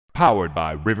Powered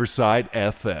by Riverside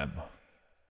FM.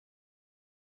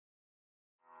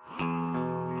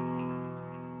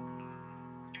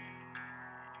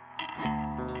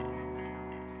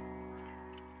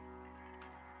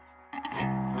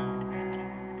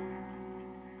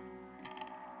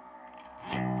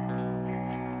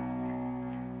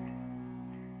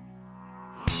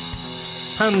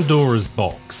 Pandora's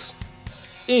box.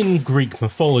 In Greek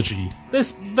mythology,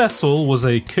 this vessel was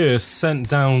a curse sent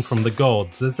down from the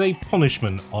gods as a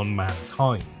punishment on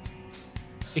mankind.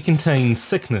 It contained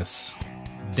sickness,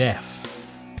 death,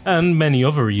 and many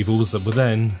other evils that were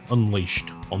then unleashed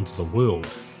onto the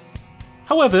world.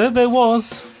 However, there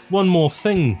was one more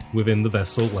thing within the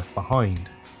vessel left behind.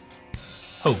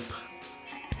 Hope.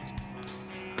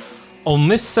 On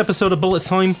this episode of Bullet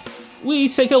Time, we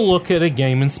take a look at a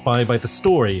game inspired by the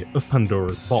story of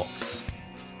Pandora's box.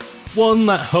 One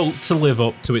that hoped to live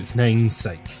up to its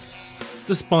namesake,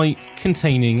 despite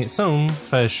containing its own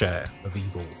fair share of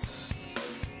evils.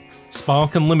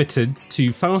 SparkUnlimited's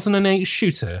 2008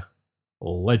 shooter,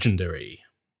 Legendary.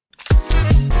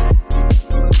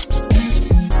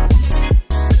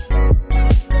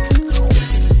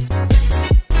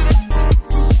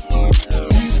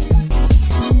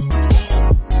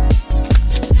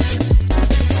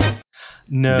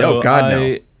 No, God, no.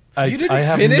 You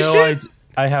didn't finish it?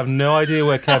 I have no idea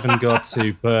where Kevin got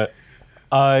to, but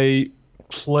I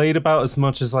played about as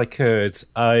much as I could.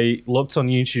 I looked on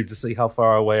YouTube to see how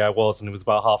far away I was, and it was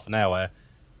about half an hour.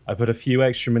 I put a few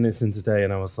extra minutes in today,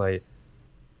 and I was like,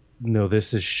 no,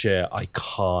 this is shit. I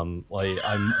can't. Like,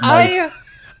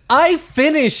 I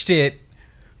finished it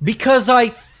because I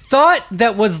thought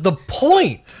that was the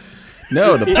point.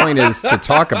 No, the point is to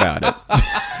talk about it.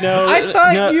 No, I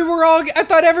thought you were all. I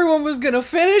thought everyone was gonna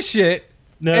finish it,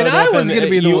 and I was gonna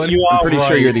be the one. I'm pretty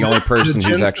sure you're the only person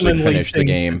who's actually finished the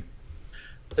game.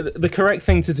 The correct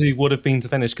thing to do would have been to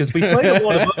finish, because we played a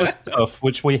lot of other stuff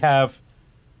which we've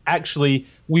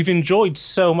enjoyed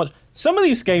so much. Some of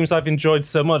these games I've enjoyed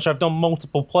so much, I've done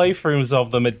multiple playthroughs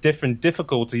of them at different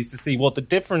difficulties to see what the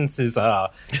differences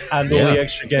are, and all the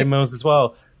extra game modes as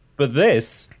well. But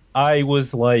this, I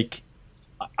was like,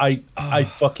 I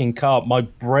fucking can't. My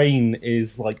brain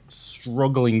is like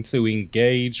struggling to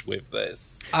engage with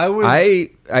this. I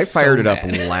fired it up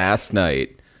last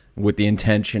night with the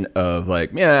intention of like,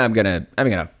 yeah, I'm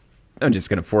just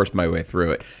gonna force my way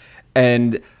through it,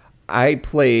 and I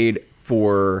played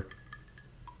for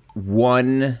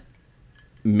 1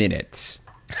 minute,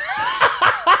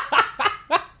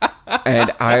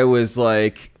 and I was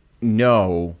like,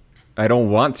 no, I don't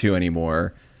want to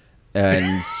anymore,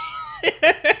 and.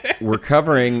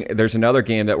 There's another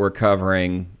game that we're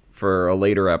covering for a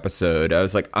later episode. I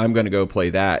was like, I'm going to go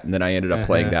play that. And then I ended up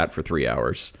playing that for 3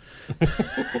 hours.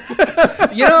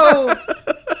 You know,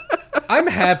 I'm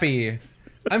happy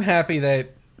that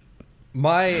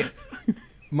my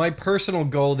personal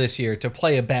goal this year to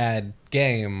play a bad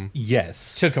game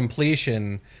to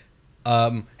completion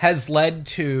has led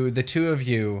to the two of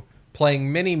you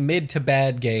playing many mid to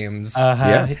bad games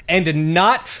and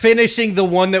not finishing the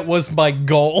one that was my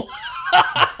goal.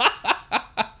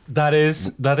 That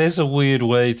is a weird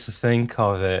way to think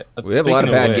of it. We have a lot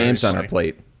of bad games on our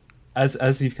plate.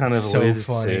 As you've kind of alluded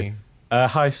to.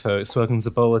 Hi folks, welcome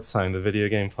to Bullet Time, the video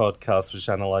game podcast which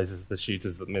analyzes the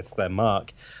shooters that missed their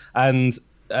mark. And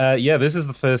this is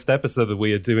the first episode that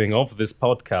we are doing of this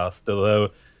podcast,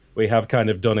 although we have kind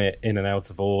of done it in and out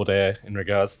of order in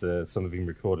regards to some have been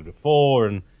recorded before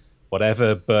and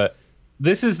whatever, but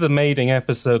this is the maiden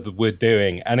episode that we're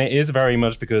doing, and it is very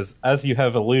much because, as you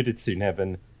have alluded to,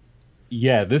 Nevyn,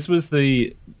 this was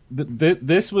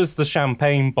this was the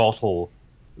champagne bottle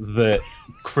that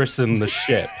christened the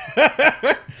ship.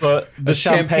 But the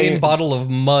champagne bottle of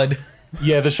mud.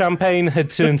 Yeah, the champagne had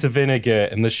turned to vinegar,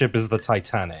 and the ship is the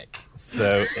Titanic.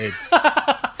 So it's...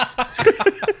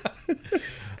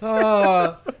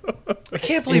 I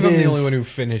can't believe I'm the only one who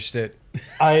finished it.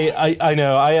 I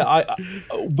know.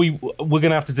 We're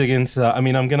gonna have to dig into that. I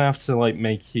mean, I'm gonna have to like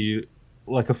make you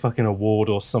like a fucking award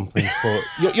or something for.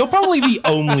 You're probably the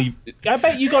only. I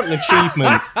bet you got an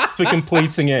achievement for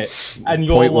completing it, and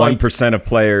you're 0.1% of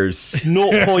players.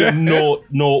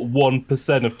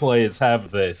 0.001% of players have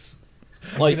this.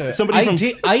 Like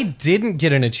somebody I didn't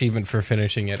get an achievement for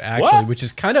finishing it actually, which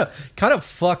is kind of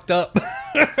fucked up.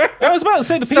 I was about to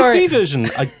say the PC version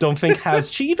I don't think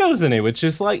has Chivos in it, which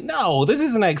is like, no, this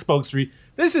is an Xbox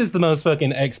this is the most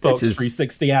fucking Xbox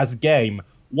 360 ass game.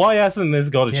 Why hasn't this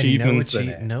got achievements in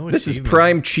it? This is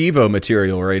prime Chivo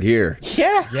material right here.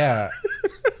 Yeah. Yeah.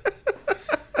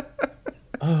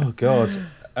 Oh god.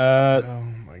 Oh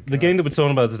my god. The game that we're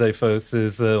talking about today, folks,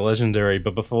 is Legendary.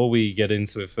 But before we get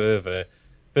into it further,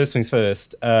 first things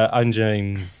first, I'm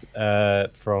James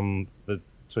from the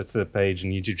Twitter page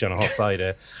and YouTube channel Hot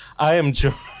Cider. I am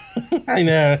I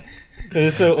know.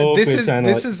 It's so awkward.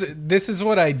 This is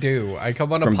what I do. I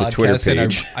come on a podcast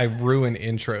and I ruin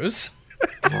intros.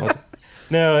 God.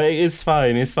 No, it's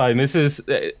fine. It's fine. This is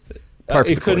it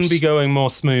couldn't be going more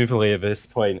smoothly at this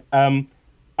point. I'm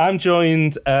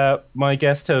joined. My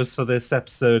guest host for this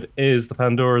episode is the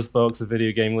Pandora's box of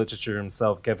video game literature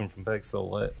himself, Kevin from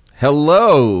PixelLit.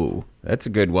 Hello. That's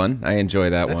a good one. I enjoy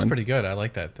that one. That's pretty good. I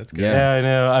like that. That's good. Yeah,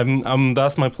 I know.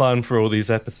 That's my plan for all these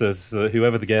episodes.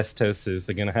 Whoever the guest host is,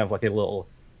 they're gonna have like a little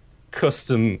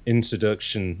custom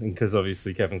introduction, because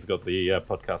obviously Kevin's got the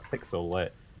podcast PixelLit.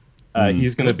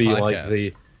 He's going to be like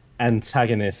the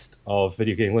antagonist of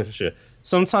video game literature.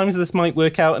 Sometimes this might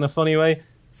work out in a funny way.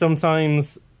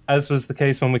 Sometimes, as was the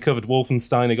case when we covered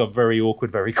Wolfenstein, it got very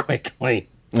awkward very quickly.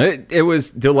 It was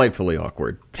delightfully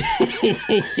awkward.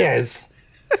 Yes.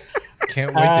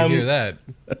 Can't wait to hear that.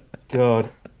 God.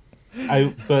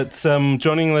 But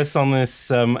joining us on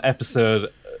this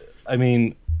episode, I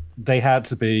mean, they had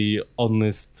to be on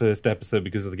this first episode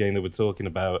because of the game that we're talking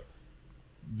about.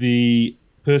 The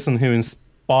person who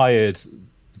inspired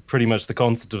pretty much the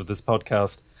concept of this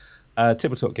podcast,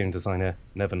 tabletop game designer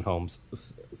Nevyn Holmes.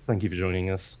 Thank you for joining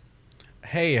us.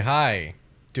 Hey, hi.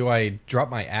 Do I drop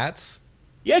my ats?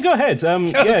 Yeah, go ahead.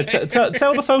 Yeah,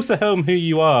 tell the folks at home who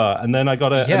you are, and then I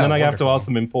have to ask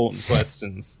them important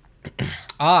questions.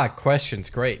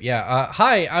 Questions. Great. Yeah.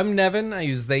 Hi, I'm Nevyn. I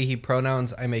use they, he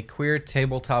pronouns. I'm a queer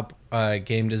tabletop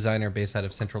game designer based out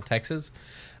of Central Texas.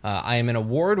 I am an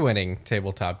award-winning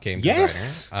tabletop game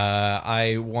designer.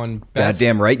 I won best...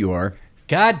 Goddamn right you are.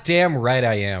 Goddamn right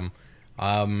I am.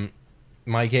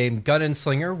 My game Gun and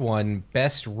Slinger won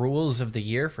Best Rules of the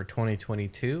Year for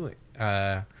 2022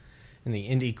 in the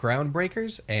Indie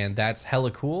Groundbreakers, and that's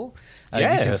hella cool. You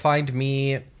can find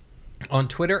me on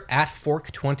Twitter at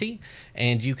Fork20,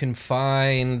 and you can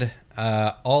find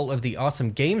all of the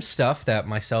awesome game stuff that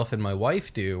myself and my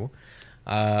wife do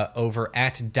over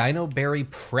at Dinoberry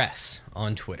Press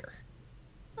on Twitter.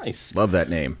 Nice. Love that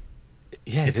name.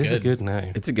 Yeah, it's a good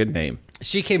name. It's a good name.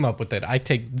 She came up with it. I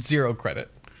take zero credit.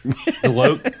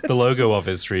 The logo of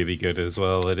it's really good as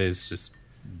well. It is just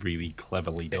really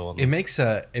cleverly done. It makes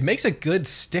a good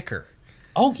sticker.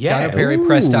 Oh yeah.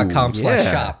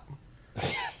 Dinoberrypress.com/shop.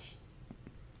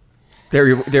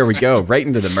 There we go. Right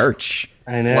into the merch.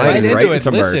 I know. Sliding right into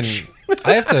Listen, merch.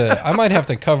 I might have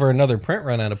to cover another print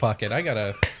run out of pocket.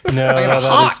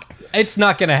 It's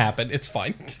not gonna happen. It's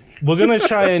fine. We're going to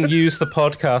try and use the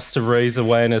podcast to raise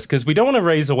awareness, because we don't want to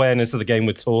raise awareness of the game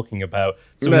we're talking about.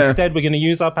 So instead, we're going to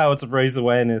use our power to raise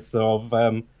awareness of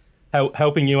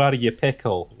helping you out of your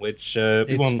pickle, which...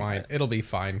 it's fine. It'll be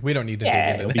fine. We don't need to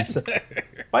dig into that.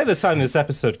 By the time this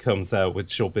episode comes out,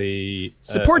 which will be...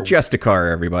 Support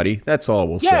Justicar, everybody. That's all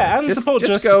we'll say. Yeah, and support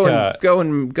Justicar.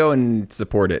 Go and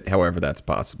support it however that's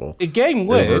possible. A game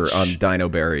which... Over on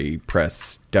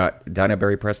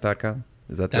Dinoberrypress.com?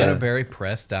 Is that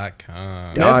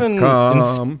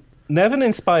Dinoberrypress.com. Nevyn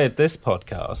inspired this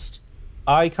podcast.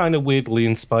 I kind of weirdly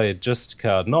inspired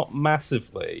Justicar, not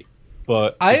massively,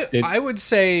 but I would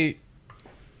say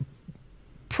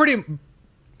pretty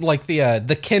like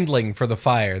the kindling for the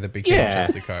fire that became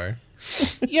Justicar.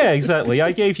 Yeah, exactly.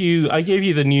 I gave you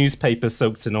the newspaper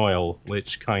soaked in oil,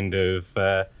 which kind of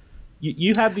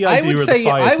you had the idea of the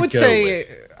fire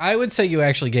I would say you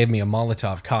actually gave me a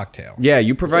Molotov cocktail. Yeah,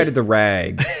 you provided the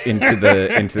rag into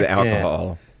the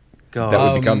alcohol. God.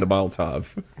 That would become the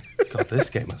Molotov. God,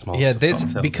 this game has Molotov. Yeah,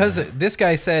 this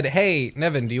guy said, "Hey,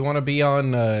 Nevyn, do you want to be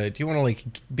on? Do you want to like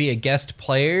be a guest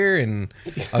player in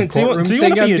a courtroom do you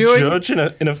thing want to be I'm a doing? judge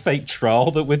in a fake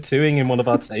trial that we're doing in one of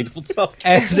our tabletop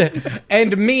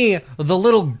and me, the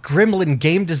little gremlin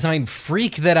game design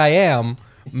freak that I am,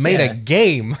 made a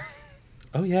game.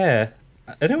 Oh yeah,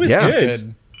 and it was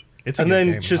good. It's a and good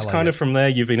then game. just kind of from there,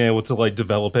 you've been able to like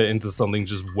develop it into something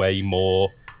just way more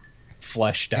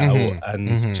fleshed out,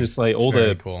 and just like all the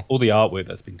artwork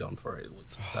that's been done for it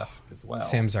looks fantastic as well.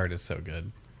 Sam's art is so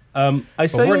good. I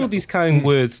say all these kind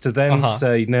words to then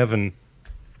say, Nevyn,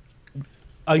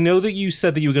 I know that you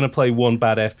said that you were going to play one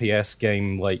bad FPS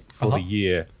game like for the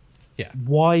year. Yeah.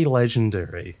 Why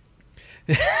Legendary?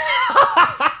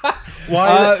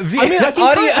 Why?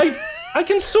 I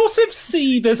can sort of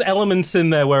see there's elements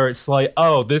in there where it's like,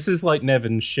 oh, this is like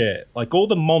Nevyn shit. Like all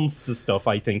the monster stuff,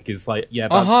 I think is like, yeah,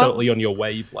 that's totally on your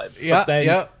wavelength. Yeah, but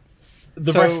then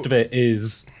the rest of it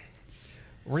is.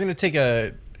 We're gonna take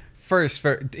a first?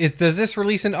 Does this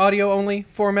release in audio only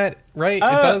format? Right, it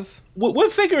does. We're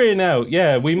figuring it out.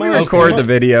 Yeah, we might record the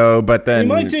video, but then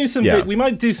we might do some. We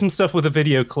might do some stuff with the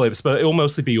video clips, but it'll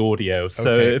mostly be audio.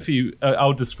 So if you,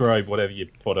 I'll describe whatever you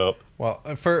put up. Well,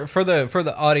 for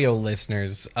the audio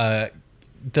listeners,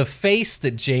 the face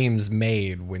that James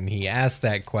made when he asked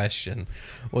that question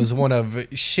was one of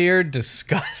sheer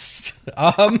disgust.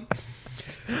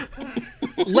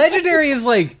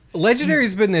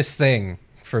 Legendary's been this thing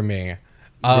for me.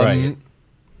 Right.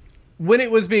 When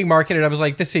it was being marketed, I was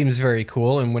like, this seems very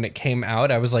cool. And when it came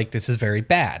out, I was like, this is very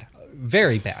bad.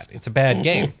 Very bad. It's a bad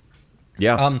game.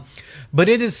 Yeah. But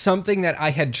it is something that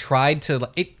I had tried to...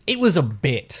 It was a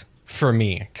bit for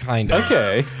me, kind of.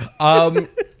 Okay.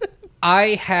 I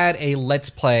had a Let's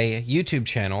Play YouTube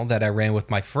channel that I ran with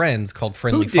my friends called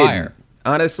Friendly Fire.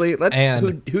 Honestly,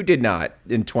 who did not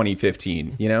in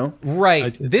 2015, you know?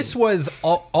 Right. This was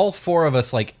all four of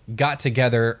us like got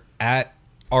together at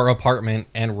our apartment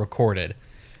and recorded.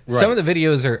 Right. Some of the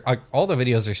videos all the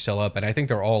videos are still up, and I think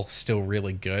they're all still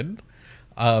really good.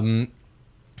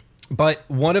 But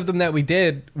one of them that we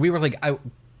did, we were like,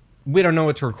 we don't know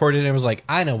what to record, and it was like,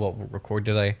 I know what we'll record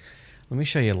today. Let me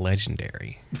show you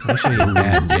Legendary. Let me show you a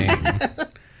bad game.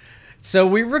 So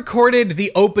we recorded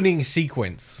the opening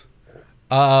sequence,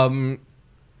 up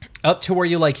to where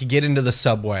you like get into the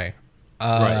subway,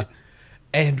 right,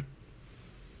 and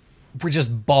we're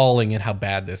just bawling at how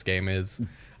bad this game is.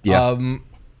 Yeah.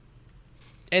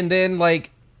 And then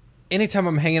like anytime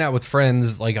I'm hanging out with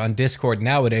friends like on Discord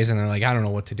nowadays, and they're like, I don't know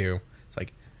what to do. It's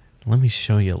like, let me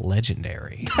show you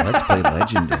Legendary. Let's play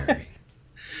Legendary.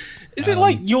 Is it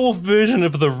like your version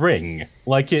of The Ring?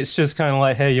 Like it's just kind of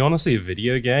like, hey, you want to see a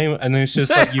video game? And then it's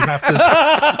just like you have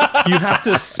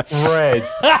to spread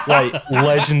like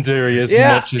Legendary as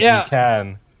much as you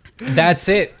can. That's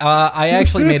it. I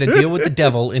actually made a deal with the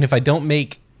devil, and if I don't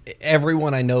make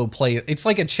everyone I know play, it's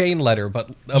like a chain letter, but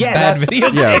a bad video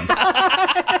game.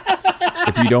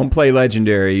 If you don't play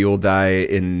Legendary, you will die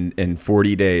in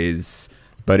 40 days.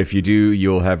 But if you do,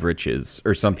 you'll have riches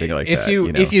or something like that.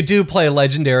 If you do play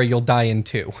Legendary, you'll die in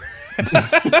 2.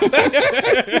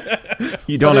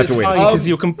 You don't have to wait because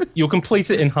you'll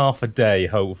complete it in half a day,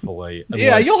 hopefully.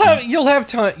 Yeah, you'll have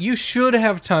time. You should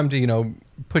have time to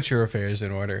put your affairs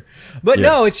in order. But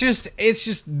no, it's just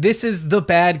this is the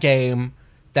bad game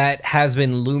that has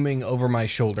been looming over my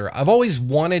shoulder. I've always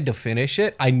wanted to finish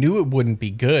it. I knew it wouldn't be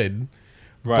good,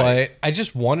 but I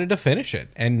just wanted to finish it,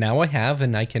 and now I have,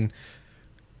 and I can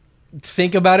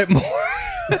think about it more.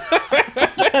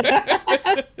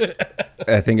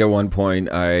 I think at one point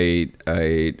I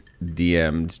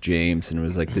DM'd James and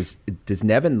was like, does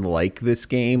Nevyn like this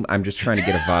game? I'm just trying to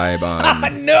get a vibe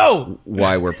on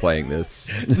why we're playing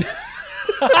this.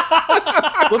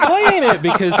 We're playing it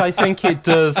because I think it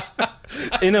does,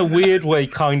 in a weird way,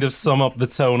 kind of sum up the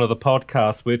tone of the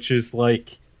podcast, which is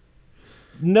like,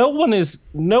 no one is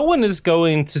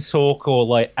going to talk or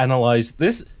like analyze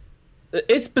this.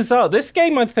 It's bizarre. This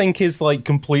game, I think, is like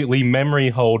completely memory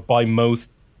hold by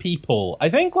most people. I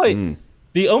think like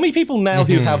the only people now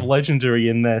who have Legendary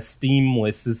in their Steam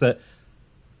list is that,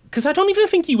 because I don't even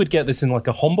think you would get this in like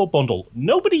a humble bundle.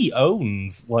 Nobody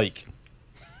owns like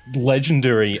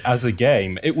Legendary as a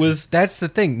game. That's the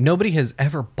thing. Nobody has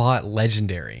ever bought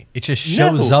Legendary. It just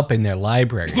shows up in their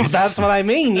libraries. That's what I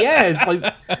mean. Yeah, it's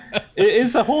like it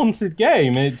is a haunted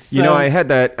game. It's I had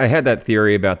that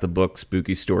theory about the book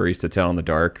Spooky Stories to Tell in the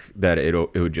Dark, that it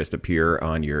would just appear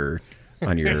on your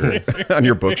on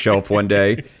your bookshelf one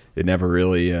day. It never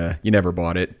really you never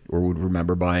bought it or would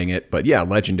remember buying it. But yeah,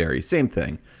 Legendary, same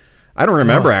thing. I don't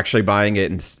remember actually buying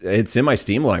it, and it's in my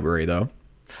Steam library though.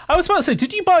 I was about to say,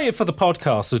 did you buy it for the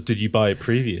podcast or did you buy it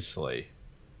previously?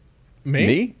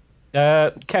 Me?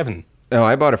 Kevin. Oh,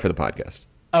 I bought it for the podcast.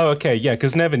 Oh, okay, yeah,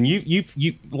 because Nevyn,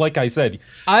 you like I said,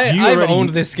 I've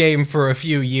owned this game for a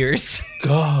few years.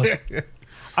 God,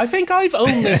 I think I've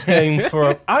owned this game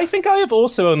for. I think I have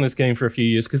also owned this game for a few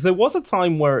years, because there was a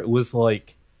time where it was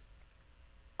like,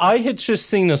 I had just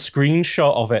seen a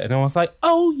screenshot of it and I was like,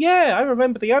 oh yeah, I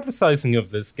remember the advertising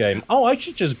of this game. Oh, I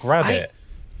should just grab it.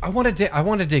 I want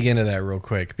to dig into that real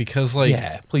quick, because like,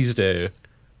 yeah, please do.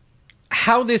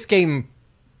 How this game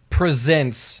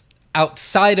presents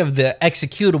outside of the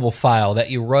executable file that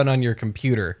you run on your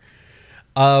computer,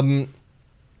 kind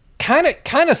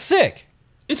of sick.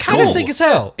 It's kind of sick as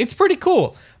hell. It's pretty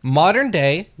cool. Modern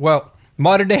day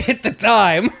at the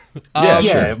time.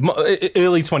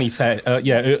 Early 2010.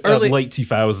 Late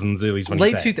 2000s, early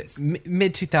 2010s.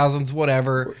 Mid 2000s,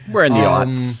 whatever. We're in the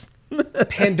aughts.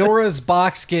 Pandora's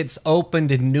box gets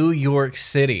opened in New York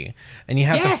City, and you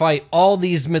have to fight all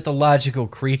these mythological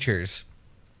creatures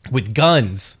with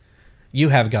guns. You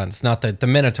have guns, not that the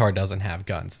Minotaur doesn't have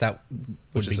guns. That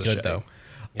would be good, though.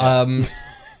 Yeah.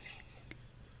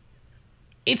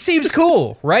 It seems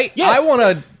cool, right? Yeah. I want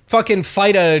to fucking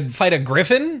fight a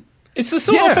griffin. It's the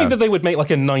sort of thing that they would make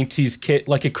like a 90s kit,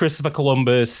 like a Christopher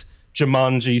Columbus,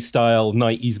 Jumanji-style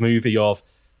 90s movie of,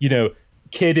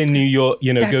 kid in New York,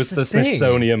 goes to the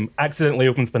Smithsonian, accidentally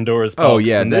opens Pandora's box,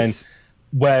 and then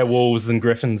werewolves and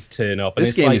griffins turn up. And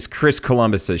this game is Chris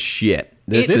Columbus' shit.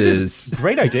 This is a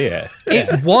great idea.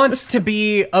 It wants to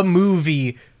be a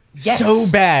movie so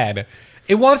bad.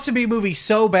 It wants to be a movie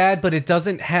so bad, but it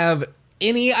doesn't have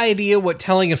any idea what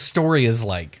telling a story is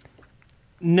like.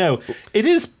 No, it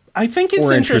is. I think it's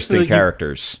interesting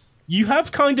characters. You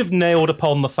have kind of nailed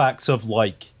upon the fact of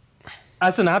like,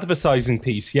 as an advertising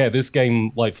piece, this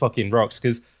game like fucking rocks,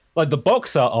 because like the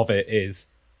box art of it is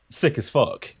sick as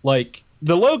fuck. Like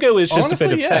the logo is just a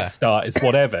bit of text art, it's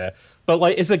whatever. But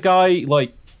like it's a guy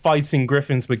like fighting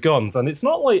griffins with guns, and it's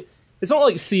not like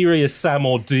serious Sam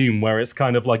or Doom where it's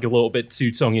kind of like a little bit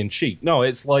too tongue in cheek. No,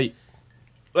 it's like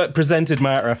presented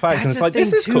matter of fact, and it's like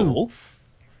this is cool.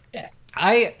 Yeah,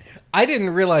 I didn't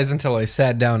realize until I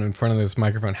sat down in front of this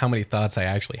microphone how many thoughts I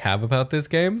actually have about this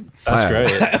game. That's great.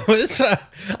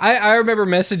 I remember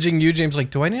messaging you, James, like,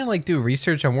 do I need to like do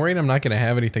research? I'm worried I'm not going to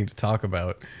have anything to talk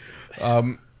about.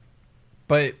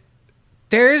 But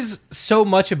there's so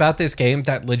much about this game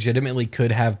that legitimately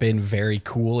could have been very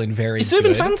cool and very It's good.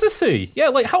 urban fantasy. Yeah,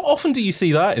 like how often do you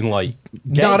see that in like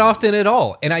games? Not often at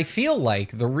all. And I feel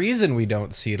like the reason we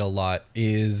don't see it a lot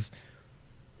is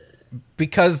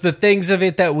because the things of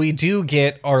it that we do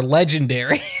get are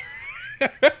legendary.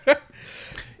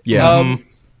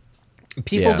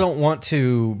 People don't want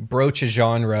to broach a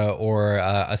genre or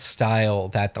a style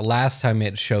that the last time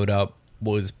it showed up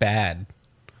was bad.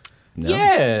 No.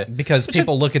 Yeah, because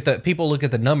people look at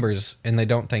the numbers and they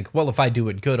don't think, well, if I do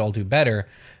it good, I'll do better.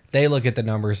 They look at the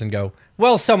numbers and go,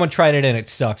 well, someone tried it and it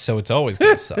sucked, so it's always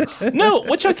going to suck. No,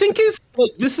 which I think is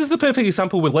like, this is the perfect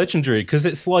example with Legendary, because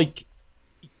it's like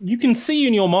you can see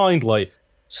in your mind like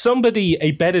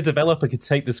a better developer could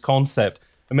take this concept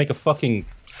and make a fucking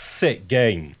sick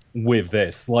game with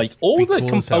this. Like all the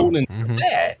components are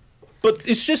there, but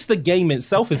it's just the game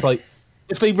itself is like,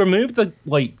 if they removed the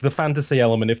fantasy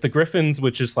element, if the griffins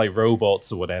were just like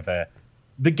robots or whatever,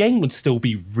 the game would still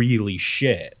be really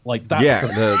shit. Like that's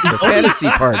the fantasy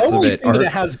parts of it. The only thing that it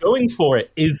has going for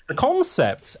it is the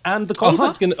concepts, and the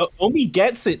concept only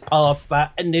gets it past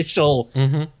that initial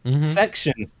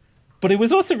section. But it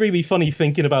was also really funny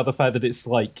thinking about the fact that it's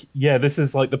like, this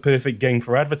is like the perfect game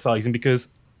for advertising, because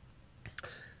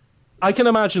I can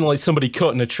imagine like somebody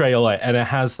cutting a trailer and it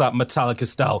has that Metallica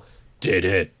style.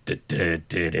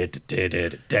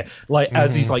 Like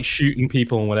as he's like shooting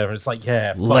people and whatever, it's like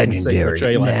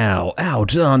Legendary now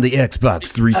out on the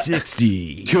Xbox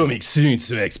 360, coming soon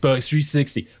to Xbox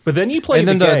 360. But then you play and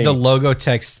then game. The logo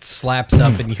text slaps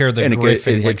up and you hear the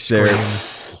griffin like scream.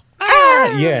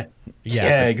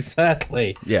 Yeah,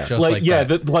 exactly. Yeah, just like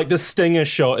that. The stinger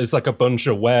shot is like a bunch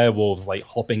of werewolves like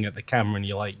hopping at the camera, and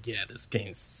you're like, this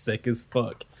game's sick as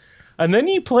fuck. And then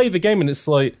you play the game, and it's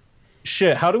like,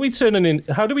 shit, how do we turn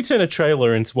a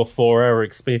trailer into a 4-hour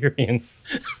experience?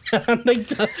 And they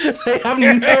have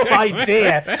no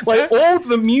idea. Like all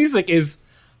the music is,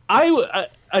 I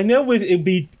know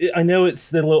I know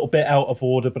it's a little bit out of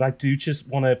order, but I do just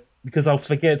want to, because I'll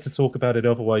forget to talk about it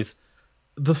otherwise.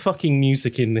 The fucking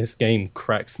music in this game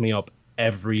cracks me up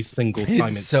every single time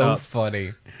it starts. It's so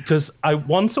funny. Because I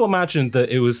want to imagine that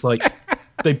it was like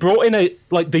they brought in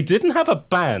they didn't have a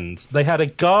band. They had a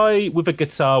guy with a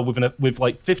guitar with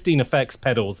like 15 effects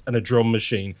pedals and a drum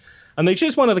machine. And they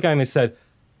just wanted the guy and they said,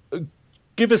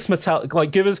 give us kind of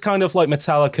like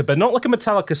Metallica, but not like a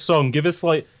Metallica song. Give us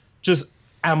like just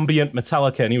ambient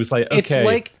Metallica. And he was like,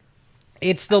 okay.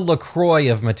 It's the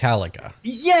LaCroix of Metallica.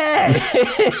 Yeah,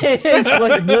 it's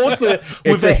like water.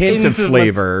 It's a hint of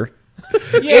flavor.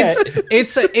 Yeah,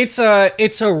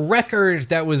 it's a record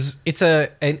that was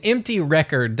an empty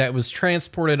record that was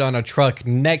transported on a truck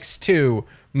next to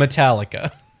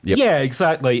Metallica. Yep. Yeah,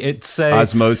 exactly. It's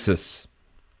osmosis.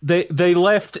 They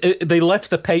left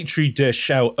the petri dish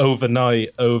out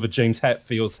overnight over James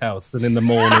Hetfield's house, and in the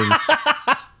morning.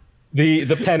 The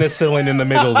penicillin in the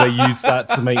middle, they used that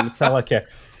to make Metallica.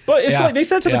 But it's like they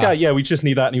said to the guy, we just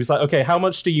need that. And he was like, okay, how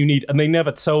much do you need? And they never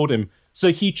told him.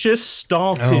 So he just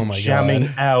started jamming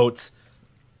out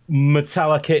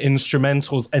Metallica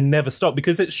instrumentals and never stopped,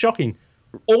 because it's shocking.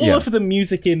 All of the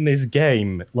music in this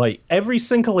game, like every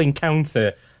single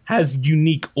encounter has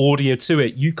unique audio to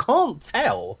it. You can't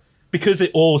tell because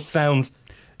it all sounds...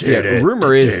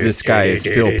 rumor is this guy is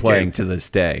still playing to this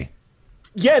day.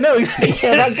 Yeah, no, yeah,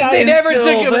 that guy They is never still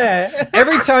took him there.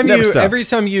 Never stopped. Every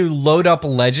time you load up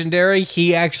Legendary,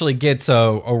 he actually gets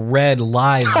a red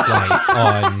live light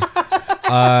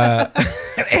on.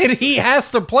 And he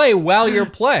has to play while you're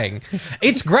playing.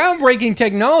 It's groundbreaking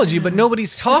technology, but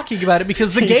nobody's talking about it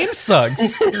because the game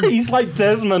sucks. He's like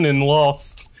Desmond in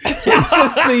Lost. He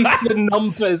just sees the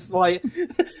numbers like,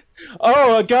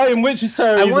 oh, a guy in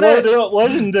Wichita, he's loaded up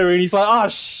Legendary, and he's like, oh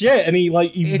shit, and he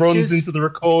runs into the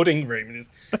recording room and he's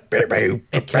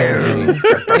It kills me.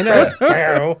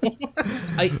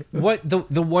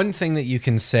 The one thing that you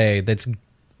can say that's,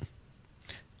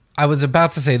 I was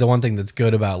about to say the one thing that's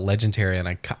good about Legendary, and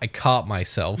I caught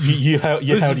myself. You held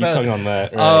your tongue on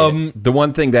that. Right? The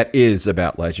one thing that is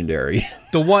about Legendary.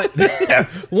 One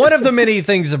of the many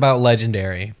things about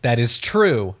Legendary that is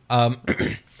true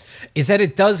is that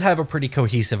it does have a pretty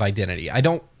cohesive identity.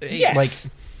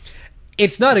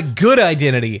 It's not a good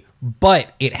identity,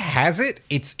 but it has it.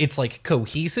 It's like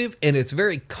cohesive and it's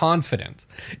very confident.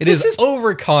 It is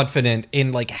overconfident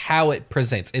in like how it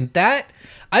presents. And that,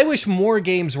 I wish more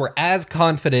games were as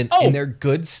confident in their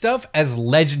good stuff as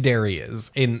Legendary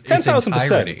is in its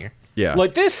entirety. Yeah.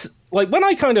 Like this, like when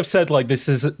I kind of said like this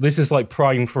is like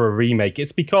prime for a remake,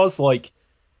 it's because like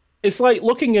it's like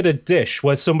looking at a dish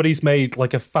where somebody's made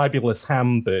like a fabulous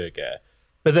hamburger,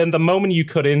 but then the moment you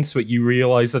cut into it, you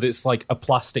realize that it's like a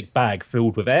plastic bag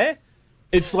filled with air.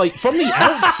 It's like from the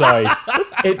outside,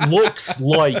 it looks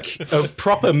like a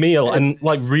proper meal and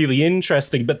like really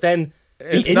interesting, but then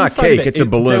it's not cake; it's a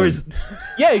balloon.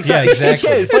 Yeah, exactly.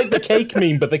 Yeah, it's like the cake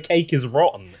meme, but the cake is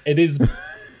rotten. It is.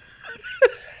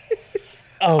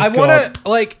 Oh, I want to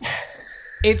like.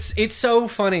 It's so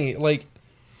funny. Like,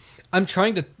 I'm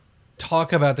trying to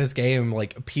talk about this game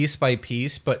like piece by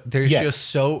piece, but there's just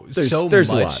so much.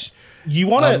 A lot. You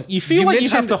want to? You feel like you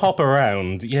have to hop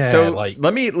around. Yeah. So like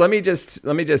let me just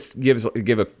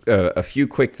give a few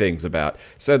quick things about.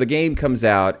 So the game comes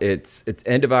out. It's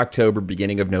end of October,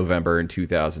 beginning of November in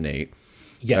 2008.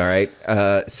 Yes. All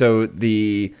right. So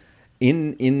the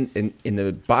in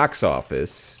the box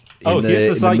office. Here's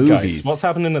the zeitgeist. What's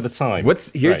happening at the time?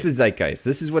 Here's the zeitgeist.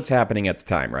 This is what's happening at the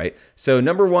time, right? So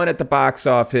number one at the box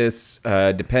office,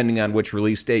 depending on which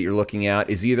release date you're looking at,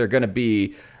 is either going to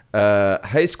be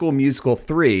High School Musical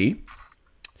 3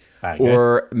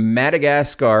 or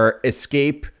Madagascar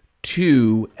Escape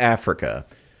to Africa.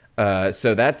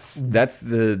 So that's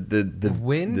the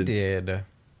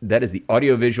that is the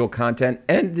audiovisual content,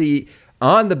 and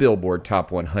on the Billboard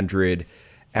Top 100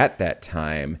 at that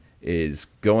time is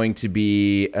going to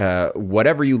be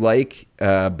Whatever You Like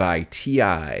by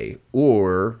T.I.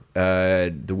 or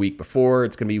the week before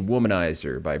it's going to be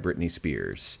Womanizer by Britney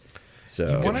Spears.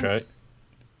 So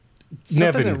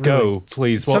Nevyn, go,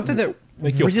 please. Something that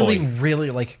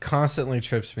really like constantly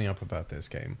trips me up about this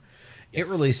game. Yes.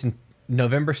 It released in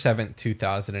November 7th,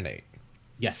 2008.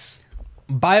 Yes.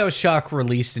 BioShock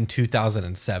released in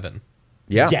 2007.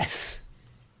 Yeah. Yes.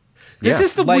 This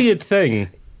is the weird thing.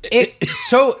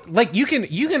 So like you can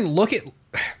look at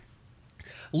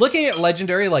looking at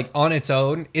Legendary like on its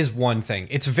own is one thing.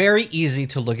 It's very easy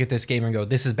to look at this game and go,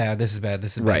 this is bad, this is bad,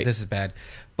 this is bad, this is bad.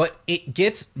 But it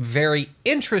gets very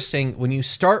interesting when you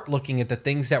start looking at the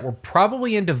things that were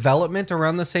probably in development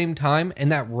around the same time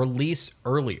and that release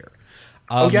earlier.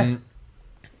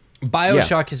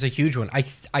 BioShock is a huge one. I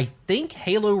think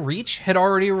Halo Reach had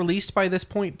already released by this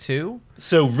point too.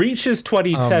 So Reach is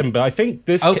 2010, but I think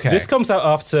this comes out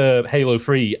after Halo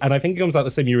 3, and I think it comes out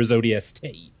the same year as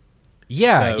ODST.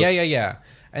 Yeah, so. Yeah.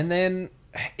 And then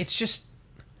it's just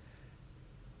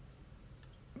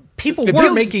people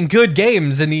weren't making good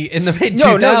games in the mid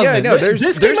 2000s.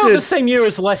 This came out the same year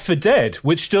as Left 4 Dead,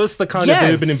 which does the kind of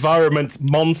urban environment,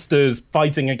 monsters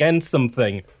fighting against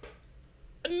something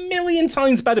a million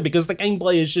times better because the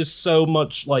gameplay is just so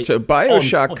much like. So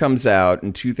BioShock comes out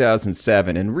in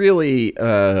 2007, and really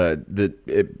the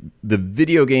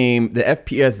video game, the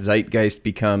FPS zeitgeist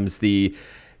becomes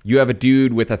you have a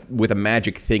dude with a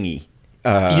magic thingy. You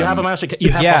have a magic.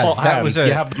 You have the hot hands.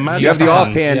 You have the magic. You have the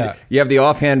offhand. Yeah. You have the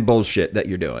offhand bullshit that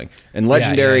you're doing, and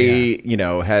Legendary,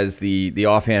 has the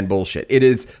offhand bullshit. It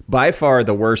is by far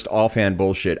the worst offhand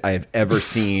bullshit I have ever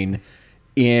seen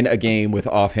in a game with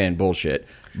offhand bullshit,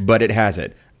 but it has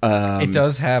it. It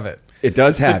does have it. It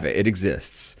does have it. It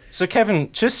exists. So, Kevin,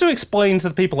 just to explain to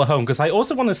the people at home, because I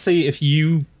also want to see if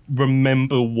you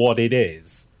remember what it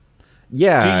is.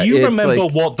 Yeah. Do you remember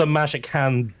what the magic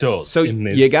hand does? So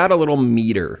you got a little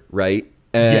meter, right?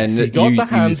 And yes, you got the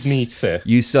hand meter.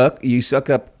 You suck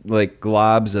up like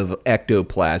globs of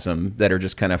ectoplasm that are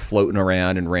just kind of floating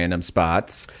around in random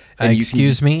spots. And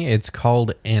excuse me, it's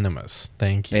called animus.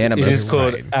 Thank you. Animus. It is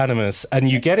called animus, and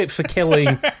you get it for killing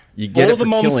all the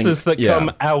monsters that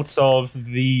come out of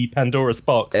the Pandora's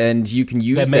box. And you can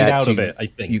use They're made out of it, I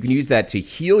think. You can use that to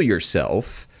heal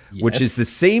yourself, which is the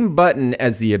same button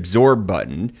as the absorb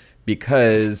button,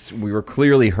 because we were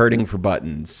clearly hurting for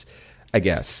buttons, I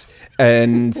guess.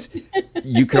 And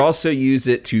you could also use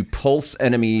it to pulse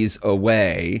enemies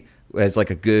away as like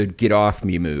a good get off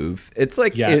me move. It's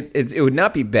like it would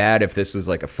not be bad if this was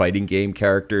like a fighting game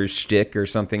character's shtick or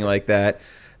something like that.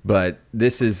 But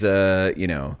this is so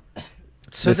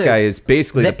this guy is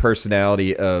basically the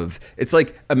personality of. It's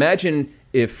like, imagine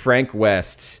if Frank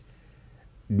West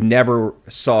never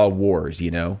saw wars.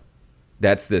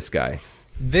 That's this guy.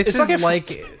 This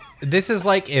is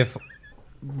like if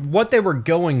what they were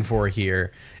going for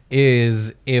here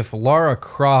is if Lara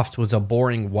Croft was a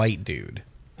boring white dude.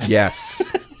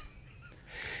 Yes.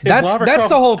 That's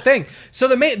the whole thing. So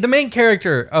the main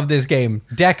character of this game,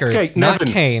 Deckard, not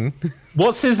Nevyn. Kane.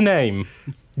 What's his name?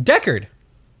 Deckard.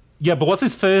 Yeah, but what's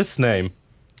his first name?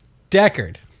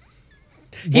 Deckard.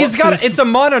 It's a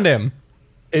mononym.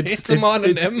 It's a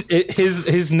mononym.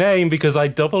 His name, because I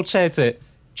double checked it,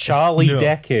 Charlie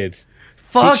Deckard.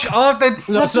 Fuck off! That's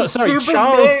such a stupid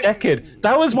Charles name. Deckard.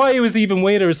 That was why it was even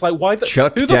weirder. It's like, why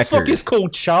who the fuck is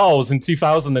called Charles in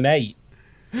 2008?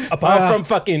 Apart from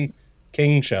fucking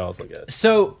King Charles, I guess.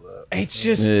 So it's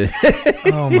just,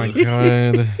 oh my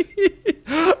god.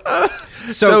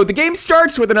 So the game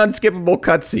starts with an unskippable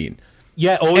cutscene.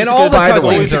 Yeah, always and all the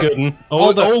cutscenes are good.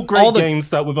 All great games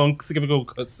start with unskippable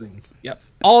cutscenes. Yep.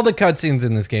 All the cutscenes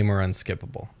in this game are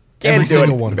unskippable. Every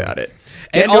single one about it.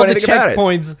 And all the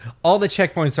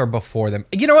checkpoints are before them.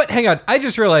 You know what? Hang on. I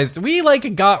just realized we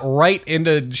got right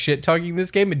into shit talking this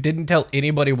game and didn't tell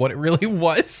anybody what it really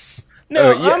was.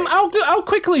 No, I'll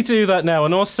quickly do that now.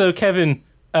 And also, Kevin,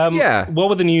 what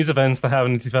were the news events that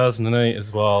happened in 2008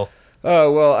 as well?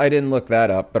 Oh, well, I didn't look that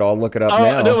up, but I'll look it up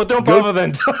now. No, don't bother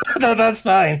then. No, that's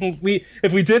fine.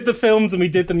 If we did the films and we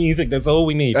did the music, that's all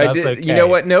we need. That's okay. You know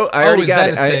what? No, I already got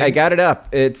it. I got it up.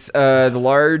 It's the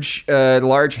Large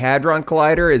Hadron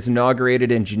Collider is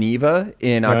inaugurated in Geneva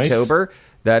in October.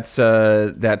 That's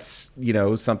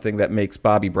something that makes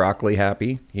Bobby Broccoli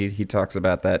happy. He talks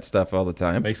about that stuff all the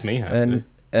time. Makes me happy.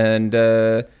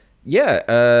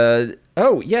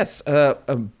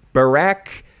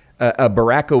 Barack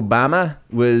Obama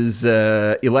was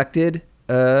elected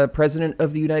president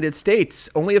of the United States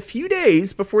only a few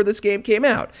days before this game came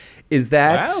out.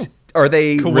 Are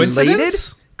they related?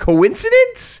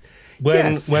 Coincidence?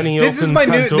 When he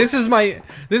this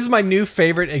is my new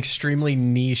favorite extremely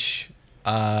niche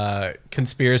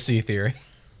conspiracy theory.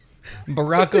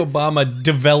 Barack Obama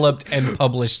developed and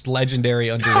published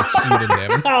Legendary under a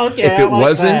pseudonym. Okay, if it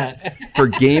wasn't for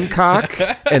Gamecock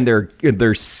and their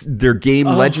game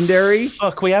Legendary,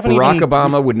 Barack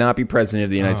Obama would not be president of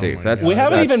the United States. We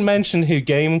haven't even mentioned who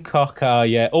Gamecock are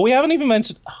yet. Or we haven't even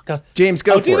mentioned... Oh, God. James,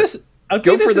 go for it. I'll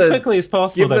do this as quickly as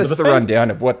possible. Give us the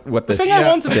rundown of what this thing I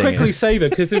wanted to quickly say, though,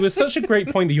 because it was such a great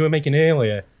point that you were making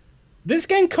earlier. This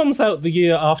game comes out the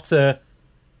year after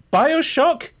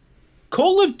BioShock,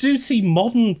 Call of Duty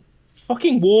Modern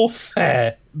fucking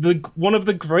Warfare, one of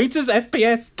the greatest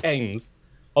FPS games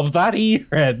of that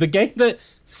era. The game that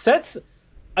sets...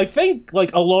 I think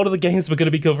a lot of the games we're going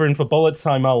to be covering for Bullet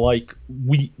Time are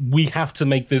we have to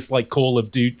make this Call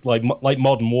of Duty, like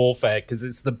Modern Warfare, because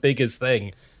it's the biggest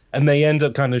thing. And they end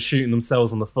up kind of shooting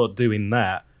themselves in the foot doing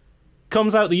that.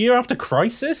 Comes out the year after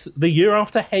Crysis, the year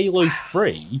after Halo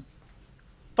 3.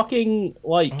 Fucking,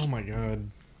 oh my god.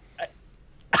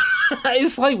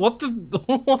 It's what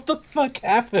the fuck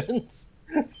happens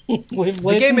with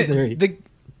Legendary?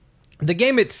 The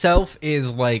game itself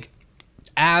is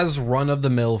as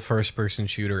run-of-the-mill first-person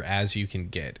shooter as you can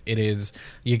get. It is,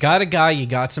 you got a guy, you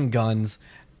got some guns,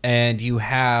 and you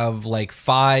have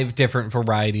 5 different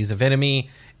varieties of enemy,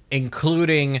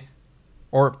 including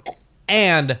 2 or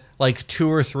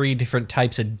 3 different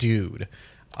types of dude.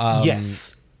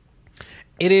 Yes.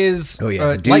 It is,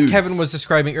 like Kevin was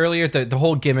describing earlier, the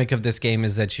whole gimmick of this game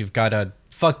is that you've got a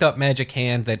fucked up magic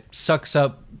hand that sucks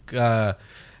up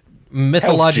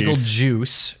mythological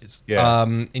juice. Yeah.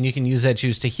 And you can use that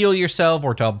juice to heal yourself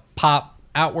or to pop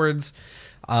outwards.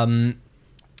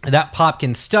 That pop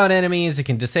can stun enemies, it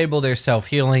can disable their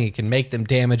self-healing, it can make them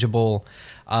damageable.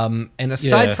 And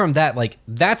aside from that,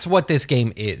 that's what this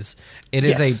game is. It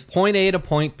is a point A to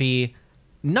point B,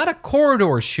 not a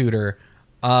corridor shooter.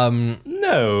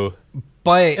 No.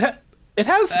 But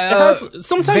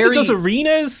Sometimes it does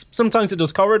arenas, sometimes it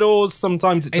does corridors,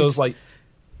 sometimes it does like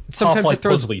sometimes it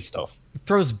throws puzzly stuff.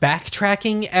 Throws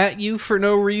backtracking at you for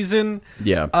no reason.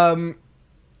 Yeah.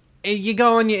 You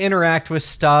go and you interact with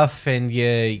stuff, and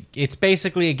it's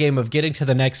basically a game of getting to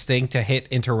the next thing to hit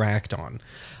interact on.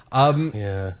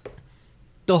 Yeah.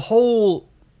 The whole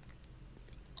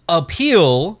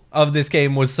appeal of this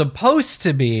game was supposed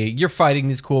to be you're fighting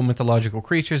these cool mythological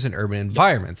creatures in urban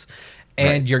environments.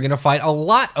 And you're going to fight a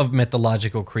lot of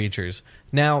mythological creatures.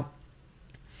 Now,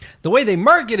 the way they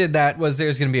marketed that was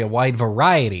there's going to be a wide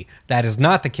variety. That is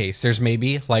not the case. There's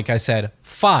maybe, like I said,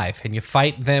 5. And you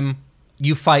fight them.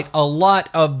 You fight a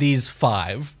lot of these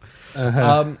 5.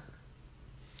 And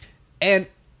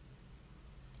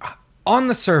on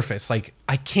the surface, like,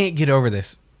 I can't get over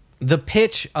this. The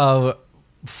pitch of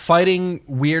fighting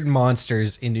weird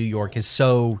monsters in New York is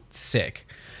so sick.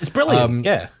 It's brilliant,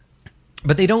 yeah.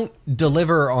 But they don't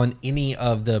deliver on any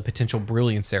of the potential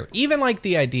brilliance there. Even like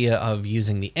the idea of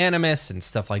using the animus and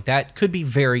stuff like that could be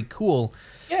very cool.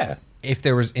 Yeah. If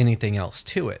there was anything else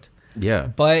to it. Yeah.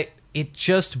 But it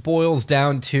just boils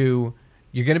down to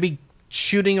you're going to be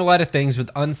shooting a lot of things with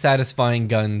unsatisfying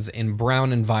guns in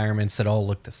brown environments that all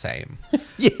look the same.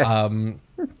 Yeah.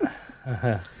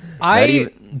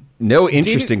 No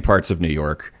interesting parts of New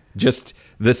York. Just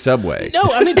the subway. No,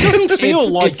 and it doesn't feel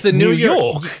like it's the New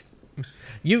York.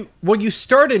 You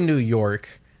start in New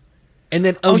York, and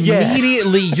then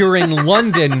immediately you're in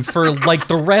London for like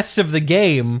the rest of the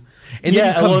game, and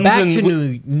then you come back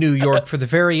to New York for the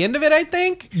very end of it, I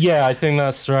think. Yeah, I think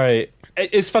that's right.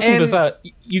 It's fucking bizarre.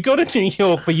 You go to New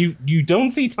York, but you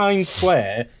don't see Times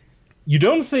Square. You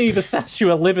don't see the Statue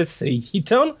of Liberty. You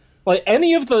don't like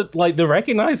any of the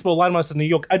recognizable landmarks of New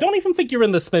York. I don't even think you're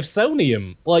in the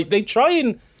Smithsonian. Like they try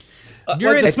and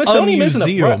you're in the Smithsonian a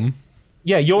museum.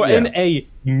 Yeah, you're in a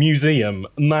museum,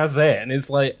 and that's it. And it's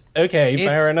like, okay,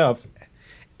 fair enough.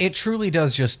 It truly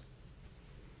does just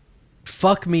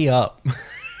fuck me up.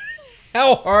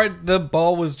 How hard the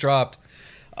ball was dropped.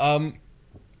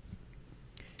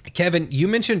 Kevin, you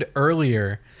mentioned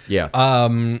earlier,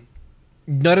 none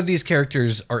of these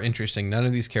characters are interesting. None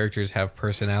of these characters have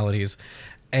personalities.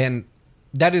 And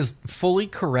that is fully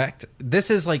correct.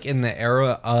 This is like in the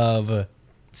era of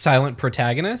silent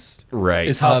protagonist, right?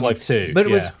 It's Half-Life 2, but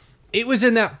it was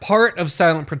in that part of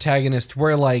silent protagonist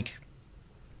where like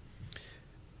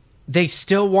they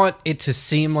still want it to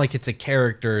seem like it's a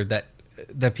character that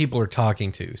people are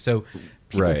talking to. So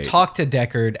people talk to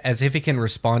Deckard as if he can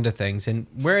respond to things, and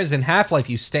whereas in Half-Life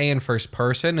you stay in first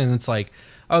person and it's like,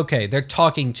 okay, they're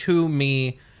talking to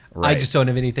me, I just don't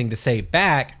have anything to say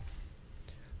back.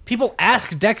 People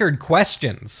ask Deckard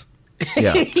questions.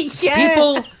 Yeah.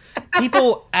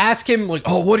 People ask him like,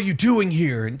 "Oh, what are you doing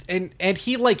here?" And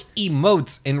he like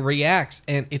emotes and reacts,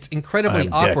 and it's incredibly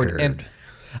awkward. Deckard. And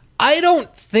I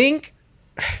don't think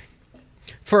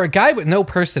for a guy with no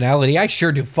personality, I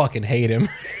sure do fucking hate him.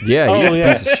 Yeah, he's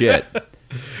a piece of shit.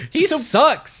 He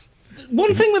sucks.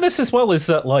 One thing with this as well is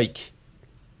that like,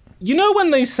 you know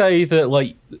when they say that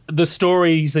like the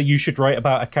stories that you should write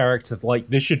about a character, like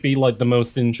this should be like the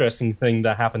most interesting thing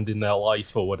that happened in their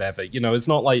life or whatever. You know, it's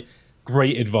not like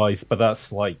great advice, but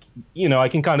that's like, you know, I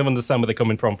can kind of understand where they're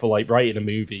coming from for like writing a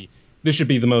movie. This should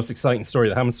be the most exciting story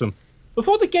that happens to them.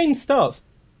 Before the game starts,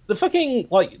 the fucking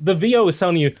like the VO is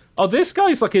telling you, oh, this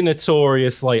guy's like a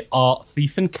notorious like art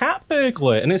thief and cat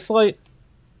burglar, and it's like,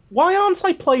 why aren't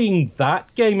I playing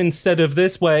that game instead of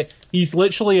this, where he's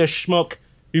literally a schmuck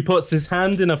who puts his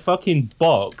hand in a fucking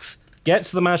box,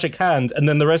 gets the magic hand, and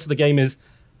then the rest of the game is,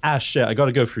 shit, I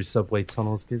gotta go through subway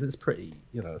tunnels because it's pretty,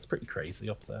 you know, it's pretty crazy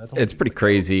up there. It's pretty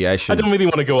crazy. I don't really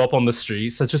want to go up on the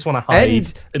streets. I just want to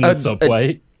hide in the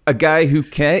subway. A guy who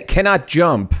cannot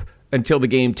jump until the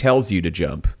game tells you to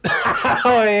jump.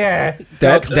 Oh yeah,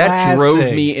 that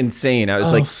drove me insane. I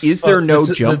was like, is there no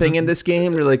jumping in this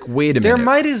game? You're like, wait a minute.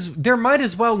 There might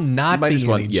as well not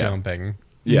be any jumping.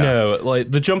 Yeah. No, like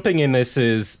the jumping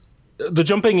exists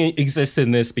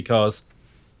in this because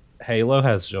Halo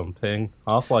has jumping,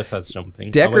 Half-Life has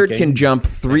jumping. Deckard can jump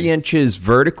 3 inches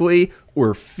vertically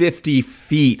or 50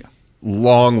 feet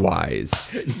longwise.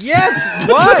 Yes,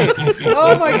 why?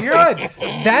 Oh my god,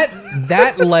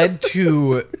 that led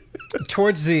to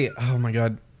towards the. Oh my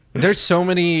god, there's so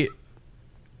many.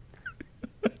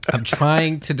 I'm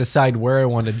trying to decide where I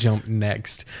want to jump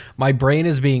next. My brain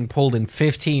is being pulled in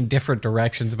 15 different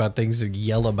directions about things to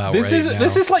yell about now.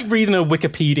 This is like reading a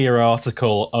Wikipedia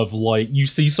article of like, you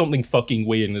see something fucking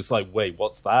weird and it's like, wait,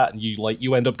 what's that? And you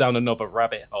you end up down another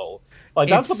rabbit hole. Like,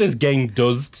 that's what this game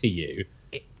does to you.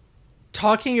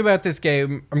 talking about this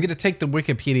game, I'm going to take the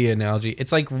Wikipedia analogy.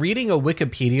 It's like reading a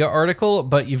Wikipedia article,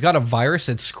 but you've got a virus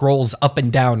that scrolls up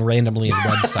and down randomly in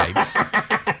websites.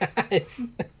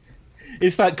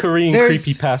 It's that Korean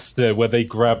creepypasta where they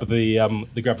grab the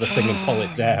thing and pull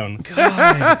it down.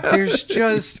 God, there's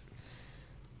just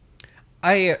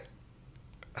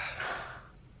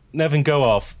Nevyn, go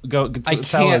off. I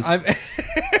tell can't.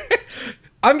 us.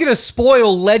 I'm going to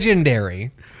spoil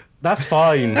Legendary. That's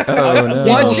fine. Oh, no.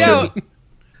 Watch out.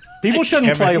 People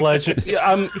shouldn't play Legend.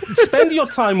 Spend your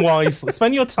time wisely.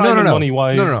 Spend your time and money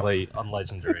wisely on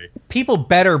Legendary. People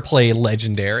better play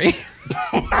Legendary.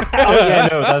 Oh yeah,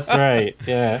 no, that's right.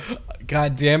 Yeah.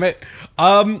 God damn it.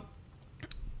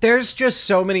 There's just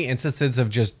so many instances of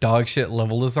just dog shit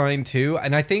level design too,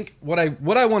 and I think what I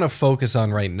want to focus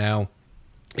on right now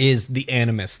is the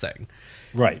Animus thing.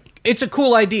 Right. It's a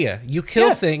cool idea. You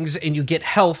kill things and you get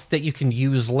health that you can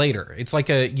use later. It's like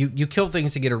you kill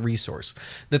things to get a resource.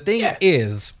 The thing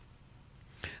is,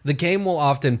 the game will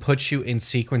often put you in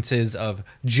sequences of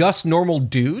just normal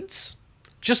dudes,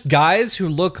 just guys who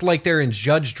look like they're in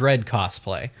Judge Dredd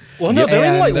cosplay. Well, no,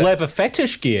 they're in like leather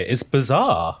fetish gear. It's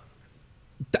bizarre.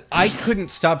 I couldn't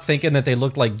stop thinking that they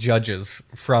looked like judges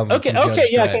from Judge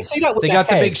Dredd. I can see that with they got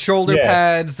the big shoulder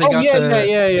pads. They got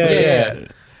the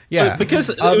Yeah, because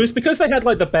it was because they had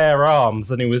like the bare arms,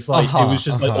 and it was like it was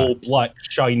just like all black,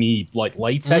 shiny, like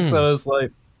latex. So I was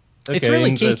like, okay, it's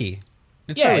really kinky.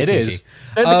 It's really it kinky. is.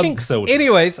 They're the kink soldiers.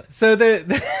 Anyways, so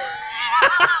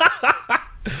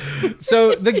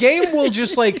so the game will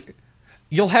just like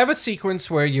you'll have a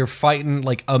sequence where you're fighting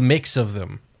like a mix of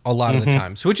them a lot of the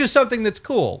times, which is something that's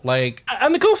cool. Like,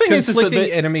 and the cool thing is that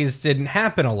conflicting enemies didn't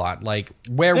happen a lot. Like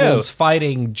werewolves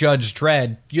fighting Judge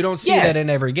Dredd, you don't see that in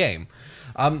every game.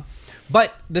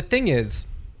 But the thing is,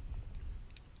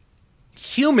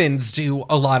 humans do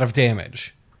a lot of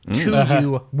damage to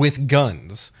you with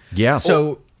guns. Yeah.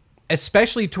 So,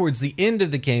 especially towards the end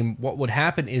of the game, what would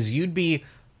happen is you'd be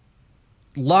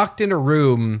locked in a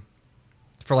room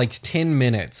for like 10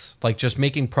 minutes, like just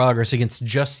making progress against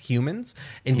just humans,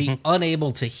 and be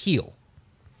unable to heal.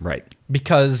 Right.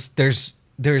 Because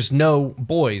there's no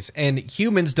boys, and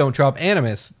humans don't drop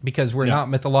animus because we're not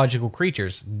mythological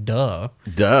creatures. Duh.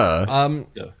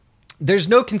 There's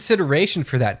no consideration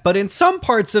for that. But in some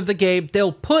parts of the game,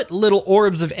 they'll put little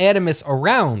orbs of animus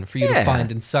around for you to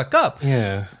find and suck up.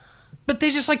 Yeah. But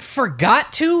they just like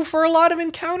forgot to for a lot of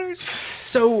encounters.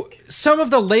 So some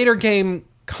of the later game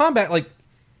combat, like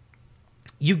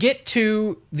you get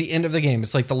to the end of the game.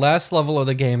 It's like the last level of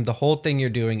the game. The whole thing you're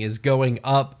doing is going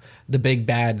up the big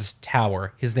bad's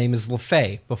tower. His name is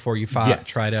LaFay before you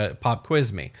try to pop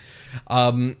quiz me.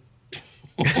 A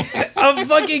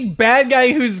fucking bad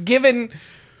guy who's given...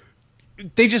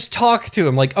 They just talk to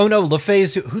him like, oh no,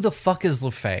 LaFay's... Who the fuck is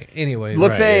LaFay? Anyway.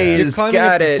 LaFay has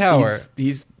got it.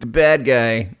 He's the bad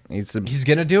guy. He's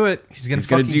gonna do it. He's gonna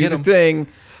fucking do get the him. thing.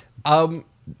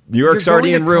 New York's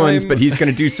already in ruins, but he's going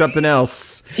to do something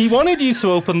else. He wanted you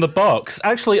to open the box.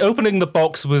 Actually, opening the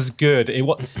box was good.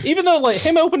 Even though, like,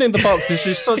 him opening the box is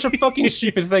just such a fucking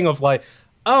stupid thing of, like,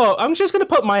 oh, I'm just going to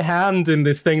put my hand in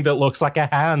this thing that looks like a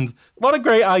hand. What a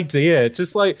great idea.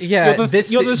 Just, like, you're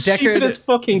the stupidest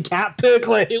fucking cat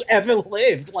burglar who ever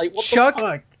lived. Like, what the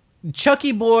fuck?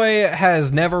 Chucky Boy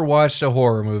has never watched a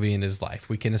horror movie in his life.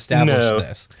 We can establish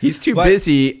this. He's too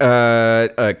busy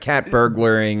cat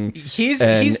burglaring. He's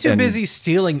too busy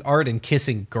stealing art and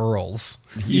kissing girls.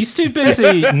 He's too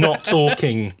busy not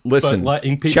talking. Listen, but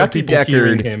letting Chucky people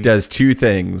hearing Deckard him. does two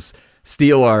things: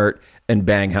 steal art and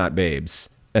bang hot babes.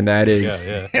 And that is,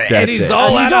 and he's it.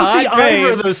 all out of hot babes. You don't see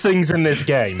either of those things in this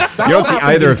game. You don't see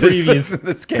either of those things in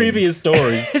this game. Previous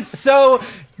stories. So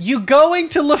you going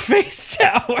to LaFay's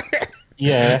tower.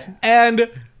 Yeah. And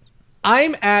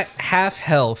I'm at half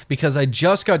health because I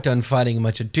just got done fighting a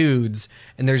bunch of dudes,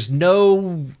 and there's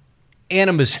no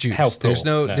animus juice. There's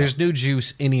no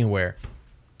juice anywhere.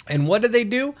 And what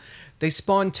do? They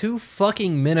spawn 2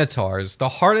 fucking minotaurs, the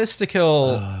hardest to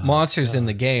kill monsters in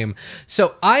the game.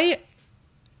 So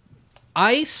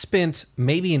I spent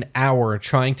maybe an hour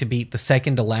trying to beat the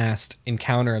second to last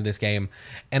encounter of this game,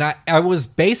 and I was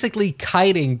basically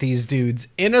kiting these dudes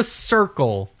in a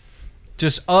circle,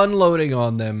 just unloading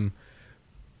on them,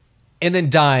 and then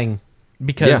dying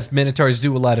because minotaurs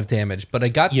do a lot of damage. But I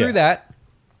got through that,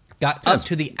 got up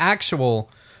to the actual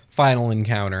final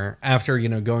encounter after,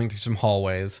 going through some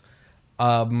hallways.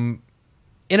 In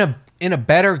a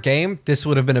better game, this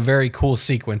would have been a very cool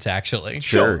sequence, actually.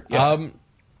 Sure.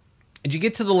 And you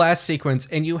get to the last sequence,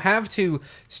 and you have to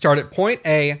start at point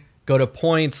A, go to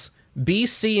points B,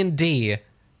 C, and D,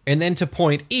 and then to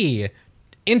point E,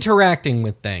 interacting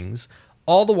with things.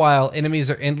 All the while, enemies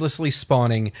are endlessly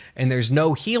spawning, and there's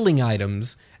no healing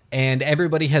items, and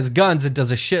everybody has guns that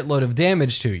does a shitload of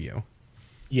damage to you.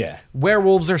 Yeah.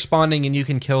 Werewolves are spawning, and you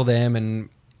can kill them, and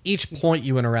each point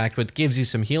you interact with gives you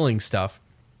some healing stuff.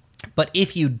 But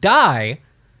if you die,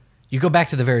 you go back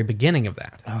to the very beginning of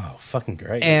that. Oh, fucking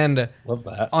great. And love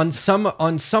that. On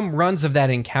some runs of that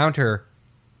encounter,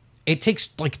 it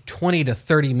takes like 20 to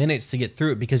 30 minutes to get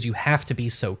through it because you have to be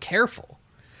so careful.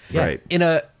 Yeah.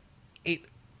 Right.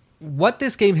 What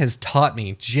this game has taught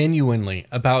me genuinely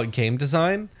about game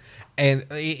design, and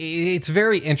it's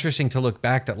very interesting to look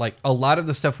back that like a lot of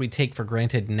the stuff we take for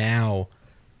granted now,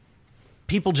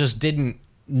 people just didn't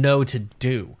know to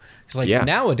do. It's like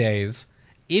nowadays,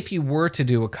 if you were to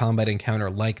do a combat encounter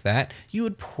like that, you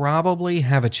would probably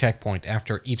have a checkpoint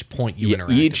after each point you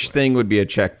interact. Each thing would be a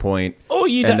checkpoint. Or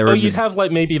you'd have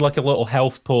like maybe like a little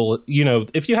health pool. You know,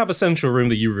 if you have a central room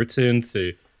that you return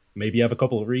to, maybe you have a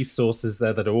couple of resources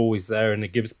there that are always there, and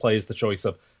it gives players the choice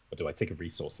of, well, do I take a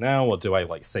resource now, or do I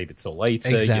like save it till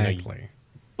later? Exactly. You know,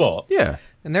 but yeah,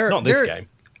 and not this game.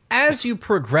 As you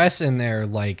progress in there,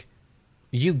 like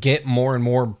you get more and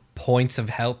more points of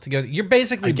health to go. You're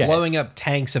basically blowing up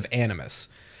tanks of animus.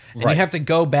 And you have to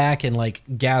go back and like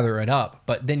gather it up.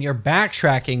 But then you're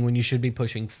backtracking when you should be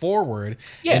pushing forward.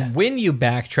 Yeah. And when you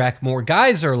backtrack, more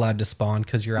guys are allowed to spawn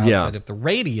because you're outside of the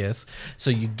radius. So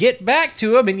you get back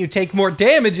to them and you take more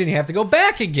damage and you have to go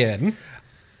back again.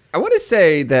 I want to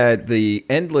say that the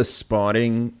endless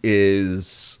spawning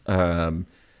is,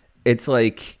 it's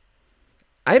like,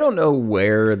 I don't know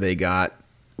where they got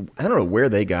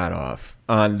off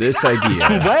on this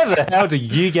idea. Where the hell do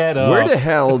you get off? Where the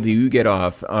hell do you get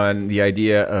off on the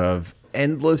idea of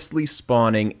endlessly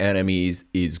spawning enemies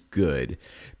is good?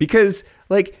 Because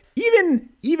like even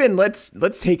let's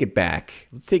take it back.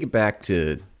 Let's take it back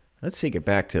to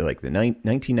like the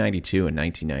 1992 and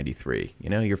 1993. You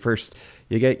know, you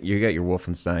get your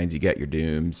Wolfensteins, you get your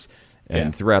Dooms,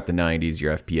 and throughout the 90s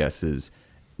your FPSs.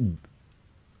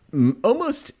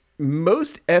 Most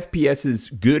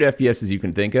FPSs, good FPSs you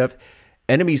can think of,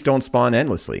 enemies don't spawn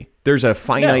endlessly. There's a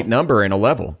finite number in a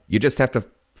level. You just have to,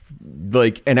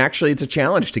 like, and actually it's a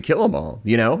challenge to kill them all,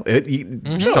 you know?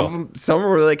 Some of them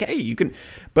were like, hey, you can,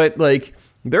 but like,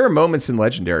 there are moments in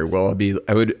Legendary where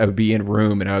I would be in a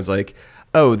room and I was like,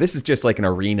 oh, this is just like an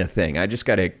arena thing. I just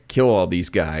got to kill all these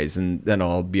guys and then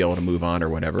I'll be able to move on or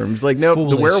whatever. And it was like, no,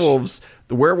 the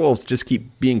werewolves just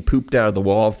keep being pooped out of the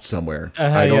wall somewhere.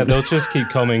 They'll just keep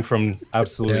coming from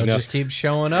absolutely They'll just keep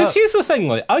showing up. Because here's the thing,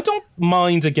 like, I don't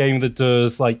mind a game that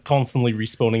does like constantly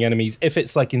respawning enemies if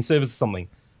it's like in service of something.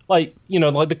 Like, you know,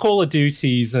 like the Call of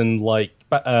Duties and like,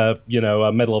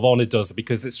 Medal of Honor does it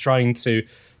because it's trying to,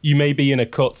 you may be in a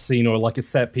cutscene or like a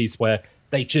set piece where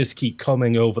they just keep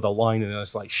coming over the line and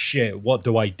it's like, shit, what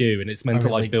do I do? And it's meant to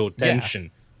like build tension.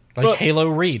 Like but Halo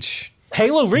Reach.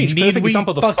 Perfect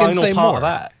example of the final part of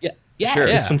that. Yeah, sure.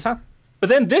 It's fantastic. But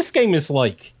then this game is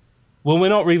like, well, we're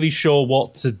not really sure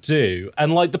what to do.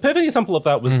 And like the perfect example of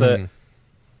that was that,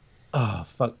 oh,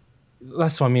 fuck.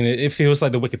 That's what I mean. It feels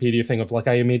like the Wikipedia thing of like,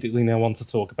 I immediately now want to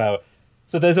talk about.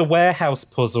 So there's a warehouse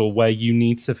puzzle where you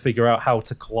need to figure out how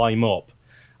to climb up.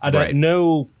 And at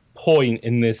no point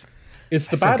in this, it's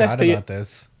the bad FPS. About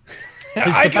this.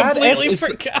 I completely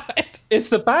forgot. It's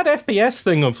the bad FPS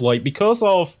thing of like, because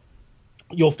of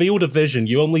your field of vision,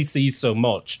 you only see so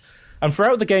much. And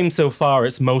throughout the game so far,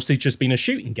 it's mostly just been a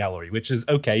shooting gallery, which is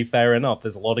okay, fair enough.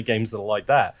 There's a lot of games that are like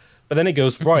that. But then it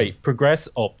goes, right, progress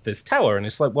up this tower. And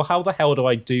it's like, well, how the hell do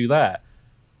I do that?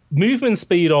 Movement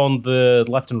speed on the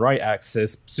left and right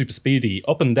axis, super speedy.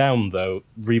 Up and down, though,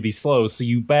 really slow. So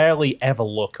you barely ever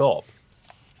look up.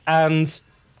 And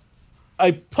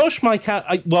I pushed my cat.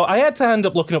 I had to end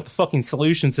up looking up the fucking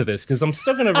solution to this because I'm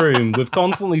stuck in a room with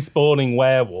constantly spawning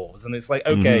werewolves. And it's like,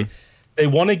 okay, they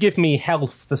want to give me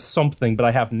health for something, but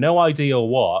I have no idea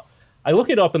what. I look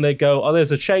it up and they go, oh,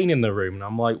 there's a chain in the room. And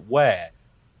I'm like, where?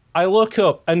 I look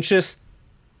up and just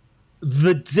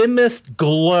the dimmest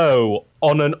glow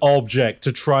on an object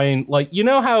to try and, like, you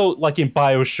know how, like, in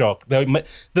Bioshock,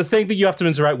 the thing that you have to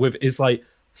interact with is, like,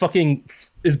 fucking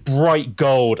is bright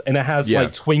gold and it has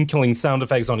like twinkling sound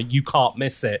effects on it. You can't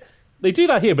miss it. They do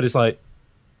that here, but it's like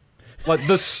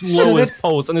the slowest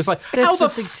pulse, and it's like, how the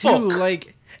fuck? Too,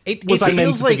 like it was I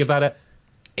meant to think about it?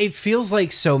 It feels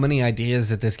like so many ideas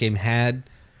that this game had,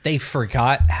 they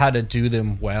forgot how to do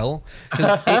them well.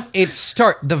 Because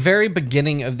the very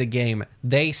beginning of the game,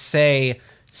 they say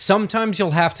sometimes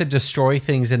you'll have to destroy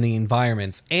things in the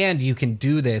environments, and you can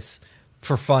do this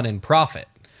for fun and profit.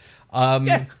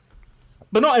 But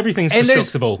not everything's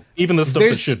destructible, even the stuff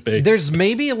that should be. There's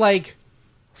maybe like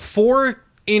 4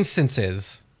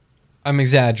 instances I'm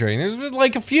exaggerating. There's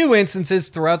like a few instances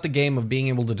throughout the game of being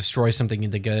able to destroy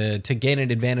something to gain an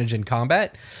advantage in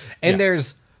combat. And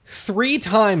there's 3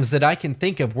 times that I can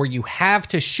think of where you have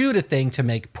to shoot a thing to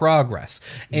make progress.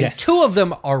 And 2 of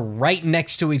them are right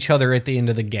next to each other at the end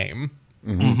of the game.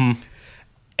 And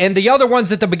the other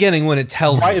one's at the beginning when it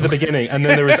tells you. Right at the beginning. And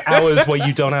then there is hours where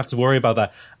you don't have to worry about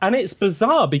that. And it's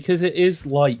bizarre because it is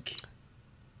like...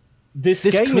 This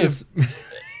game is...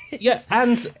 Yeah,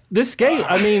 and this game,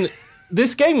 I mean...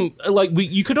 This game, like,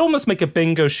 you could almost make a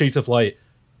bingo sheet of, like,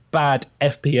 bad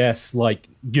FPS, like,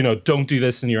 you know, don't do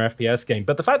this in your FPS game.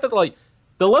 But the fact that, like,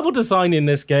 the level design in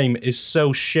this game is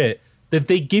so shit that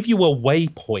they give you a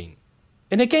waypoint.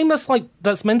 In a game that's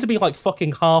meant to be, like,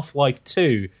 fucking Half-Life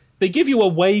 2, they give you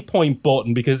a waypoint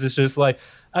button because it's just like,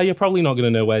 oh, you're probably not going to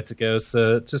know where to go,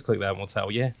 so just click that and we'll tell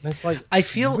you. And it's like, I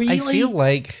feel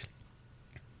like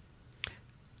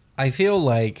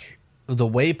the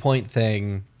waypoint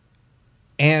thing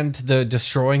and the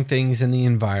destroying things in the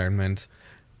environment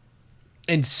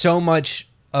and so much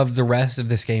of the rest of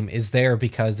this game is there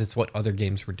because it's what other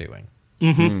games were doing.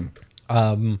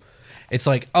 It's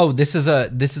like, oh, this is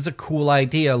a cool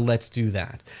idea. Let's do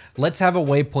that. Let's have a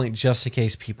waypoint just in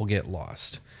case people get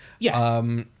lost. yeah.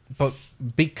 But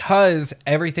because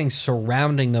everything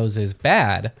surrounding those is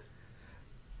bad,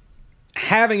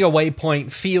 having a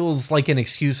waypoint feels like an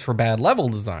excuse for bad level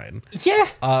design. Yeah.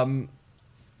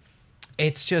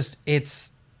 It's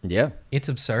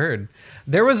absurd.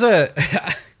 There was a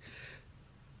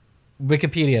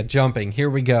Wikipedia jumping. Here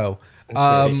we go.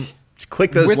 Just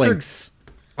click those links.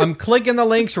 I'm clicking the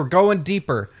links. We're going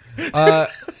deeper.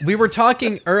 We were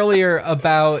talking earlier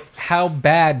about how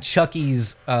bad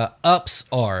Chucky's ups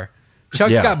are.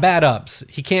 Chuck's got bad ups.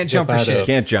 He can't jump for shit.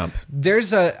 Can't jump.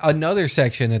 There's another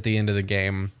section at the end of the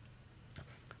game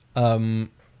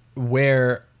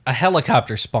where a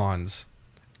helicopter spawns.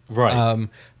 Right.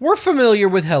 We're familiar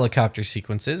with helicopter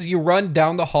sequences. You run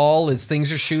down the hall as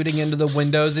things are shooting into the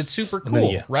windows. It's super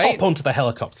cool, right? Hop onto the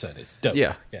helicopter and it's dope.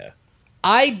 Yeah. Yeah.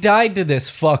 I died to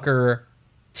this fucker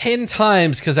 10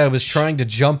 times because I was trying to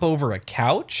jump over a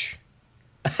couch.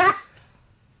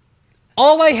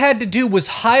 All I had to do was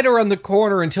hide around the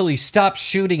corner until he stopped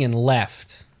shooting and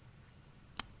left.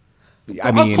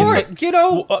 I mean, of course, you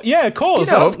know. Yeah, of course.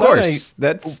 You know, of course.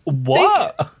 That's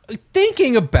what?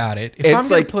 Thinking about it, if I'm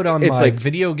going to put on my like,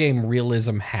 video game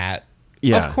realism hat,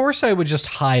 of course I would just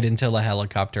hide until a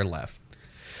helicopter left.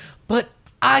 But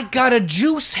I got a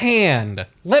juice hand.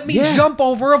 Let me jump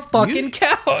over a fucking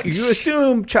couch. You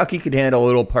assume Chucky could handle a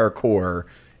little parkour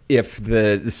if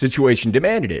the situation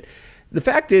demanded it. The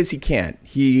fact is, he can't.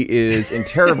 He is in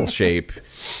terrible shape.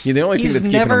 The only thing that's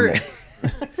keeping him...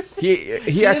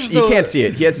 He actually you can't see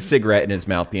it. He has a cigarette in his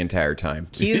mouth the entire time.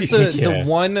 He's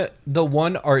the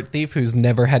one art thief who's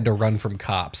never had to run from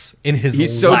cops in his life.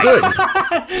 He's so good.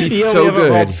 He's so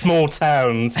good. Robbed small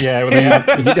towns.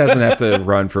 Yeah, he doesn't have to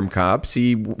run from cops.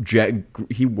 He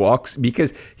walks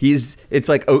because it's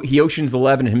like he Ocean's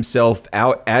 11 himself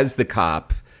out as the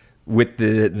cop with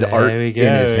the art in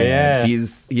his hands. Yeah.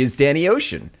 He is Danny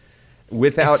Ocean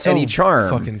without any charm.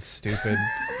 Fucking stupid.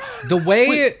 The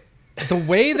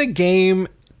way the game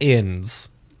ends.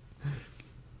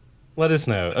 Let us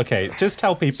know. Okay, just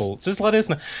tell people. Just let us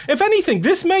know. If anything,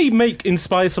 this may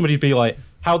inspire somebody to be like,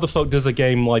 how the fuck does a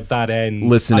game like that end?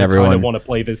 Listen, everyone. I kind of want to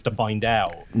play this to find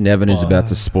out. Nevyn is about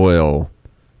to spoil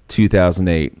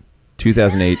 2008.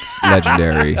 2008's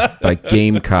Legendary by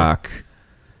Gamecock.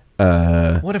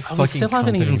 What a fucking we still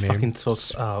haven't even name. fucking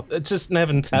talked. Just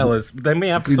Nevyn, tell us. Then we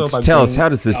have to talk about. Tell us, how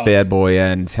does this bad boy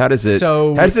end? How does it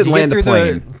land the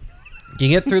plane? You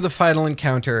get through the final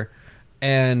encounter,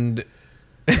 and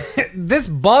this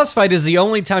boss fight is the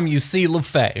only time you see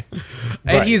LeFay.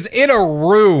 And he's in a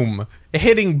room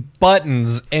hitting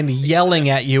buttons and yelling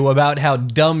at you about how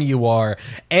dumb you are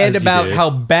and about how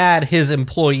bad his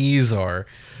employees are.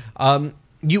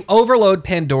 You overload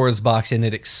Pandora's box and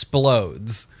it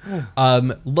explodes.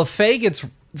 LeFay gets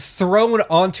thrown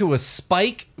onto a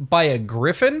spike by a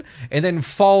griffin and then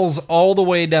falls all the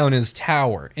way down his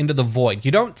tower into the void.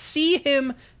 You don't see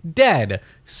him dead,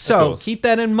 so keep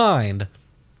that in mind.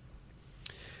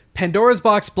 Pandora's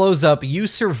box blows up. You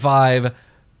survive.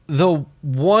 The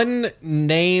one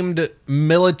named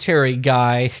military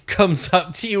guy comes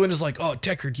up to you and is like, "Oh,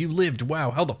 Deckard, you lived.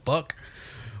 Wow, how the fuck?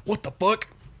 What the fuck?"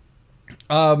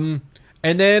 And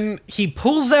then he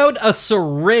pulls out a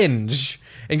syringe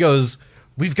and goes,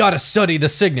 "We've got to study the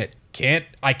signet.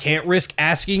 I can't risk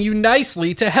asking you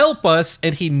nicely to help us."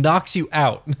 And he knocks you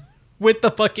out with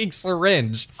the fucking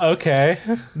syringe. Okay.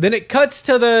 Then it cuts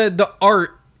to the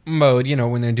art mode,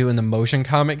 when they're doing the motion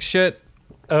comic shit.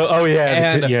 Oh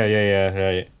yeah. And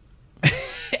yeah.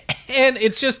 And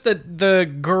it's just the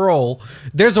girl.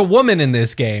 There's a woman in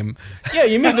this game. Yeah,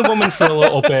 you meet the woman for a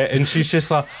little bit, and she's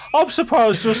just like, I'm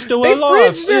surprised you're still They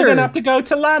alive. fridged You're her. going to have to go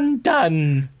to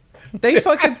London. They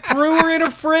fucking threw her in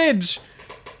a fridge.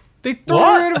 They threw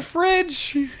her in a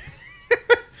fridge.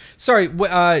 Sorry,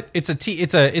 it's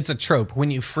a trope. When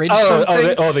you fridge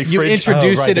something, you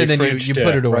introduce it and then you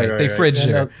put it away. They fridged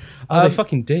her. They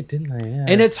fucking did, didn't they? Yeah.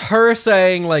 And it's her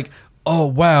saying like, "Oh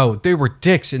wow, they were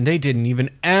dicks and they didn't even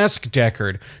ask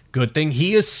Deckard. Good thing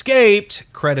he escaped."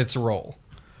 Credits roll.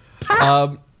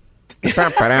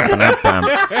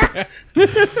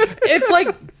 It's like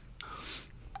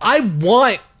I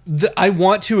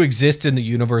want to exist in the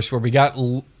universe where we got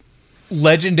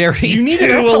Legendary You need 2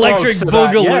 an epilogue Electric to that.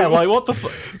 Boogaloo. Yeah, like what the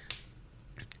fuck?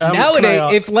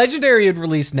 Nowadays, if Legendary had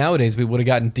released nowadays, we would have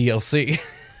gotten DLC.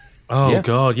 Oh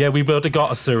god, yeah, we would have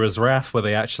got Asura's Wrath where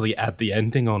they actually add the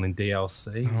ending on in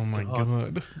DLC. Oh my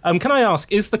god. Can I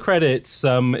ask, is the credits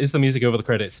is the music over the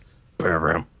credits?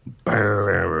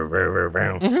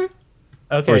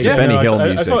 Okay, Or is it Benny Hill I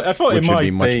music, thought which it would might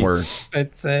be much more...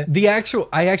 It's I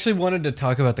actually wanted to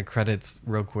talk about the credits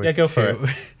real quick. Yeah, go for it.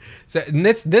 So, and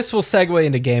this will segue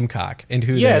into Gamecock and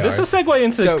who they are. this will segue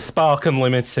into So-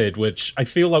 SparkUnlimited, which I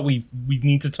feel like we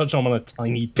need to touch on a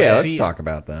tiny bit. Yeah, let's talk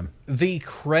about them. The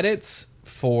credits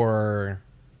for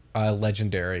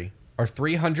Legendary are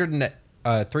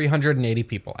 380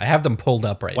 people. I have them pulled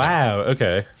up right now. Wow,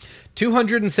 okay.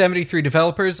 273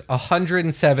 developers,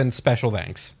 107 special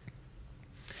thanks.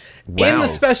 Wow. In the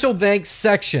special thanks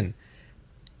section,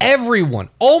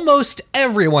 almost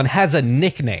everyone has a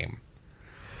nickname.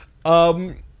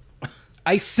 I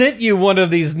sent you one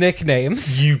of these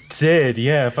nicknames. You did,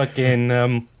 yeah, fucking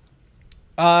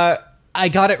I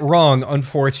got it wrong,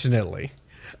 unfortunately.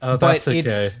 oh, that's But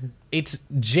okay. it's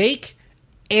Jake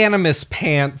Animus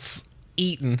Pants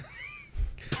Eaton.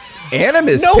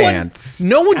 Animus Pants.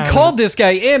 No one called this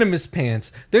guy Animus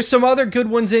Pants. There's some other good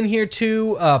ones in here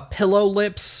too. Pillow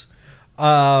Lips.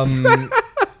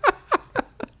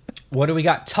 What do we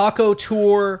got? Taco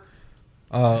Tour.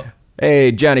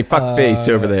 Hey, Johnny Fuckface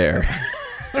over there.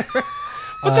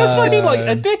 But that's what I mean. Like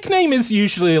a nickname is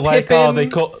usually like, Pippin.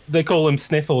 they call him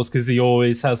Sniffles because he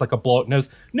always has like a blocked nose.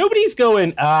 Nobody's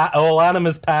going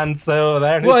Animus Pants over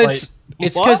there. And Well, it's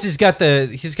it's what? because he's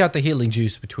got the healing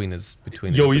juice between his.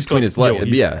 Between his legs.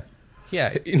 Yeah.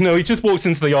 Yeah. No, he just walks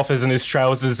into the office and his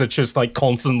trousers are just like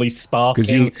constantly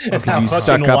sparking. Because you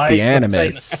suck up the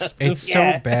animus. It's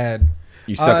so bad.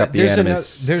 You suck up the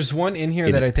animus. There's one in here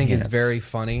in that his I think is pants. very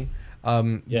funny.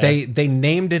 They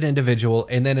named an individual,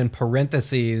 and then in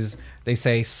parentheses they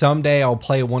say, "Someday I'll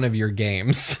play one of your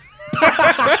games."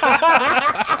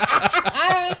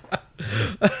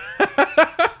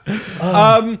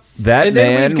 That and then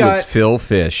man we've was got- Phil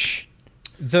Fish.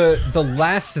 The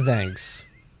last thanks.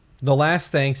 The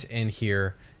last thanks in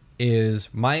here is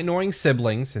my annoying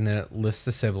siblings, and then it lists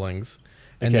the siblings,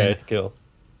 and Okay, then cool.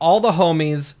 all the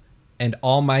homies and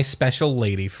all my special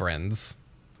lady friends.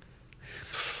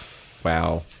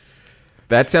 Wow.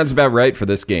 That sounds about right for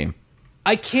this game.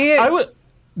 I can't. I would.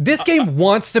 This game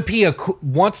wants to be a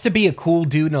cool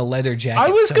dude in a leather jacket. I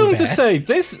was so going to bad. say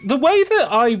this. The way that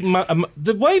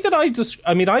I just.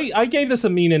 I mean, I gave this a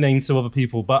meaner name to other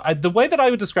people, but the way that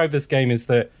I would describe this game is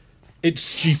that it's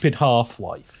stupid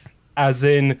Half-Life. As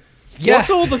in, what's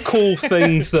all the cool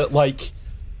things that like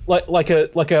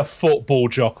a football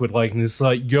jock would like? And it's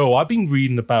like, yo, I've been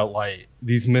reading about like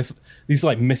these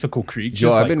like mythical creatures. Yo,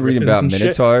 I've like been reading griffins about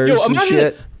and minotaurs shit. and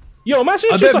shit. Yo, imagine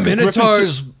I it's just bet like a griffin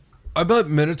Minotaurs. I bet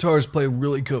Minotaurs play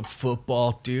really good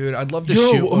football, dude. I'd love to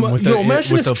Yo, shoot one with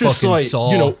imagine with a if just fucking like,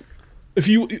 saw. you know, if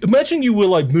you imagine you were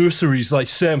like mercenaries like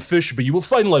Sam Fisher, but you were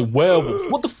fighting like werewolves.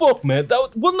 What the fuck, man?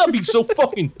 Wouldn't that be so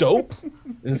fucking dope?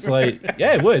 It's like,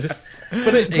 yeah, it would.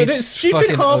 But it's stupid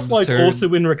fucking Half-Life absurd.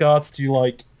 also in regards to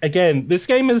like, again, this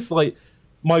game is like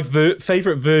my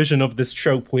favorite version of this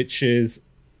trope, which is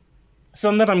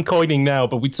something that I'm coining now,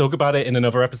 but we talk about it in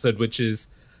another episode, which is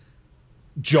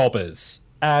jobbers.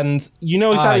 And you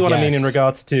know exactly what I mean in yes.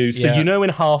 regards to. So Yeah. you know in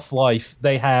Half-Life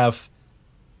they have,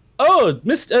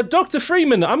 Mr. Dr.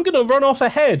 Freeman, I'm gonna run off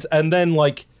ahead, and then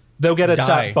like they'll get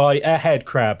attacked by a head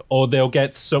crab, or they'll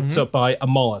get sucked up by a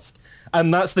mollusk.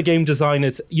 And that's the game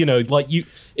designer. You know, like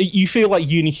you feel like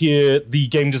you hear the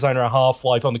game designer at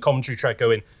Half-Life on the commentary track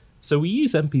going, so we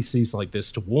use NPCs like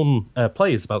this to warn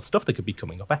players about stuff that could be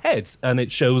coming up ahead, and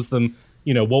it shows them,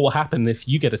 you know, what will happen if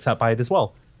you get attacked by it as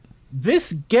well.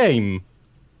 This game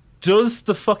does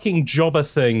the fucking jobber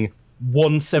thing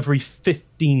once every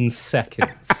 15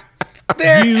 seconds.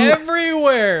 They're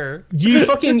everywhere.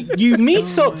 You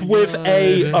meet up with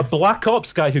a Black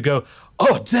Ops guy who go,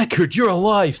 "Oh, Deckard, you're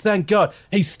alive, thank God.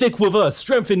 Hey, stick with us.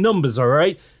 Strength in numbers, all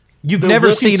right?" You've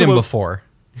never seen him before.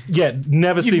 Yeah,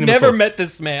 never seen him before. You've never met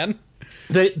this man.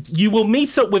 You will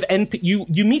meet up with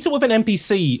you meet up with an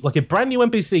NPC, like a brand new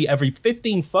NPC, every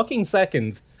 15 fucking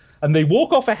seconds, and they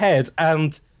walk off ahead,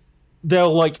 and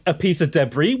they'll like a piece of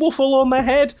debris will fall on their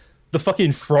head. The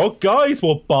fucking frog guys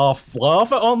will barf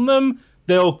lava on them.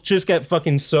 They'll just get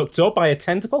fucking sucked up by a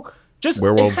tentacle. Just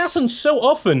werewolves. It happens so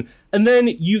often. And then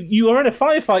you are in a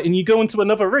firefight and you go into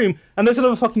another room and there's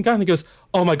another fucking guy and he goes,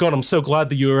 "Oh my God, I'm so glad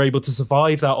that you were able to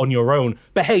survive that on your own.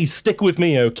 But hey, stick with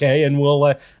me, okay? And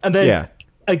we'll and then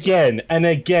again and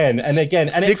again and again.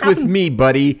 And stick with me,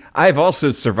 buddy. I've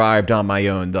also survived on my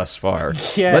own thus far.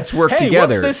 Yeah. Let's work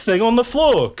together. What's this thing on the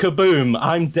floor? Kaboom!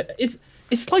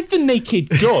 It's like the Naked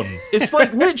Gun. It's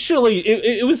like literally,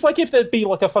 it was like if there'd be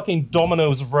like a fucking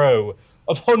dominoes row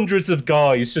of hundreds of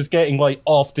guys just getting like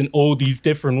offed in all these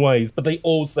different ways, but they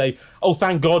all say, "Oh,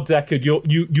 thank God, Deckard,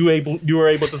 you were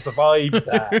able to survive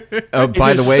that." Oh,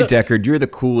 by the way, Deckard, you're the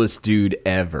coolest dude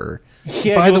ever.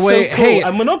 Yeah, by the way, so cool. Hey,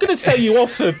 and we're not going to tell you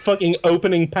off for fucking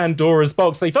opening Pandora's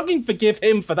box. They fucking forgive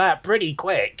him for that pretty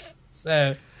quick.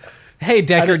 So, hey,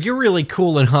 Deckard, you're really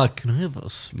cool and hot. Can I have a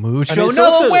smooch? Oh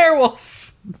no, a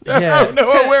werewolf. Yeah, no,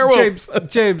 a werewolf.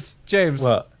 James.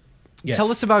 What? Yes.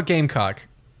 Tell us about Gamecock.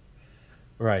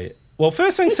 Right. Well,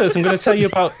 first things first, I'm going to tell you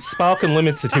about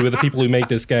SparkUnlimited, who are the people who made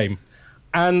this game.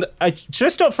 And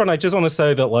just up front, I just want to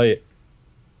say that, like,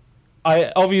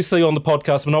 I obviously on the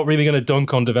podcast, we're not really going to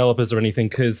dunk on developers or anything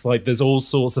because, like, there's all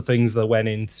sorts of things that went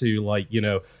into, like, you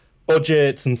know,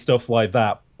 budgets and stuff like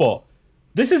that. But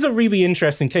this is a really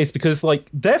interesting case because, like,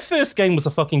 their first game was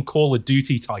a fucking Call of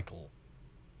Duty title.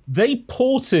 They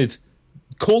ported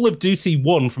Call of Duty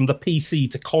 1 from the PC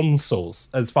to consoles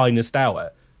as Finest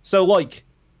Hour. So, like,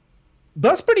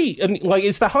 that's pretty, and like,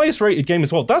 it's the highest rated game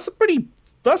as well. That's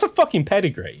a fucking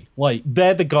pedigree. Like,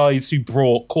 they're the guys who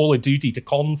brought Call of Duty to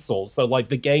consoles. So, like,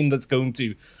 the game that's going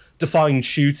to define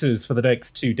shooters for the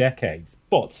next 2 decades.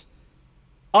 But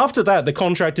after that, they're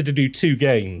contracted to do 2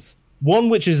 games. One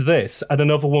which is this, and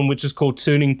another one which is called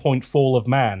Turning Point Fall of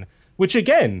Man, which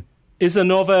again is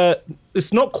another,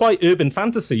 it's not quite urban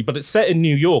fantasy, but it's set in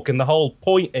New York, and the whole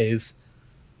point is,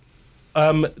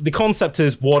 the concept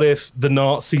is, what if the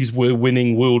Nazis were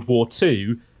winning World War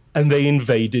II and they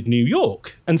invaded New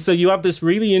York? And so you have this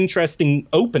really interesting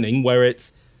opening where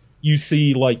you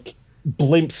see like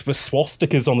blimps with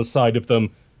swastikas on the side of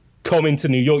them come into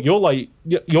New York.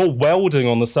 You're welding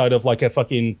on the side of like a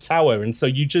fucking tower. And so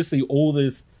you just see all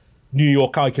this New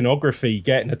York iconography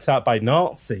getting attacked by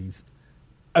Nazis.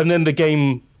 And then the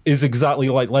game is exactly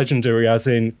like Legendary, as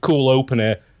in cool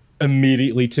opener,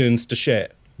 immediately turns to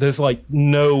shit. There's like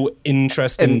no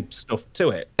interesting stuff to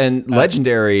it. And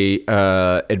Legendary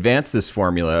advanced this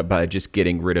formula by just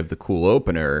getting rid of the cool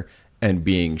opener and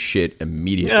being shit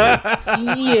immediately.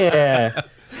 Yeah.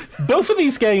 Both of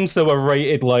these games, though, are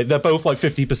rated like, they're both like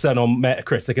 50% on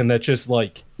Metacritic, and they're just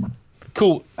like,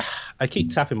 cool. I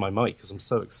keep tapping my mic because I'm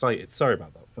so excited. Sorry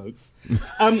about that, folks.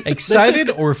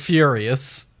 Excited or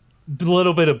furious? A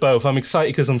little bit of both. I'm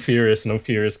excited because I'm furious, and I'm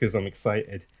furious because I'm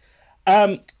excited.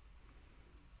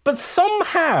 But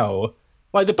somehow,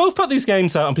 like, they both put these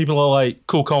games out and people are like,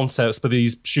 cool concepts, but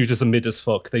these shooters are mid as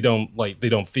fuck. They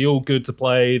don't feel good to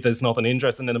play. There's nothing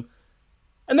interesting in them.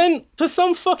 And then, for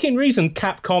some fucking reason,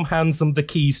 Capcom hands them the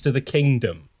keys to the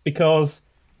kingdom. Because,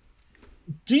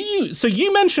 so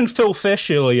you mentioned Phil Fish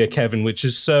earlier, Kevin, which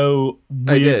is so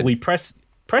weirdly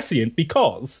prescient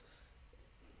because,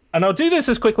 and I'll do this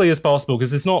as quickly as possible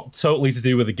because it's not totally to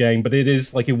do with the game, but it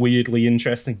is like a weirdly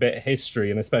interesting bit of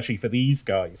history, and especially for these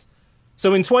guys.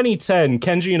 So in 2010,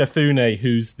 Kenji Inafune,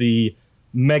 who's the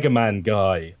Mega Man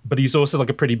guy, but he's also like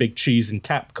a pretty big cheese in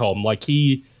Capcom,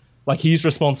 he's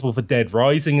responsible for Dead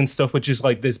Rising and stuff, which is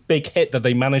like this big hit that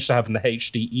they managed to have in the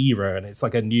HD era, and it's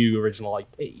like a new original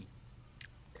IP.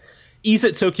 He's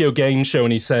at Tokyo Game Show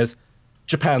and he says,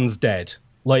 Japan's dead.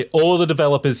 Like, all the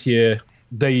developers here,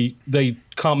 they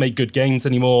can't make good games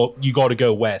anymore. You got to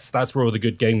go west. That's where all the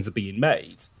good games are being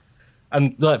made.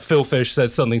 And like Phil Fish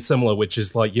said something similar, which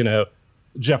is like, you know,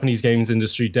 Japanese games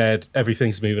industry dead,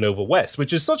 everything's moving over west,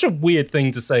 which is such a weird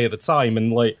thing to say at the time.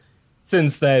 And like,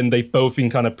 since then, they've both been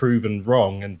kind of proven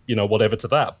wrong and, you know, whatever to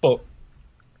that. But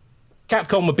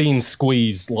Capcom were being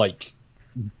squeezed like,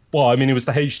 well, I mean, it was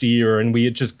the HD era and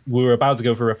we were about to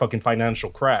go for a fucking financial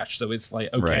crash. So it's like,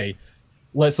 okay, right,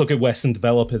 let's look at Western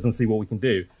developers and see what we can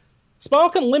do.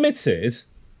 SparkUnlimited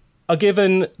are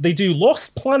given, they do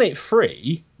Lost Planet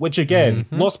 3, which again,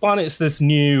 Lost Planet's this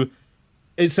new,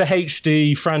 it's a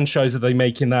HD franchise that they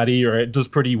make in that era. It does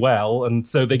pretty well, and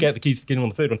so they get the keys to the kingdom on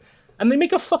the third one. And they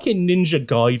make a fucking Ninja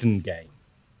Gaiden game.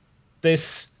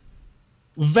 This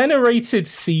venerated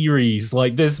series,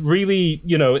 like, there's really,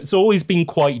 you know, it's always been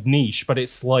quite niche, but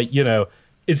it's like, you know,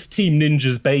 it's Team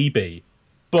Ninja's baby.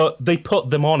 But they put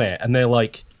them on it, and they're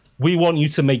like, we want you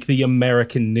to make the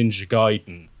American Ninja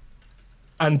Gaiden.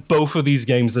 And both of these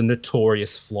games are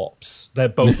notorious flops. They're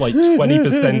both like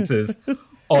 20%ers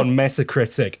on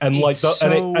Metacritic, and like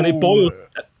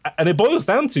it boils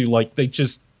down to, like, they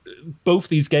just, both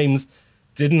these games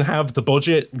didn't have the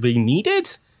budget they needed.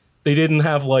 They didn't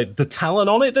have like the talent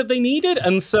on it that they needed,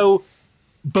 and so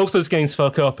both those games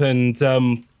fuck up. And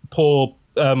poor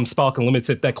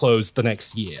SparkUnlimited, they're closed the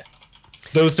next year.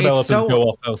 Those developers go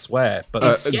off elsewhere. But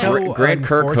Grant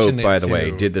Kirkhope, by the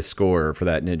way, did the score for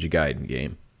that Ninja Gaiden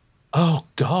game. Oh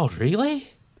God,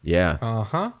 really? Yeah.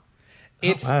 Uh-huh.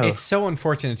 It's so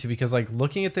unfortunate too, because like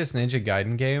looking at this Ninja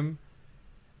Gaiden game,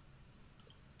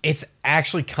 it's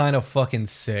actually kind of fucking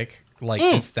sick, like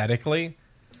aesthetically.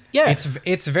 Yeah,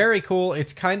 it's very cool.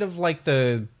 It's kind of like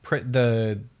the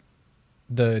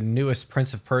newest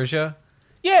Prince of Persia.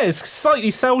 Yeah, it's slightly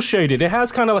cel shaded. It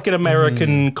has kind of like an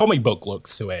American comic book look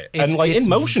to it, and like in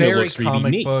motion, it looks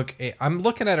really neat. Book. I'm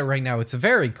looking at it right now. It's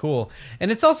very cool,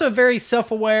 and it's also very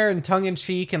self-aware and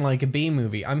tongue-in-cheek and like a B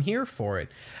movie. I'm here for it.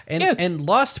 And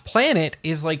Lost Planet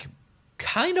is like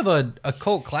kind of a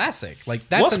cult classic. Like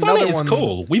that's Lost another Planet one. Is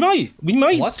cool. We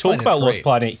might talk about Lost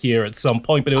Planet here at some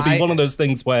point, but it'll be one of those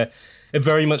things where it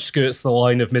very much skirts the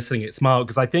line of missing its mark,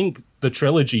 because I think the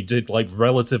trilogy did like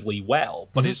relatively well,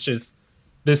 but it's just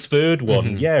this third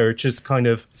one, it just kind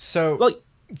of so like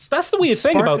that's the weird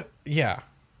thing about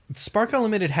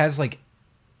SparkUnlimited has like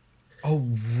a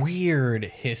weird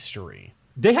history.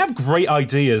 They have great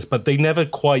ideas, but they never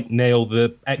quite nail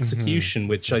the execution,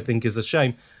 which I think is a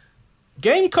shame.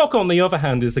 Gamecock, on the other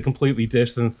hand, is a completely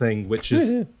different thing, which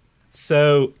is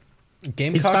so.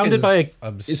 Gamecock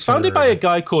it's founded by a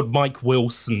guy called Mike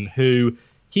Wilson, who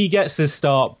he gets his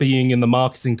start being in the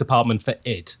marketing department for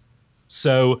id.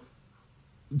 So,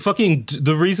 fucking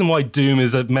the reason why Doom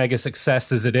is a mega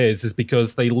success as it is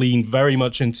because they lean very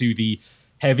much into the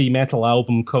heavy metal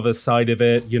album cover side of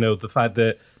it. You know, the fact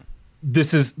that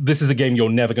this is a game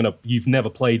you've never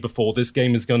played before. This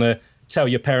game is gonna tell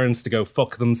your parents to go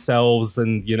fuck themselves,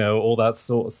 and you know, all that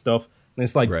sort of stuff. And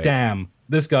it's like, damn,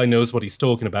 this guy knows what he's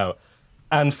talking about.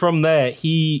 And from there,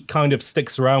 he kind of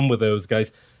sticks around with those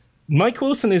guys. Mike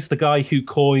Wilson is the guy who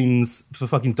coins for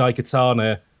fucking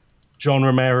Daikatana, John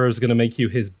Romero's gonna make you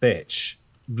his bitch.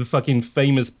 The fucking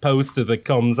famous poster that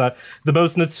comes out. The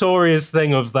most notorious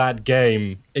thing of that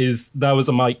game is that was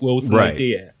a Mike Wilson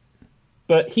idea.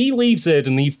 But he leaves it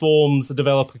and he forms a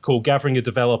developer called Gathering of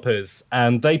Developers,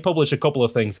 and they publish a couple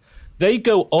of things. They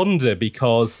go under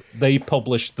because they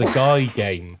published the Guy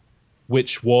game,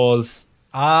 which was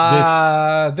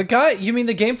the Guy. You mean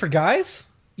the game for guys?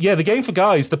 Yeah, the game for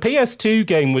guys. The PS2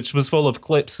 game, which was full of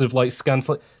clips of like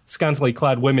scantily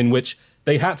clad women, which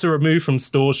they had to remove from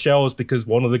store shelves because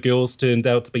one of the girls turned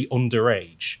out to be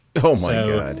underage. Oh my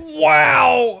god!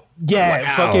 Wow.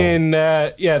 Yeah, fucking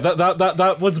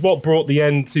that was what brought the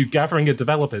end to Gathering of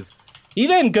Developers. He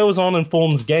then goes on and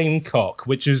forms Gamecock,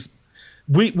 which is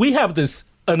we have this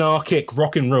anarchic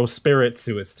rock and roll spirit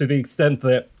to us, to the extent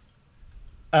that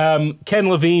Ken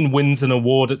Levine wins an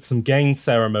award at some game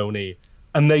ceremony,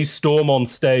 and they storm on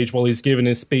stage while he's giving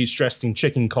his speech dressed in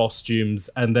chicken costumes,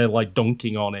 and they're like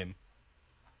dunking on him.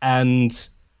 And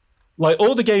like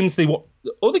all the games they want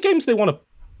to.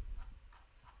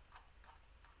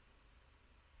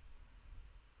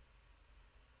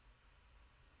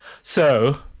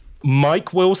 So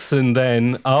Mike Wilson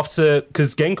then, after,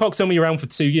 because Gamecock's only around for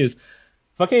 2 years,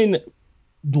 fucking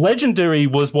Legendary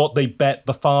was what they bet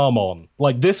the farm on.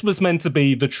 Like, this was meant to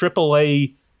be the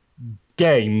AAA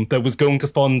game that was going to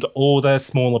fund all their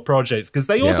smaller projects, because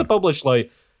they also published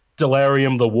like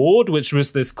Delirium the Ward, which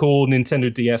was this cool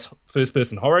Nintendo DS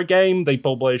first-person horror game. They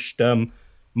published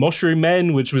Mushroom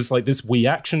Men, which was like this Wii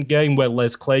action game where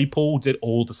Les Claypool did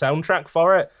all the soundtrack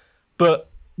for it. But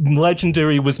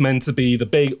Legendary was meant to be the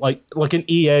big, like an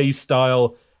EA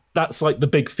style. That's like the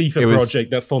big FIFA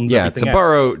project that funds everything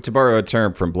else. To borrow a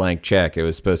term from Blank Check, it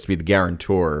was supposed to be the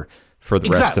guarantor for the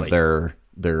rest of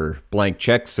their blank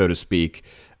checks, so to speak.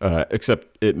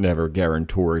 Except it never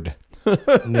guarantored.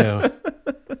 No.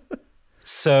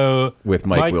 So with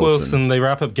Mike Wilson, they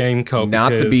wrap up Gamecock.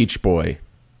 Not the Beach Boy.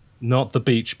 Not the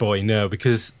Beach Boy, no,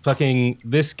 because fucking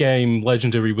this game,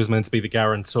 Legendary, was meant to be the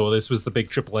guarantor. This was the big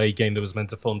AAA game that was meant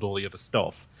to fund all the other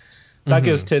stuff. That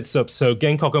goes tits up, so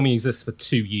Gamecock only exists for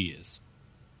 2 years.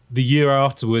 the year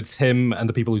afterwards, him and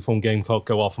the people who formed Gamecock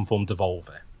go off and form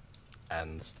Devolver.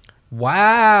 And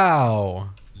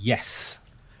wow. Yes.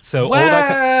 So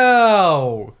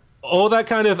wow. all that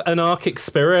kind of anarchic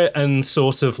spirit and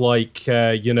sort of like,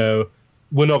 you know,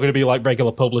 we're not going to be like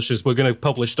regular publishers. We're going to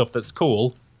publish stuff that's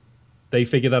cool. They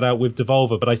figure that out with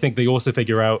Devolver, but I think they also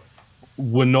figure out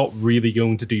we're not really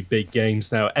going to do big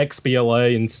games now.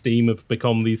 XBLA and Steam have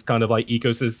become these kind of like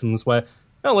ecosystems where,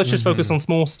 oh, let's just focus on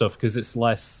small stuff because it's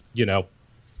less, you know,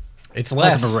 it's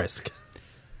less of a risk.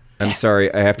 I'm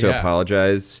sorry, I have to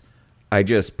apologize. I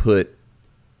just put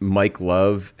Mike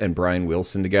Love and Brian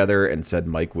Wilson together and said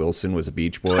Mike Wilson was a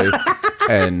Beach Boy,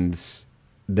 and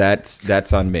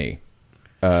that's on me.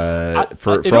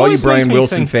 For all you Brian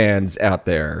Wilson fans out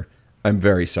there, I'm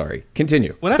very sorry.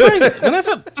 Continue.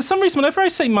 Whenever for some reason, whenever I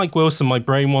say Mike Wilson, my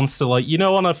brain wants to, like, you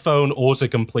know, on a phone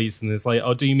autocompletes and it's like,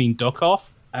 oh, do you mean duck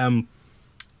off? My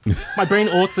brain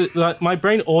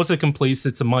autocompletes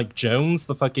it to Mike Jones,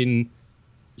 the fucking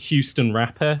Houston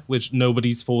rapper, which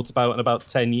nobody's thought about in about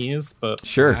 10 years. But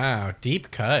sure. Wow, deep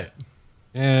cut.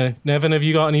 Yeah, Nevyn, have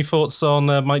you got any thoughts on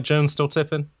Mike Jones still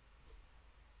tipping?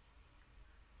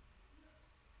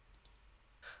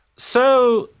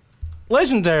 So,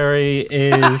 Legendary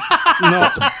is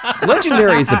not.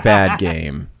 Legendary is a bad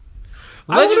game.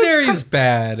 Legendary is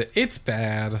bad. It's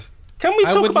bad. Can we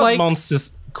talk about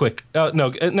monsters quick?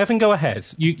 No, Nevyn, go ahead.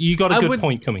 You got a good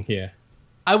point coming here.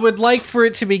 I would like for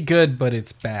it to be good, but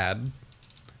it's bad.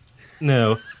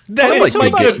 No. I like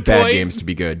bad games to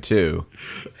be good, too.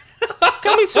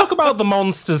 Can we talk about the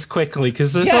monsters quickly?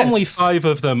 Because there's only 5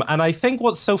 of them, and I think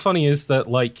what's so funny is that,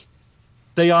 like,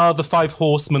 they are the 5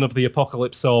 horsemen of the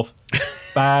apocalypse of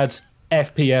bad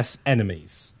FPS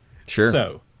enemies. Sure.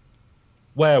 So,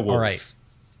 werewolves. All right.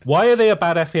 Why are they a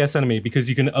bad FPS enemy? Because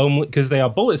they are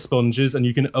bullet sponges, and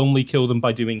you can only kill them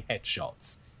by doing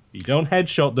headshots. If you don't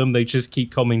headshot them, they just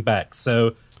keep coming back.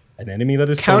 So, an enemy that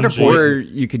is spongy, or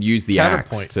you could use the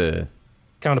axe to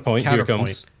counterpoint. Here it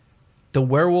comes. The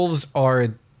werewolves are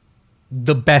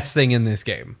the best thing in this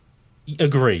game.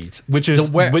 Agreed. Which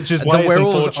is why the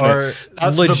werewolves are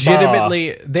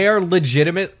legitimately. They are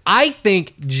legitimate. I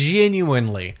think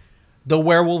genuinely, the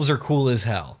werewolves are cool as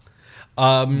hell.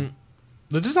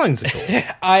 The designs are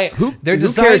cool.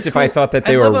 Who cares if I thought that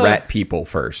they were rat people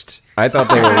first? I thought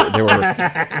they were.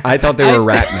 I thought they were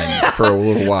rat men for a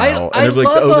little while, and they're like,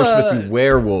 "Oh, they're supposed to be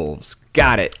werewolves."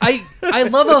 Got it. I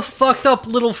love a fucked up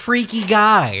little freaky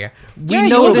guy. We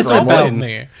know this about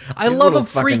me. I love a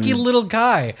freaky little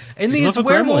guy, and these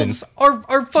werewolves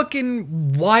are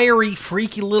fucking wiry,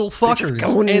 freaky little fuckers.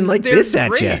 Just going in like this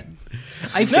at you.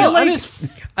 I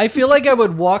feel like I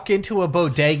would walk into a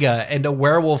bodega and a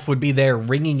werewolf would be there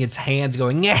wringing its hands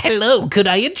going, hello, could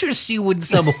I interest you in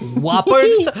some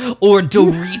Whoppers or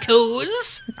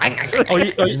Doritos?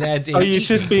 Or you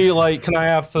just be like, can I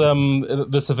have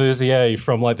the Savusier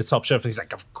from like the top chef? And he's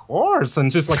like, of course. And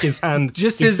just like his hand.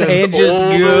 Just his hand just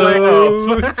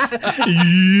goes.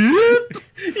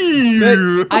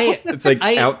 It's like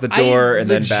out the door and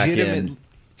then back in.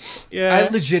 Yeah. I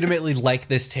legitimately like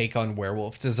this take on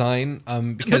werewolf design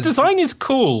because the design is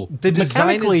cool. The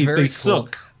design is very they cool.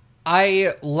 Suck.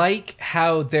 I like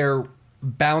how they're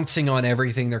bouncing on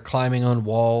everything. They're climbing on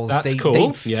walls. That's cool.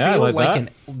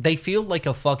 They feel like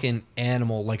a fucking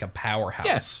animal, like a powerhouse.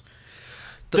 Yes.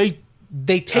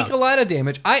 They take a lot of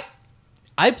damage.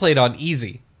 I played on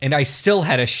easy and I still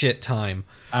had a shit time.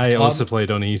 I also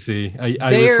played on easy. I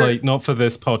was like, not for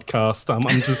this podcast.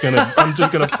 I'm just gonna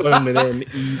phone it in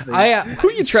easy. Who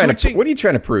are you trying to? What are you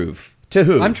trying to prove? To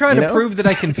who? I'm trying to prove that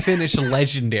I can finish a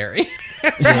legendary.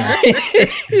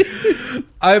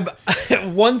 I'm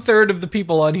 1/3 of the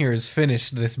people on here has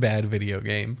finished this bad video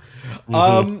game.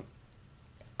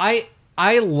 I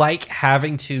like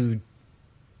having to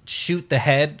shoot the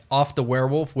head off the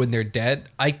werewolf when they're dead.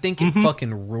 I think it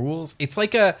fucking rules.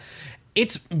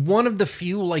 It's one of the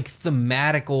few like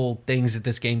thematical things that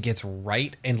this game gets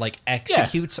right and like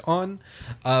executes on.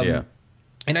 And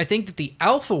I think that the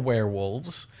alpha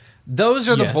werewolves, those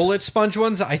are the bullet sponge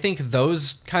ones. I think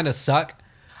those kind of suck.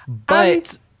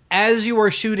 But as you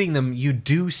are shooting them, you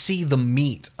do see the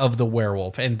meat of the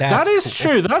werewolf, and that is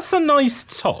true. That's a nice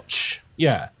touch.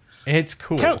 Yeah, it's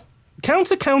cool.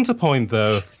 Counterpoint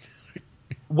though.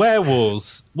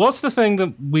 Werewolves. What's the thing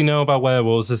that we know about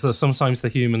werewolves is that sometimes they're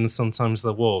humans, sometimes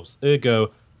they're wolves.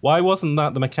 Ergo, why wasn't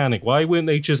that the mechanic? Why weren't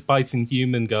they just biting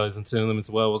human guys and turning them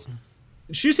into werewolves?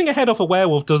 Shooting a head off a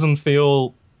werewolf doesn't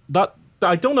feel that.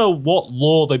 I don't know what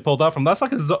lore they pulled that from. That's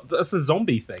like that's a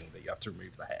zombie thing that you have to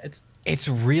remove the head. It's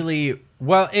really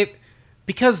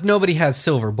because nobody has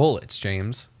silver bullets,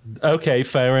 James. Okay,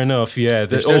 fair enough. Yeah,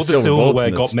 There's all no the silver bullets silverware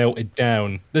in got this. melted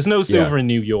down. There's no silver in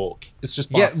New York. It's just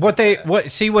Yeah,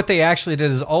 boxes. what they actually did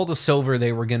is all the silver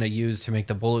they were going to use to make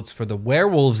the bullets for the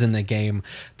werewolves in the game,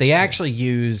 they actually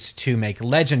used to make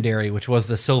legendary, which was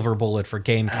the silver bullet for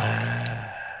Gamecock.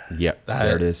 Yep,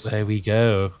 there it is. There we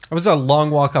go. It was a long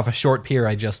walk off a short pier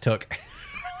I just took.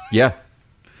 Yeah.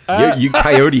 You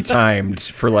coyote timed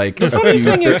for like The funny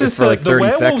thing is for like that the 30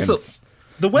 werewolves seconds.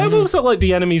 The werewolves are like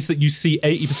the enemies that you see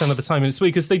 80% of the time in this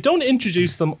week because they don't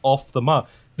introduce them off the map.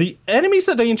 The enemies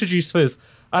that they introduce first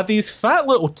are these fat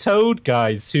little toad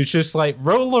guys who just like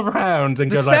roll around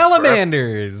and The go like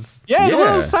salamanders. yeah, the Yeah.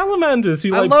 little salamanders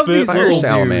who I like love burn these Fire little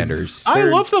salamanders. I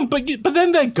They're- love them, but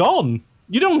then they're gone.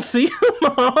 You don't see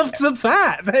them after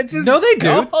that. They're just No, they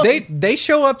do. gone. They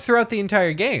show up throughout the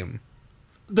entire game.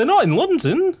 They're not in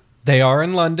London. They are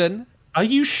in London. Are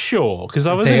you sure? Because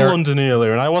I was They in are- London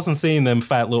earlier and I wasn't seeing them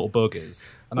fat little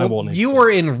buggers. And I Well, wanted you to. were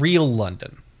in real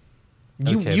London.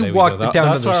 You Okay, there you we walked go. it down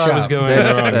That's to the where shop. I was going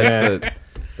wrong. Yeah.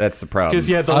 That's the problem. Because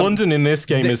yeah, the London in this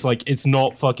game is like it's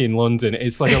not fucking London.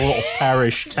 It's like a little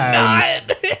parish town.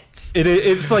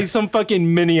 It's like some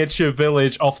fucking miniature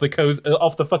village off the coast,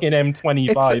 off the fucking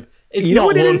M25. It's you know not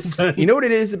what it London. is? You know what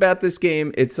it is about this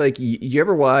game? It's like you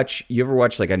ever watch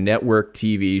like a network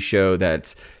TV show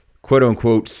that's quote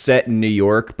unquote set in New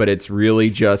York, but it's really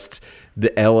just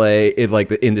the LA,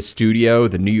 in the studio,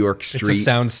 the New York street. It's a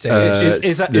soundstage.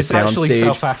 It's actually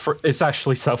South Africa. It's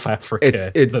actually South Africa. It's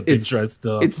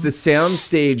the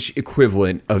soundstage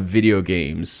equivalent of video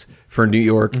games for New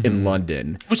York and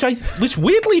London. Which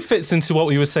weirdly fits into what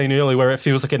we were saying earlier, where it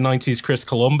feels like a 90s Chris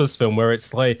Columbus film, where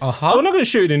it's like, oh, we're not going to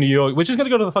shoot it in New York. We're just going to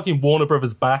go to the fucking Warner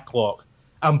Brothers backlot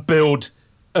and build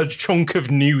a chunk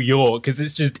of New York because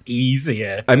it's just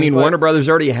easier. I mean, It's like- Warner Brothers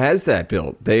already has that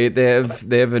built. They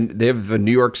have a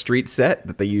New York street set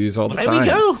that they use all the There time. we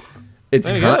go.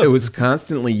 There you go. It was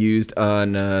constantly used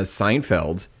on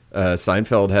Seinfeld.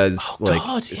 Seinfeld has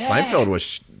God, yeah. Seinfeld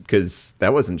was because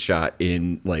that wasn't shot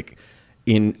on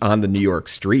the New York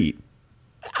street.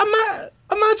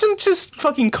 Imagine just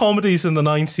fucking comedies in the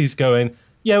 90s going,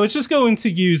 yeah, we're just going to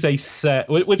use a set.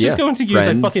 We're just going to use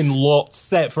Friends. a fucking lot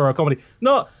set for our comedy.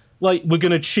 Not like we're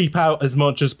going to cheap out as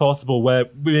much as possible where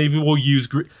maybe we'll use...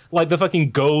 Like the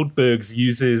fucking Goldbergs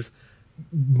uses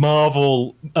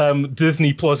Marvel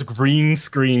Disney Plus green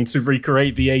screen to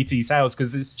recreate the 80s house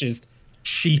because it's just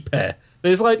cheaper.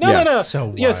 It's like, no.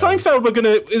 So Yeah, wild.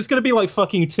 Seinfeld, it's going to be like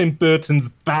fucking Tim Burton's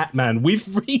Batman. We've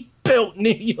rebuilt New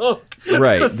York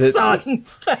Right, for the-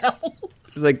 Seinfeld.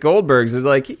 It's like Goldberg's is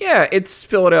like, yeah, it's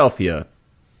Philadelphia.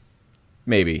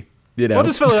 Maybe. You know? What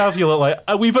does Philadelphia look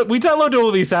like? We downloaded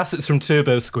all these assets from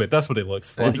Turbo Squid. That's what it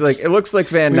looks like. It's like it looks like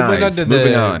Van We went Nuys. under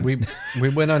Moving on. we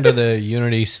went under the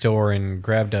Unity store and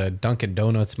grabbed a Dunkin'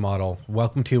 Donuts model.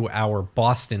 Welcome to our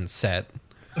Boston set.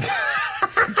 yeah,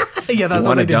 that's You what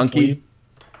want they a did. donkey?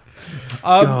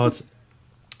 God.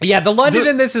 Yeah, the London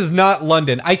in this is not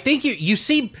London. I think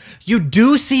you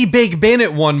do see Big Ben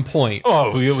at one point.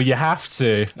 Oh, you have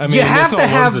to. I mean, You have it's to not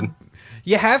have London.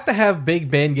 you have to have Big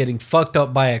Ben getting fucked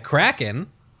up by a Kraken.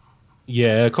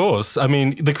 Yeah, of course. I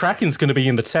mean, the Kraken's going to be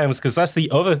in the Thames because that's the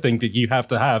other thing that you have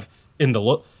to have in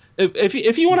the...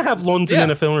 If you want to have London in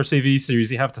a film or TV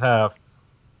series, you have to have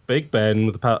Big Ben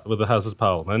with the Houses of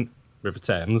Parliament, River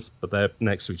Thames, but they're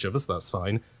next to each other, so that's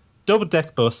fine.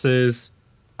 Double-deck buses,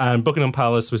 and Buckingham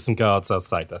Palace with some guards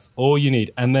outside. That's all you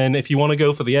need. And then if you want to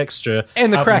go for the extra,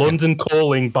 And the have Kraken. London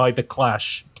Calling by The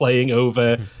Clash playing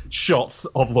over shots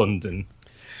of London.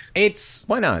 It's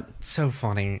Why not? so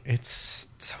funny. It's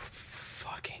so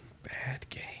fucking bad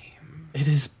game. It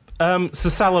is... so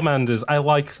salamanders, I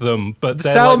like them, but The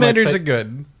they're salamanders like are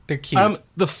good. They're cute.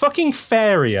 the fucking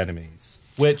fairy enemies,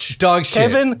 which... Dog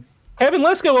shit. Kevin,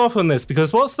 let's go off on this,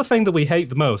 because what's the thing that we hate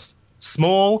the most?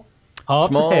 Small,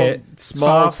 hard to hit,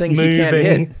 small fast things you can't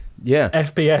moving hit. Yeah.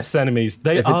 FPS enemies.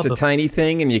 They If are it's a the tiny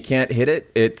thing and you can't hit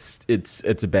it, it's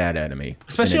a bad enemy.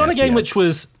 Especially in on an a game FPS. which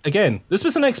was, again, this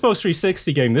was an Xbox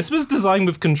 360 game. This was designed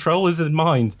with controllers in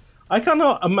mind. I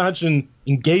cannot imagine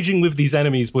engaging with these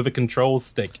enemies with a control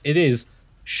stick. It is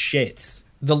shit.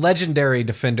 The legendary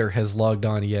defender has logged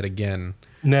on yet again.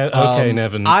 No, okay,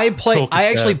 Nevyn. talk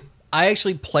us down. I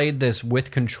actually played this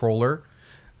with controller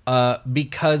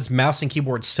because mouse and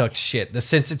keyboard sucked shit. The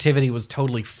sensitivity was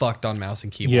totally fucked on mouse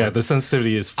and keyboard. Yeah, the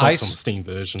sensitivity is fucked I on the s- Steam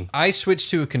version. I switched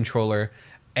to a controller,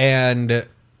 and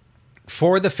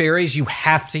for the fairies, you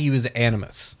have to use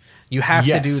Animus. You have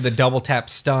to do Yes. the double tap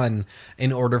stun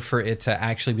in order for it to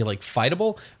actually be like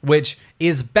fightable, which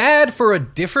is bad for a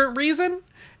different reason.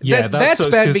 Yeah, that's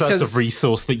bad that's a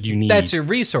resource that you need. that's your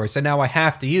resource, and now I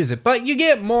have to use it. But you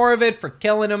get more of it for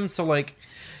killing them, so like,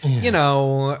 you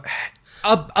know,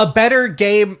 a better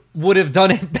game would have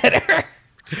done it better.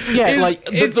 Yeah, like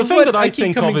the thing that I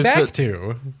think of is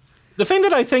the thing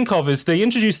that I think of is they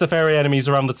introduced the fairy enemies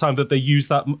around the time that they used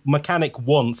that mechanic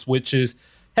once, which is,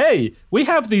 hey, we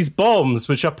have these bombs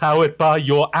which are powered by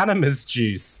your animus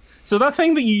juice. So that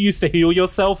thing that you use to heal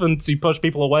yourself and to push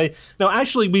people away, no,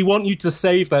 actually, we want you to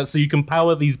save that so you can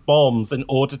power these bombs in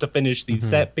order to finish these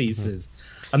set pieces.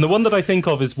 And the one that I think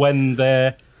of is when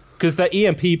they're... Because they're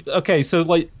EMP... Okay, so,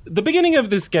 like, the beginning of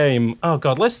this game... Oh,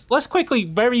 God, let's quickly,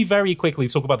 very, very quickly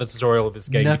talk about the tutorial of this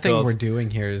game. Nothing we're doing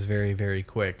here is very, very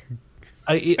quick.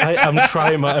 I'm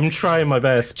trying my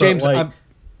best. James, but,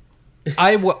 like,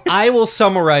 I will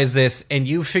summarize this, and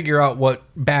you figure out what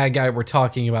bad guy we're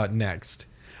talking about next.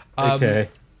 Okay.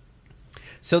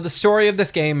 So the story of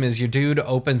this game is your dude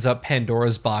opens up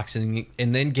Pandora's box and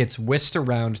then gets whisked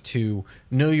around to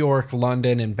New York,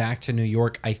 London, and back to New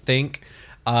York, I think.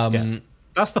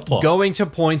 That's the plot. Going to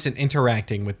points and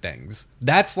interacting with things.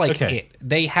 That's like it.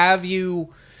 They have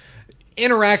you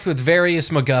interact with various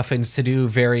MacGuffins to do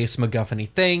various MacGuffin-y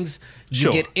things.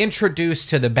 You get introduced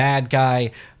to the bad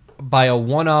guy by a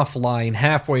one-off line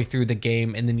halfway through the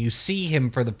game, and then you see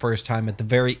him for the first time at the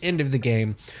very end of the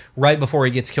game, right before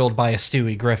he gets killed by a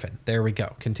Stewie Griffin. There we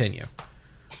go. Continue.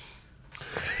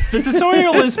 The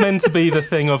tutorial is meant to be the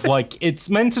thing of, like, it's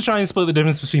meant to try and split the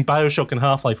difference between BioShock and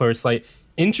Half-Life, where it's, like,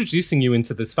 introducing you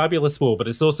into this fabulous world, but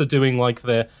it's also doing, like,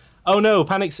 the, oh no,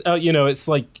 panics, you know, it's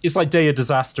like Day of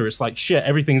Disaster. It's like, shit,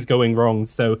 everything's going wrong,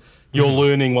 so you're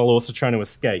learning while also trying to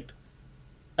escape.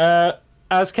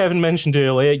 As Kevin mentioned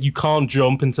earlier, you can't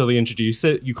jump until they introduce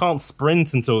it. You can't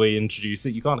sprint until they introduce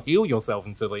it. You can't heal yourself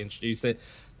until they introduce it.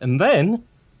 And then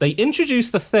they introduce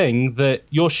the thing that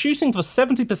you're shooting for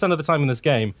 70% of the time in this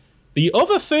game. The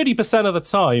other 30% of the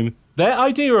time, their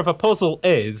idea of a puzzle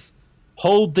is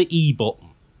hold the E button.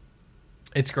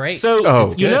 It's great. So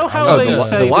you know how they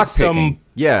say that some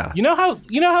you know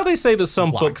how they say that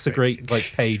some books are great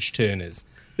like page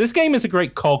turners. This game is a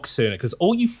great cog turner because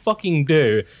all you fucking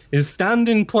do is stand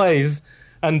in place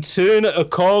and turn a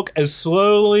cog as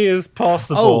slowly as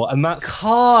possible, and that's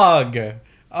cog.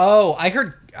 Oh, I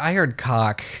heard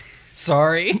cock.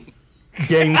 Sorry.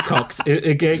 Gamecock.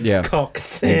 Gamecock.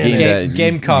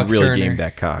 Gamecock really turner. Game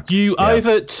that cock. You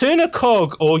either turn a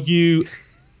cog or you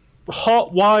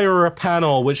hot wire a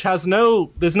panel, which has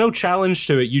there's no challenge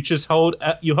to it. You just hold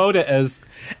it as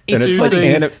it's two funny.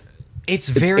 things. It's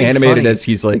very animated funny. as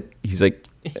he's like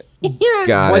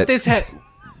got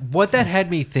what that had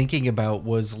me thinking about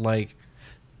was like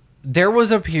there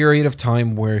was a period of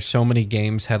time where so many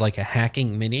games had like a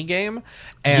hacking mini game,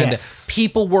 and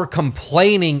people were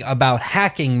complaining about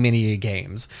hacking mini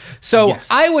games. So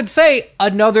I would say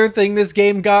another thing this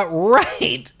game got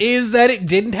right is that it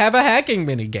didn't have a hacking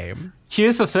mini game.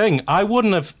 Here's the thing: I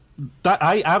wouldn't have.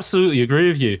 I absolutely agree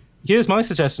with you. Here's my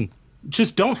suggestion: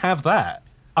 just don't have that.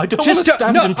 I don't want to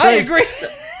stand in place. I agree.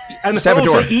 And hold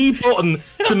the E button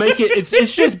to make it. It's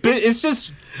just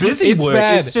busy work.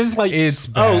 Bad. It's just like it's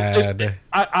bad.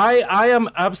 I am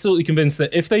absolutely convinced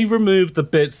that if they removed the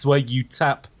bits where you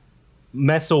tap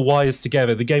metal wires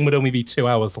together, the game would only be 2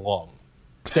 hours long.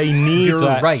 They need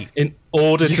that in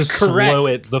order to slow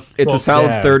it. It's a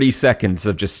solid 30 seconds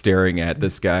of just staring at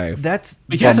this guy. That's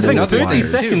because the thing. 30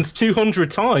 seconds, 200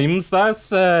 times. That's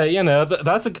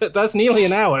that's nearly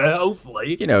an hour.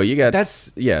 Hopefully, you got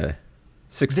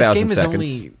 6,000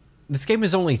 seconds. This game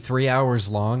is only 3 hours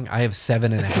long. I have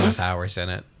 7.5 hours in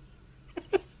it.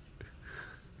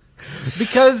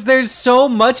 Because there's so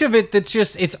much of it that's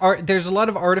just there's a lot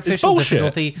of artificial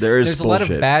difficulty. There's a lot of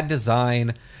bad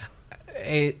design.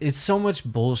 It's so much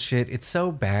bullshit. It's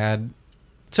so bad.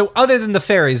 So other than the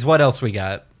fairies, what else we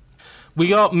got? We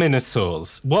got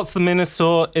Minotaurs. What's the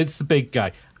Minotaur? It's the big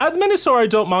guy. The Minotaur I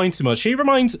don't mind too much.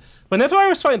 Whenever I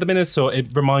was fighting the Minotaur,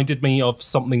 it reminded me of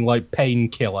something like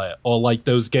Painkiller or like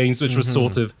those games which were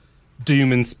sort of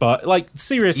Doom-inspired, like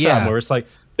Serious Sam, where it's like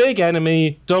big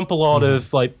enemy, dump a lot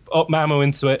of like up ammo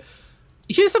into it.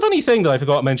 Here's the funny thing that I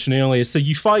forgot to mention earlier. So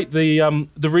you fight the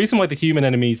reason why the human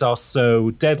enemies are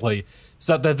so deadly is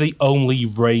that they're the only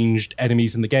ranged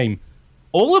enemies in the game.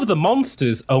 All of the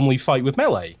monsters only fight with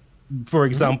melee. For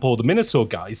example, the Minotaur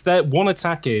guys, their one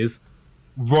attack is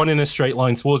run in a straight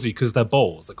line towards you because they're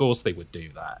balls. Of course they would do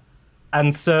that.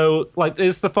 And so, like,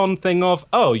 there's the fun thing of,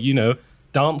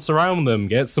 dance around them,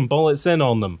 get some bullets in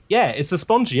on them. Yeah, it's a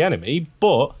spongy enemy,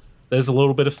 but there's a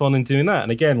little bit of fun in doing that.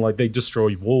 And again, like, they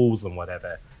destroy walls and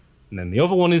whatever. And then the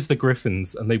other one is the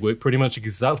Griffins, and they work pretty much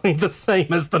exactly the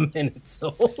same as the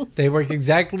Minotaurs. They work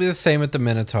exactly the same as the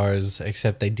Minotaurs,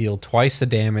 except they deal twice the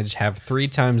damage, have 3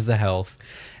 times the health,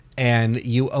 and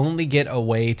you only get a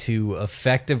way to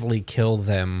effectively kill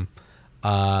them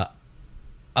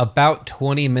about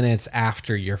 20 minutes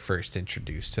after you're first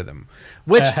introduced to them.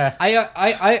 Which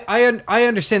I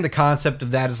understand the concept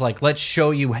of that is like, let's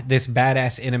show you this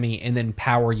badass enemy and then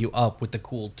power you up with the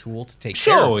cool tool to take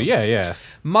care of them. Yeah.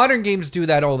 Modern games do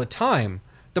that all the time.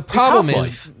 The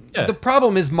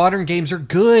problem is modern games are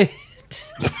good.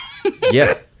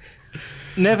 Yeah.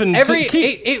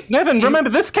 Nevyn, remember,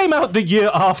 this came out the year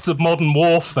after Modern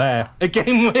Warfare, a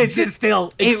game which is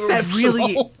still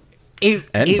exceptional. It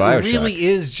really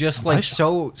is just like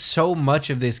so much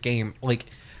of this game. Like,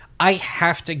 I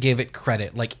have to give it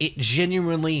credit. Like, it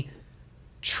genuinely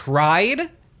tried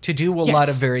to do a lot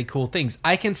of very cool things.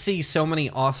 I can see so many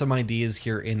awesome ideas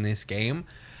here in this game,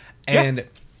 and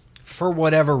for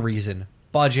whatever reason,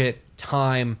 budget,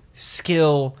 time,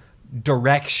 skill,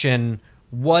 direction,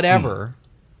 whatever,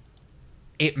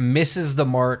 it misses the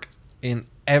mark in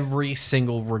every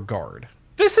single regard.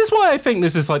 This is why I think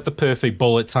this is like the perfect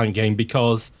bullet time game,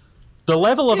 because the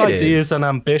level of ideas and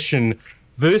ambition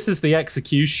versus the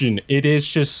execution, it is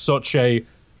just such a,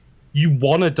 you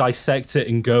want to dissect it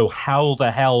and go, how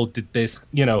the hell did this,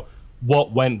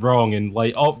 what went wrong? And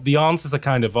like, the answers are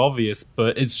kind of obvious,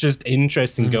 but it's just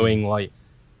interesting going like,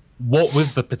 what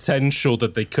was the potential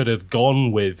that they could have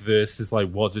gone with versus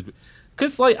like,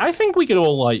 because like, I think we could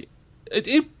all like,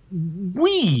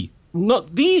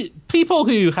 not the people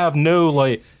who have no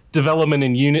like development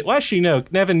in unit. Well, actually, no,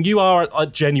 Nevyn, you are a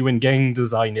genuine game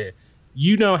designer.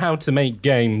 You know how to make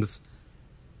games.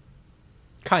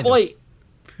 Kind of. Like,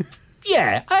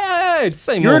 yeah, I'd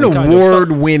say you're more. You're an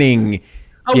award-winning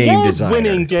game designer.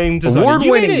 Award-winning game designer.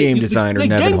 Award-winning game designer. The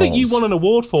Nevyn game Holmes. that you won an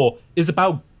award for is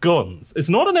about guns. It's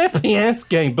not an FPS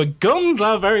game, but guns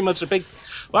are very much a big.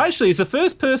 Well, actually, it's a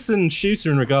first-person shooter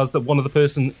in regards that one of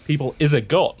the people is a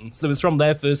gun, so it's from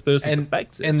their first-person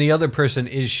perspective. And the other person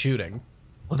is shooting.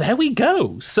 Well, there we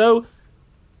go. So,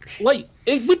 like,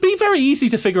 it would be very easy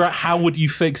to figure out how would you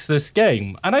fix this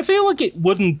game, and I feel like it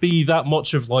wouldn't be that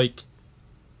much of, like,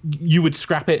 you would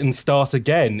scrap it and start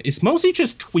again. It's mostly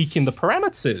just tweaking the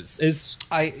parameters.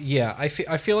 I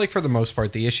feel like for the most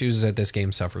part, the issues that this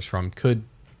game suffers from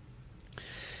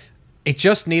it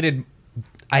just needed.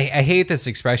 I hate this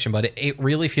expression, but it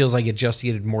really feels like it just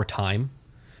needed more time.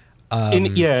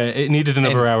 It needed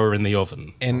another hour in the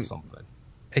oven or something.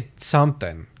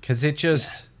 Because it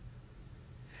just...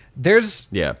 There's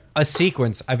a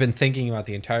sequence I've been thinking about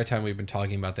the entire time we've been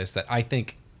talking about this that I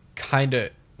think kind of,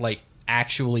 like,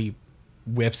 actually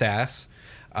whips ass.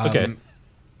 Okay.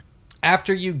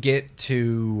 After you get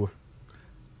to...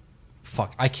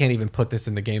 Fuck, I can't even put this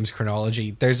in the game's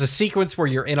chronology. There's a sequence where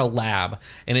you're in a lab,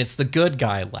 and it's the good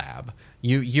guy lab.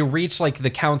 You reach, like, the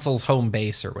council's home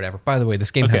base or whatever. By the way,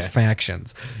 this game has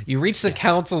factions. You reach the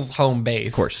council's home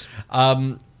base. Of course.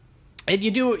 And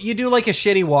you do like a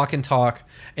shitty walk and talk,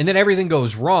 and then everything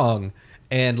goes wrong,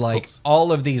 and, like,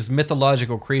 all of these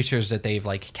mythological creatures that they've,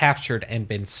 like, captured and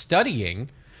been studying,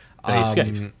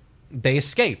 they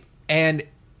escape. And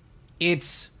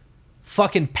it's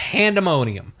fucking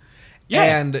pandemonium.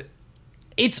 Yeah. And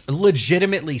it's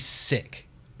legitimately sick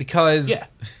because,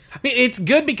 I mean, it's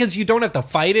good because you don't have to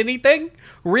fight anything.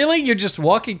 Really, you're just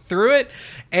walking through it,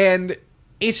 and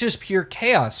it's just pure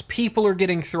chaos. People are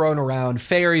getting thrown around.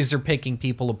 Fairies are picking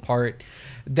people apart.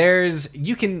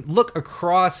 You can look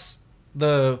across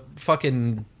the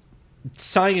fucking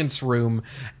science room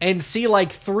and see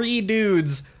like 3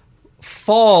 dudes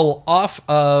fall off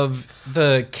of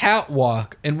the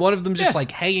catwalk, and one of them just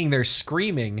like hanging there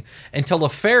screaming until a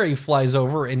fairy flies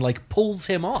over and like pulls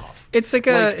him off. It's like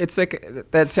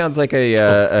that sounds like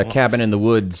a Cabin in the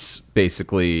Woods,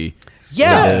 basically.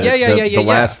 The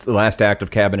last act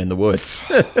of Cabin in the Woods.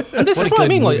 And this is what I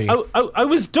mean. Movie. Like, I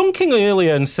was dunking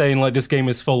earlier and saying like this game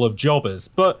is full of jobbers,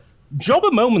 but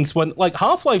jobber moments when like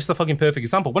Half-Life's the fucking perfect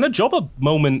example. When a jobber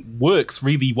moment works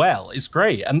really well, it's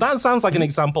great, and that sounds like an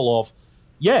example of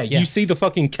you see the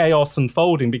fucking chaos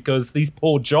unfolding because these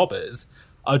poor jobbers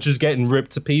are just getting ripped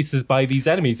to pieces by these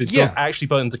enemies. It does actually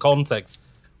put into context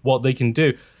what they can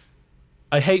do.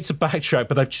 I hate to backtrack,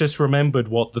 but I've just remembered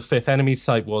what the 5th enemy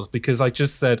type was because I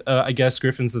just said, I guess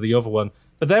Griffins are the other one.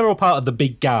 But they're all part of the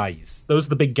big guys. Those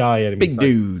are the big guy enemies. Big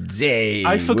dudes, hey.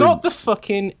 I forgot the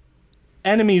fucking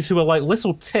enemies who are like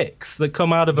little ticks that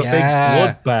come out of a big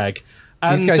blood bag.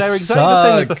 And they're exactly the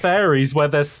same as the fairies, where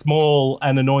they're small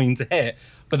and annoying to hit,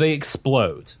 but they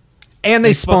explode. And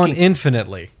they spawn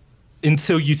infinitely.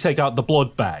 Until you take out the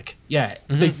blood bag. Yeah,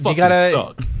 they fucking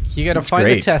suck. You gotta find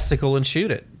the testicle and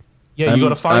shoot it. Yeah, you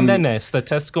gotta find their nest, their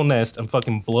testicle nest, and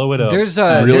fucking blow it up.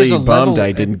 I'm really bummed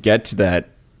I didn't get to that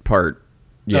part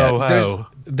yet.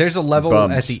 there's a level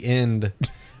at the end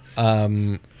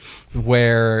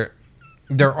where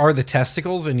there are the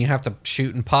testicles and you have to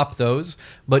shoot and pop those,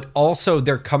 but also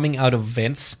they're coming out of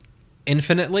vents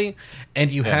infinitely,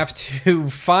 and you have to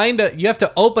you have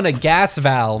to open a gas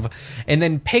valve and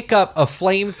then pick up a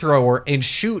flamethrower and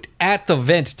shoot at the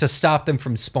vent to stop them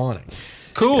from spawning.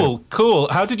 Cool.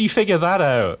 How did you figure that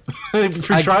out?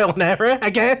 Through trial and error, I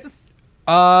guess?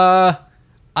 I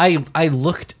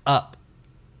looked up.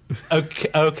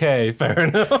 Okay, fair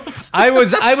enough. I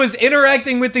was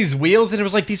interacting with these wheels and it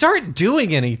was like, these aren't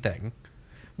doing anything.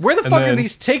 Where the fuck are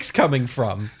these ticks coming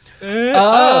from? It's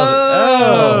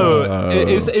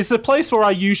a place where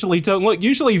I usually don't look.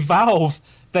 Usually Valve,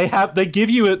 they give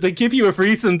you a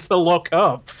reason to look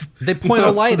up. They point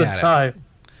a light at it.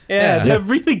 Yeah, they're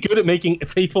really good at making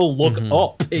people look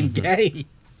up in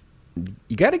games.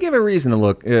 You got to give a reason to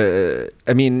look.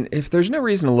 I mean, if there's no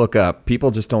reason to look up,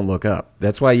 people just don't look up.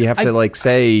 That's why you have to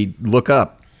say look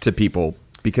up to people,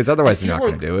 because otherwise they're not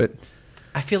going to do it.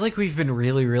 I feel like we've been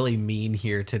really, really mean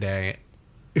here today.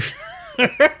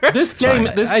 This game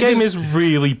is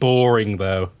really boring,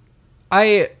 though.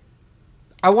 I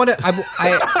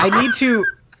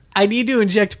need to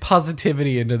inject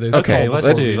positivity into this. Okay,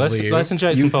 let's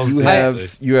inject some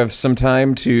positivity. You have some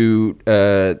time to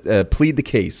plead the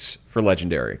case for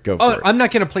Legendary. Go for it. I'm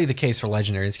not going to plead the case for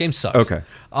Legendary. This game sucks. Okay.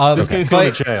 This game's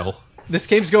going to jail. This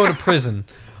game's going to prison.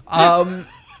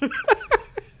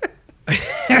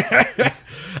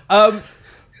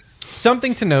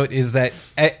 Something to note is that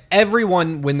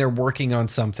everyone, when they're working on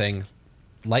something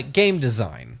like game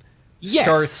design,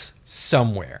 starts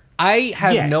somewhere. I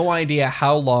have no idea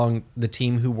how long the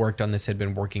team who worked on this had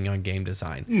been working on game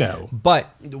design. No. But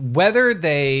whether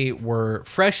they were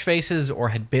fresh faces or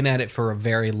had been at it for a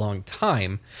very long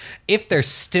time, if they're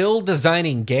still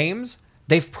designing games,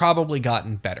 they've probably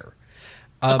gotten better.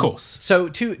 Of course. So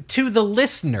to the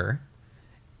listener,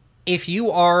 if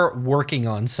you are working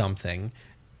on something,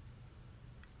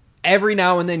 every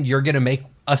now and then you're going to make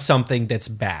something that's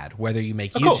bad, whether you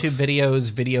make YouTube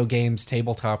videos, video games,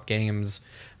 tabletop games,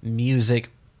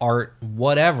 music, art,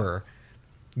 whatever.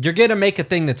 You're going to make a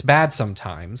thing that's bad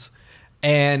sometimes,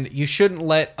 and you shouldn't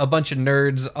let a bunch of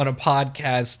nerds on a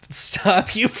podcast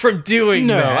stop you from doing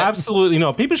that. No, absolutely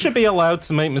not. People should be allowed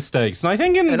to make mistakes. And I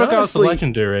think in regards to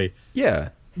Legendary,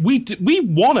 we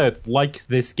want to like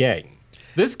this game.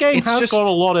 This game has got a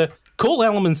lot of cool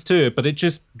elements to it, but it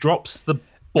just drops the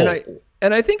ball.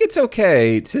 And I think it's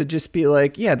okay to just be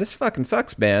like, yeah, this fucking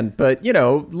sucks, man. But,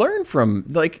 learn from,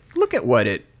 look at what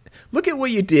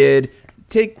you did.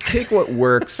 Take what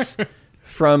works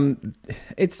from,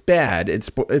 it's bad. It's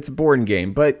a boring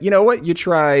game. But you know what? You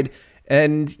tried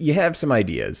and you have some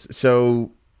ideas.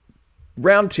 So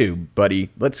round 2,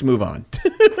 buddy, let's move on.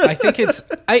 I think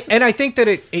I think that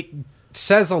it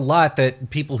says a lot that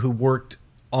people who worked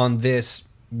on this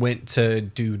went to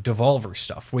do Devolver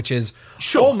stuff, which is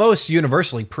almost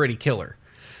universally pretty killer.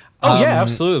 Oh yeah,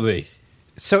 absolutely.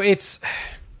 So it's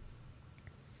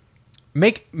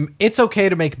okay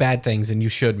to make bad things, and you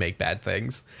should make bad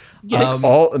things. Yes.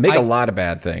 Make a lot of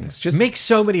bad things. Just make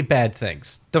so many bad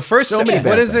things. The first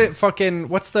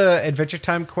what's the Adventure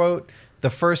Time quote? The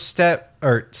first step,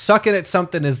 or sucking at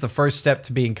something, is the first step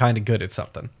to being kind of good at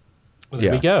something. Well,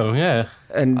 there we go. Yeah.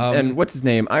 And what's his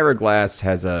name? Ira Glass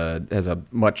has a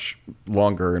much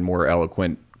longer and more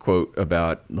eloquent quote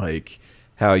about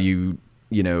how you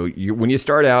when you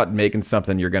start out making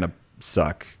something, you're gonna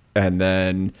suck, and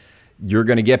then you're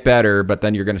gonna get better, but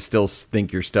then you're gonna still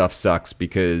think your stuff sucks,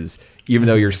 because even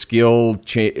though your skill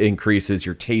increases,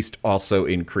 your taste also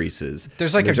increases.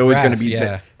 There's always going to be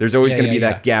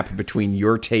that gap between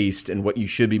your taste and what you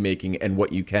should be making and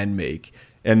what you can make.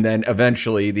 And then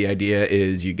eventually the idea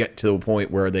is you get to a point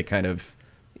where they kind of,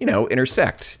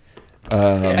 intersect.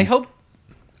 I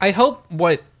hope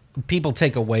what people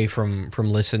take away from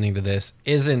listening to this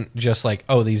isn't just like,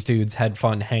 oh, these dudes had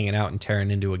fun hanging out and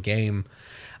tearing into a game.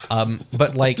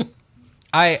 But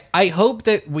I hope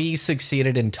that we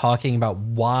succeeded in talking about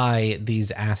why these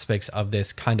aspects of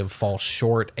this kind of fall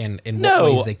short and in what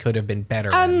ways they could have been better.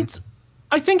 And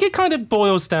I think it kind of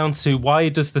boils down to, why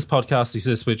does this podcast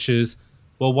exist, which is,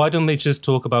 well, why don't they just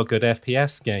talk about good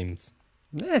FPS games?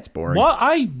 That's boring. What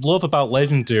I love about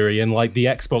Legendary and the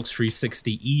Xbox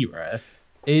 360 era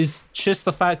is just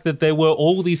the fact that there were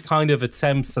all these kind of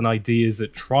attempts and ideas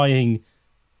at trying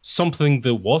something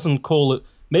that wasn't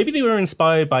maybe they were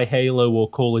inspired by Halo or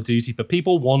Call of Duty, but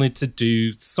people wanted to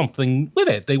do something with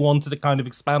it. They wanted to kind of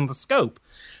expand the scope.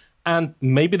 And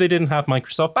maybe they didn't have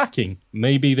Microsoft backing.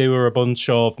 Maybe they were a bunch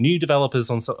of new developers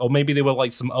or maybe they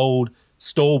were some old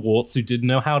stalwarts who didn't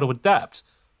know how to adapt.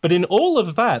 But in all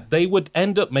of that, they would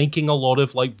end up making a lot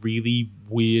of like really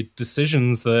weird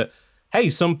decisions that, hey,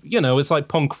 it's like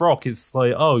punk rock. It's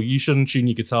like, oh, you shouldn't tune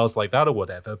your guitars like that or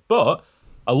whatever. But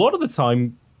a lot of the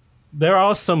time, there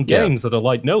are some games that are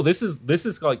like, no, this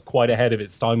is like quite ahead of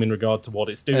its time in regard to what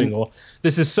it's doing, or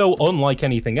this is so unlike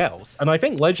anything else. And I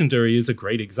think Legendary is a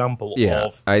great example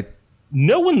of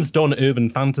no one's done urban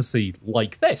fantasy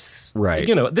like this. Right.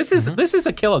 This is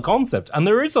a killer concept, and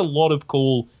there is a lot of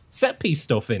cool set piece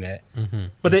stuff in it.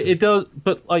 But it does,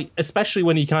 but like especially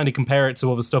when you kind of compare it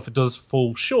to other stuff, it does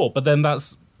fall short. But then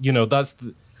that's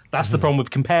the problem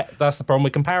with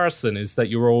comparison, is that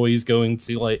you're always going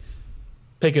to like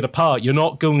pick it apart. You're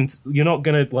not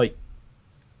gonna like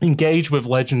engage with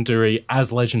Legendary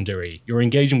as Legendary. You're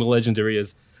engaging with Legendary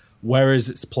as where is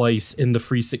its place in the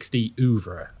 360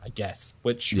 oeuvre, I guess.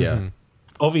 Which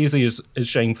obviously is a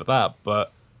shame for that,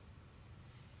 but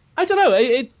I don't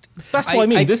know. That's what I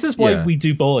mean. This is why we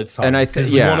do Bullet Time, because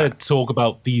we want to talk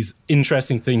about these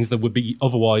interesting things that would be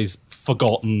otherwise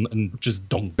forgotten and just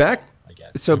dunked. I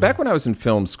guess. So back when I was in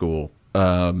film school,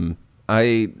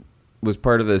 I was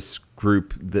part of this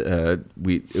group that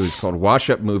it was called Wash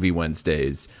Up Movie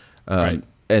Wednesdays, and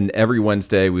every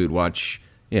Wednesday we would watch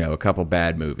a couple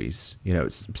bad movies,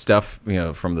 stuff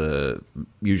from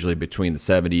usually between the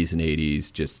 70s and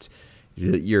 80s, just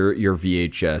your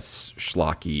VHS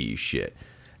schlocky shit.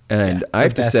 And I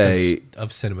have to say, of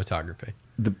cinematography,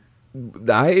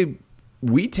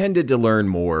 we tended to learn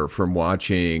more from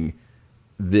watching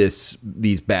these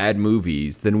bad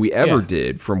movies than we ever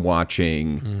did from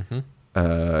watching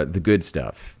the good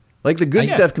stuff. Like the good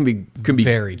stuff can be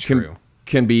very true,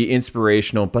 can be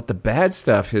inspirational, but the bad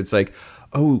stuff, it's like,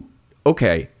 oh,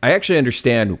 okay, I actually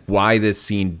understand why this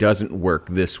scene doesn't work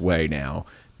this way now,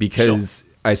 because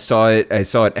I saw it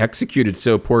executed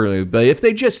so poorly. But if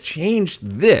they just changed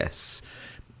this,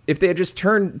 if they had just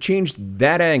changed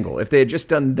that angle, if they had just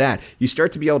done that, you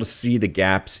start to be able to see the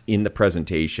gaps in the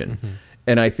presentation.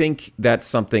 And I think that's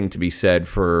something to be said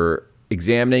for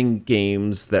examining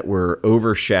games that were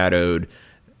overshadowed,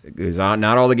 because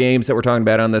not all the games that we're talking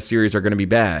about on this series are going to be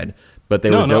bad, but they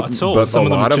were dope. Not at all. But some a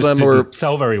lot of them didn't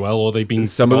sell very well, or they've been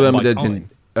some of them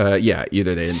didn't. Either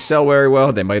they didn't sell very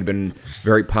well, they might have been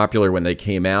very popular when they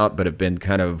came out, but have been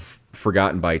kind of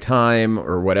forgotten by time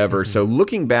or whatever. So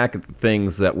looking back at the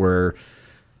things that were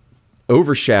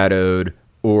overshadowed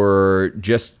or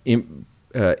just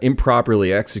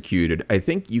improperly executed, I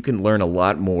think you can learn a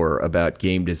lot more about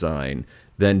game design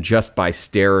than just by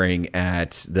staring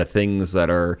at the things that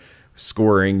are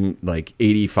scoring like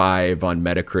 85 on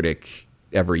Metacritic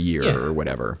every year or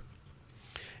whatever.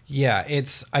 Yeah,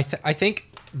 it's I think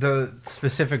the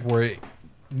specific word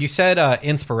you said,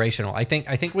 inspirational. I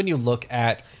think when you look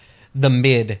at the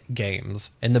mid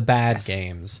games and the bad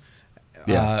games,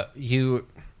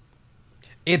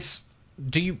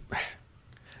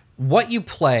 what you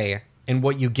play and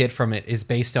what you get from it is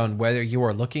based on whether you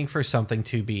are looking for something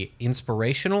to be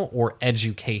inspirational or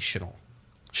educational.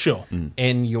 Sure.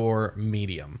 In your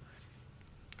medium.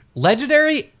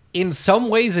 Legendary, in some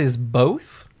ways, is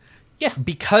both. Yeah.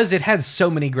 Because it has so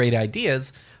many great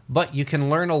ideas, but you can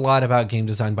learn a lot about game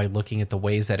design by looking at the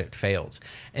ways that it fails.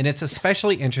 And it's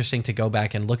especially interesting to go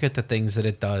back and look at the things that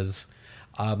it does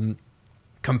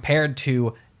compared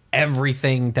to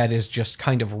everything that is just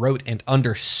kind of wrote and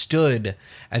understood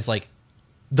as like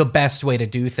the best way to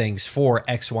do things for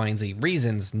X, Y, and Z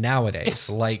reasons nowadays. Yes.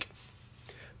 Like,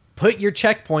 put your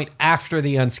checkpoint after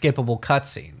the unskippable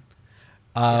cutscene.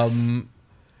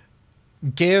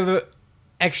 Give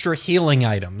extra healing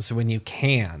items when you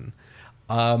can.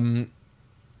 Do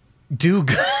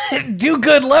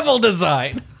good level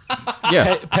design.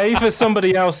 Pay for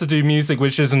somebody else to do music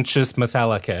which isn't just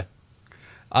Metallica.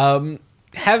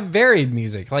 Have varied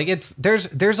music. Like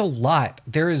there's a lot.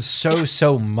 There is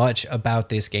so much about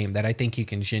this game that I think you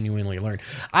can genuinely learn.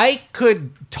 I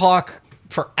could talk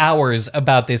for hours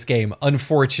about this game,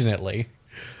 unfortunately.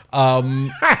 Well,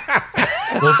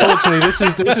 fortunately, this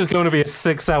is going to be a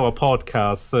 6-hour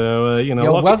podcast, so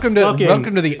welcome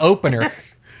to the opener.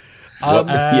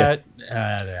 I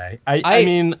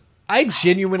mean, I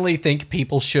genuinely think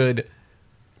people should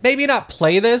maybe not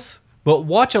play this, but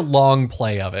watch a long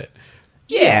play of it.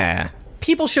 Yeah.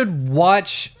 People should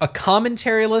watch a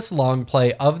commentary-less long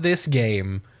play of this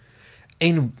game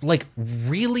and like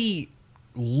really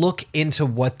look into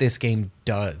what this game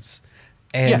does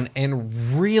and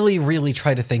really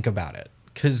try to think about it,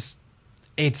 because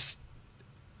it's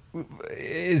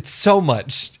so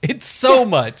much. It's so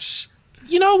much.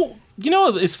 You know,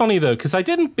 it's funny though, because I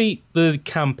didn't beat the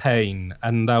campaign,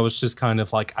 and I was just kind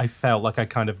of like, I felt like I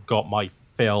kind of got my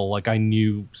fill, like I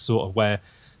knew sort of where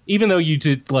even though you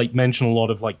did like mention a lot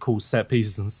of like cool set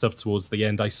pieces and stuff towards the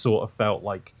end, I sort of felt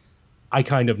like I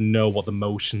kind of know what the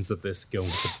motions of this are going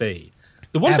to be.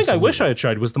 The one thing I wish I had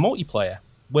tried was the multiplayer,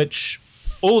 which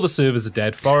all the servers are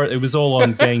dead for it. It was all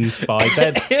on GameSpy.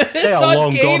 They are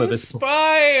long gone at this point.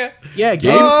 Yeah,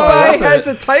 GameSpy has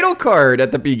a title card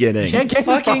at the beginning. Yeah,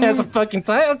 GameSpy has a fucking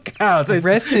title card.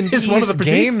 Rest in peace, one of the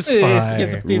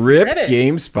GameSpy. Rip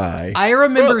GameSpy. I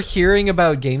remember hearing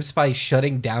about GameSpy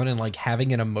shutting down and like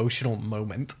having an emotional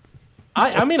moment.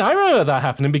 I mean, I remember that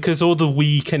happening because all the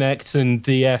Wii Connect and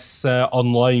DS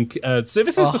online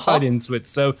services were tied into it,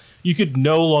 so you could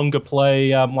no longer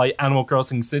play like Animal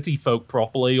Crossing City Folk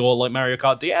properly or like Mario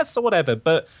Kart DS or whatever.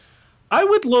 But I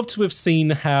would love to have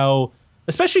seen how,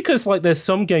 especially because like there's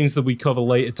some games that we cover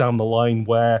later down the line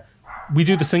where we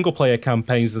do the single player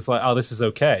campaigns. It's like, oh, this is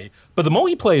okay, but the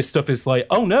multiplayer stuff is like,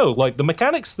 oh no, like the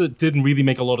mechanics that didn't really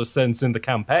make a lot of sense in the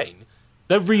campaign,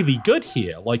 they're really good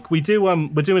here. Like we're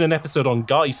doing an episode on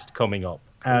Geist coming up,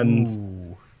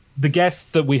 and the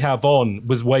guest that we have on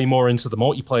was way more into the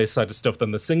multiplayer side of stuff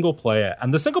than the single player.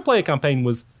 And the single player campaign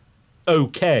was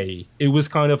okay. It was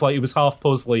kind of like, it was half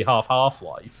puzzly, half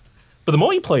Half-Life. But the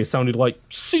multiplayer sounded like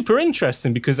super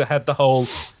interesting because it had the whole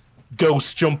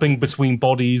ghost jumping between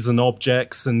bodies and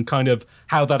objects and kind of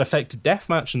how that affected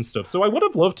deathmatch and stuff. So I would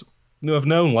have loved to have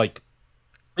known, like,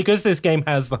 because this game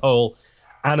has the whole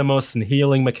animus and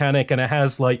healing mechanic, and it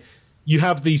has like, you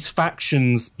have these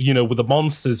factions, you know, with the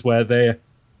monsters where they're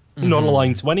not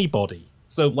aligned to anybody.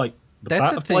 So like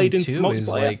that's the thing too, is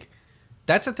like,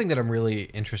 that's the thing that I'm really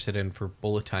interested in for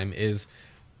Bullet Time is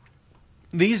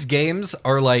these games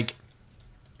are like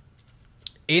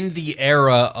in the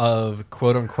era of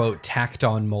quote unquote tacked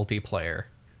on multiplayer.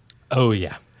 Oh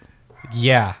yeah.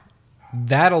 Yeah.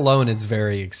 That alone is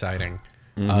very exciting.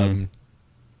 Did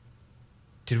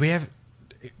we have,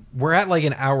 we're at like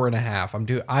an hour and a half.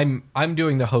 I'm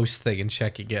doing the host thing and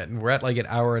checking it, and we're at like an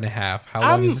hour and a half. How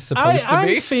long is this supposed to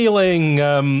be? I'm feeling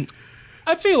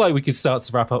I feel like we could start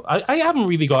to wrap up. I haven't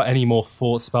really got any more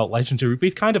thoughts about Legendary.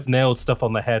 We've kind of nailed stuff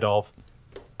on the head of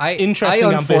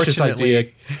interesting, ambitious idea.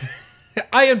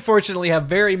 I unfortunately have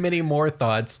very many more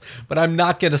thoughts, but I'm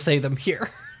not going to say them here.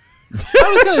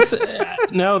 I was going to say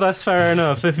no. That's fair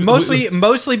enough.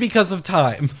 Mostly because of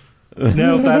time.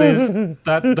 No, that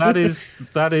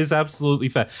is absolutely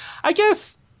fair. I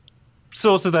guess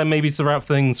sort of then maybe to wrap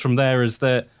things from there is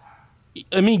that,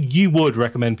 I mean, you would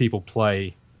recommend people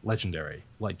play Legendary,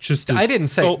 like just to, I didn't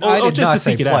say I did not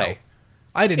say play.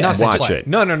 I did not say play.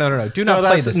 No. Do not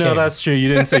play this game. No, that's true. You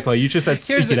didn't say play. You just said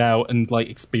seek it out and like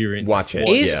experience. Watch it.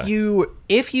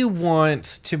 If you want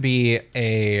to be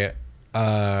a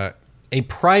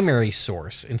primary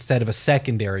source instead of a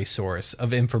secondary source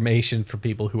of information for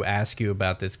people who ask you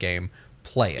about this game,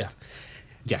 play it.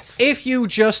 Yes. If you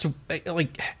just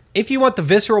if you want the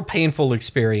visceral, painful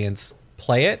experience,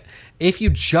 play it. If you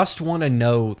just want to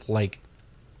know like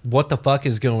what the fuck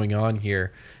is going on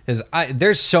here, because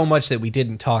there's so much that we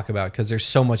didn't talk about because there's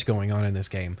so much going on in this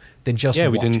game. Then just watch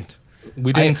it.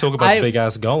 We didn't talk about the big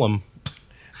ass golem.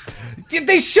 Did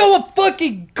they show a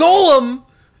fucking golem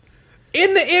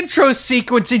in the intro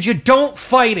sequence and you don't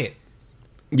fight it?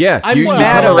 Yeah, you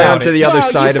mad around to the other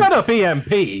side. You set up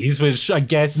EMPs, which I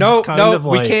guess no,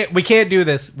 like... we can't do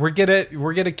this. We're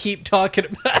gonna keep talking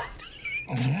about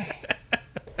it.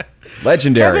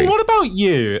 Legendary. Kevin, what about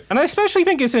you? And I especially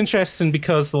think it's interesting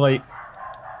because, like,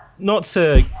 not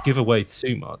to give away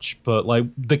too much, but like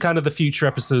the kind of the future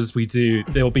episodes we do,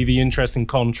 there will be the interesting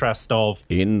contrast of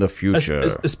in the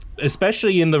future,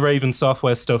 especially in the Raven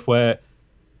Software stuff, where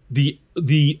the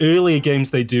earlier games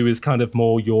they do is kind of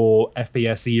more your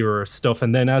FPS era stuff,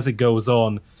 and then as it goes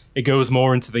on, it goes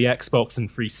more into the Xbox and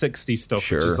 360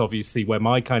 stuff, which is obviously where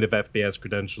my kind of FPS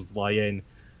credentials lie in.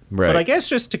 Right. But I guess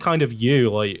just to kind of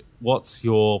like, what's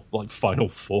your like final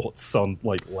thoughts on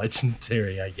like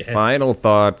Legendary? I guess final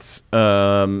thoughts.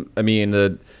 I mean,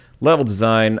 the level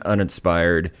design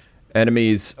uninspired.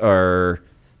 Enemies are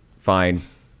fine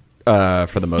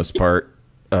for the most part.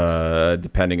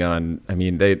 Depending on, I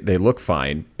mean, they look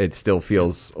fine. It still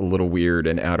feels a little weird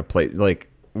and out of place. Like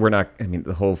we're not. I mean,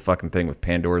 the whole fucking thing with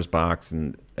Pandora's box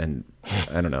and I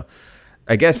don't know.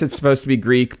 I guess it's supposed to be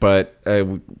Greek, but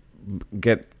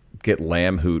get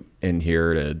Lamb Hoot in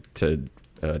here to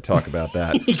talk about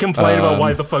that. He complained about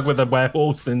why the fuck with the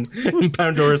werewolves in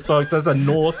Pandora's box. That's a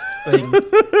Norse thing.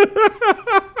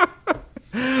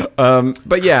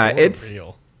 But yeah,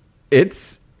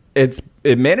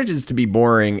 it manages to be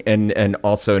boring and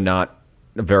also not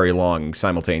very long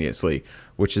simultaneously,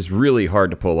 which is really hard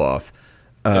to pull off.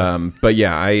 But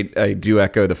yeah, I do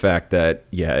echo the fact that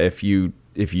if you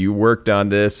if you worked on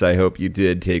this, I hope you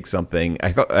did take something.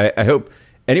 I hope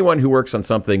anyone who works on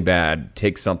something bad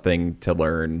takes something to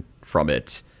learn from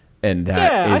it. And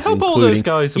that is I hope all those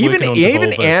guys are even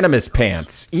Animus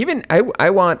Pants. Even I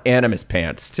want Animus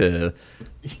Pants to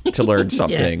learn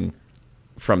something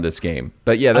from this game.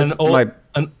 But yeah, that's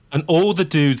and all the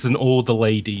dudes and all the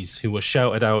ladies who were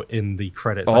shouted out in the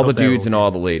credits. All the dudes and all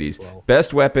the ladies. Well.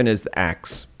 Best weapon is the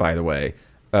axe, by the way.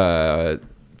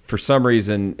 For some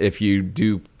reason, if you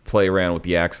do play around with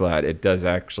the axe a lot, it does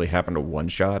actually happen to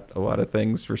one-shot a lot of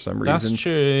things for some reason. That's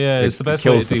true, yeah. It's the best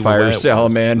way to kills the fire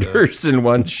salamanders in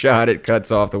one shot. It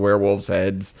cuts off the werewolves'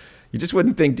 heads. You just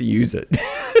wouldn't think to use it.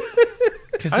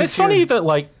 It's funny that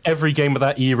like every game of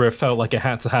that era felt like it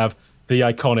had to have the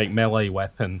iconic melee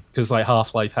weapon, because like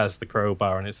Half-Life has the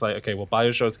crowbar, and it's like, okay, well,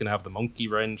 Bioshock's gonna have the monkey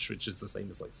wrench, which is the same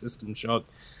as like System Shock,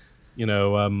 you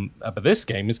know. But this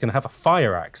game is gonna have a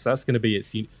fire axe. That's gonna be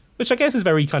its, which I guess is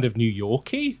very kind of New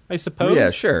Yorky, I suppose. Yeah,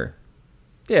 sure.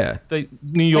 Yeah,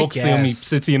 New York's the only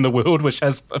city in the world which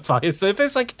has a fire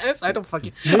service. I guess I don't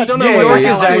know. New York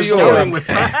is actually going with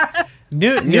that.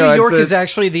 New York is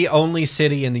actually the only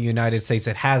city in the United States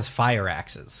that has fire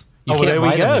axes. There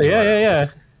we go. Yeah.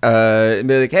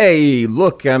 Be like, hey,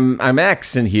 look, I'm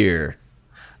axing here.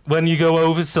 When you go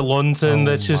over to London,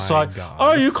 they're just like,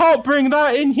 oh, you can't bring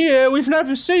that in here. We've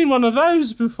never seen one of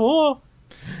those before.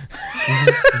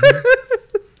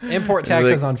 Import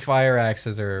taxes on fire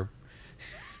axes are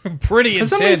pretty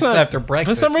intense after Brexit.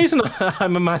 For some reason,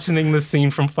 I'm imagining the scene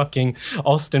from fucking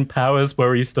Austin Powers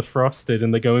where he's defrosted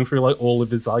and they're going through like all of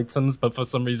his items, but for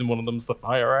some reason one of them's the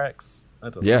fire axe. I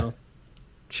don't know.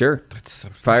 Sure. That's so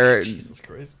fire. Jesus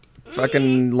Christ.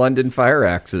 Fucking London fire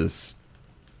axes.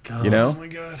 God, you know? Oh my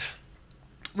god.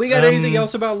 We got anything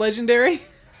else about Legendary?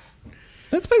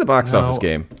 Let's play the box office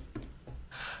game.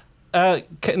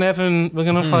 Nevyn, we're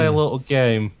gonna play a little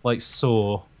game like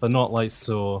Saw, but not like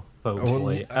Saw.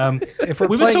 Hopefully, if we're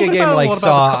playing a game like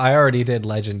Saw, I already did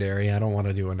Legendary. I don't want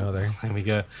to do another. There we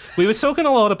go. We were talking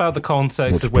a lot about the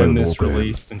context of when this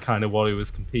released and kind of what it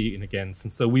was competing against,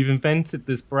 and so we've invented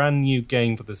this brand new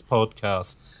game for this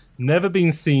podcast, never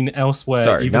been seen elsewhere.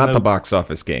 Sorry, not the box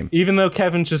office game. Even though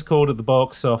Kevin just called it the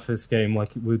box office game,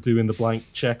 like we're doing the blank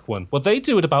check one. Well, they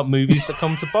do it about movies that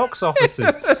come to box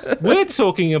offices. We're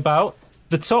talking about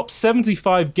the top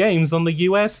 75 games on the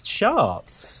US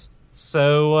charts.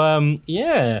 So, in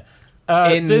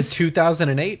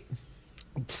 2008?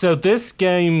 So this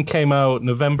game came out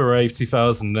November 8th,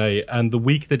 2008, and the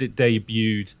week that it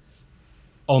debuted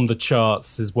on the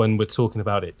charts is when we're talking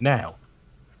about it now.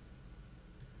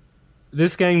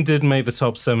 This game did make the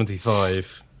top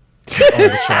 75 on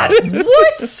the charts.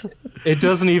 What? It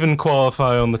doesn't even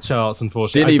qualify on the charts,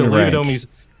 unfortunately. Didn't even rank.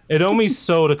 It only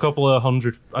sold a couple of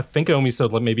hundred. I think it only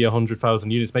sold like maybe 100,000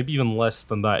 units, maybe even less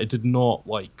than that. It did not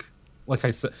like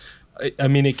I said. I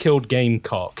mean, it killed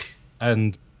Gamecock,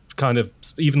 and kind of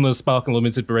even though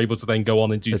SparkUnlimited were able to then go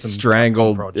on and do some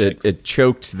strangled. Projects. It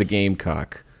choked the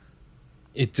Gamecock.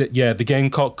 It the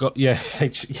Gamecock got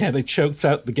they choked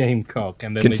out the Gamecock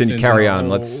and then continue carry on.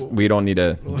 We don't need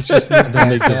to. Let's just then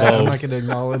they I'm not going to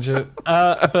acknowledge it.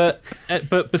 But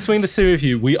between the two of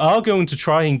you, we are going to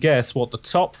try and guess what the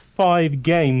top 5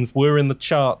 games were in the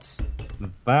charts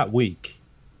that week.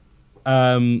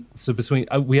 So between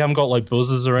we haven't got like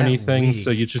buzzers or anything, so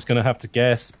you're just going to have to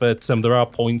guess. But there are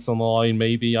points on the line,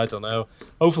 maybe, I don't know.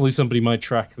 Hopefully somebody might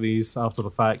track these after the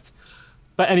fact.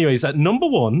 But anyways, at number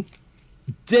 1.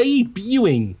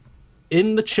 Debuting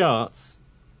in the charts,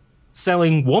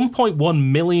 selling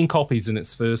 1.1 million copies in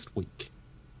its first week.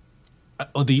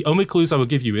 The only clues I will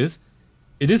give you is,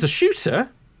 it is a shooter,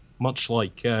 much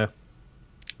like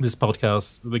this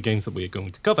podcast, the games that we are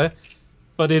going to cover,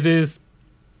 but it is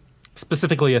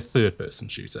specifically a third-person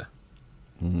shooter.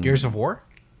 Gears of War?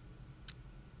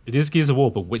 It is Gears of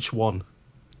War, but which one?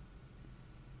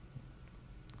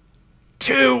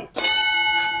 2!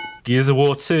 Gears of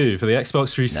War 2 for the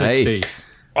Xbox 360. Nice.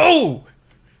 Oh!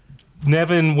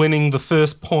 Nevyn winning the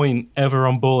first point ever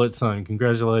on Bullet Time.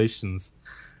 Congratulations.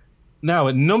 Now,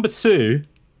 at number 2,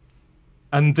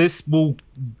 and this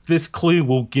clue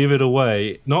will give it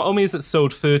away, not only has it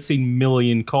sold 13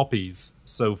 million copies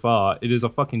so far, it is a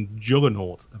fucking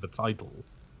juggernaut of a title.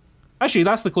 Actually,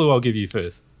 that's the clue I'll give you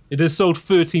first. It has sold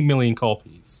 13 million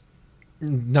copies.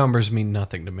 Numbers mean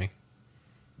nothing to me.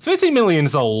 13 million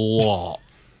is a lot.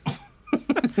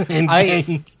 In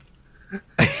games.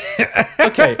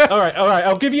 Okay, all right.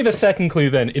 I'll give you the second clue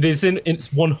then. It is in its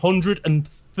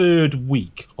 103rd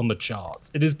week on the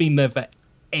charts. It has been there for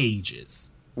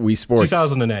ages. Wii Sports.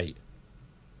 2008.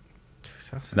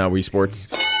 It's not Wii Sports.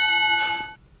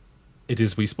 It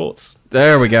is Wii Sports.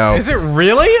 There we go. Is it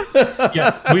really?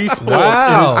 Yeah, Wii Sports.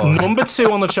 Wow. It is number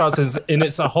 2 on the charts in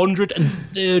its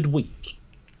 103rd week.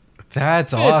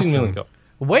 That's 13 awesome. million copies.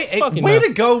 Way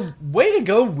to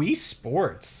go, Wii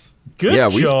Sports. Good Yeah,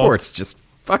 job. Wii Sports just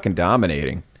fucking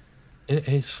dominating. It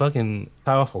is fucking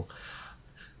powerful.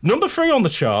 Number 3 on the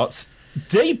charts,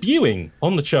 debuting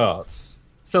on the charts,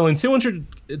 selling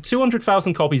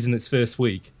 200,000 copies in its first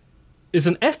week, is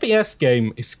an FPS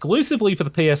game exclusively for the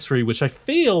PS3, which I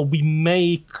feel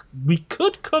we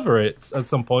could cover it at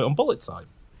some point on Bullet Time.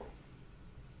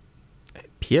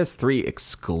 PS3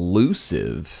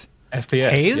 exclusive. FPS.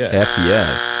 Haze? Yeah.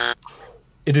 FPS.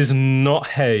 It is not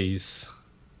Haze.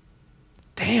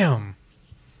 Damn.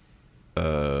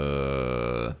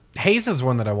 Haze is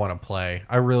one that I want to play.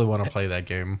 I really want to play that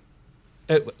game.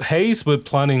 Haze, we're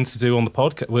planning to do on the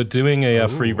podcast. We're doing a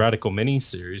Free Radical mini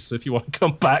series. So if you want to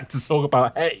come back to talk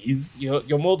about Haze, you're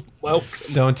more than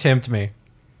welcome. Don't tempt me.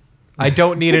 I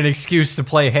don't need an excuse to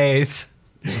play Haze,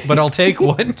 but I'll take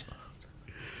one.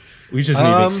 We just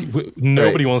need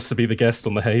nobody wants to be the guest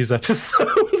on the Haze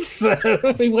episode,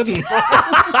 so we wouldn't.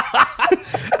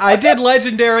 I did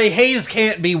Legendary. Haze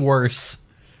can't be worse.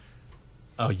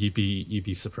 Oh, you'd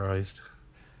be surprised.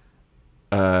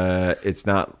 It's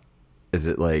not. Is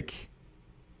it like?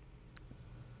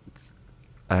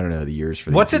 I don't know the years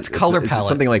for. What's its color palette? Is it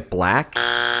something like black,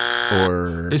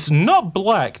 or It's not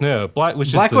Black. No, Black.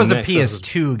 Which Black is the was a next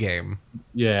PS2 game.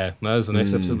 Yeah, that was the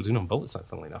next episode we're doing on Bullet Side,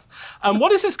 funnily enough.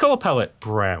 What is its color palette?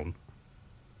 Brown.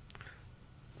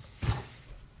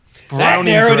 That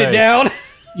narrowed it down.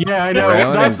 Yeah, I know.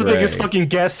 Brown That's and the biggest gray. fucking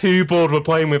Guess Who board we're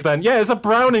playing with then. Yeah, it's a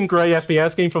brown and grey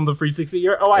FPS game from the 360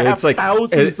 year. Oh, I have it's like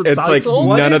thousands of it's like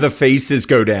titles. none of the faces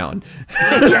go down.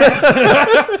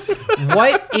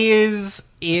 What is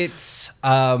its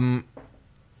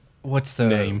what's the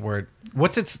Name. word?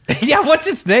 What's its what's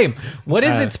its name? What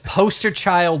is its poster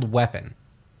child weapon?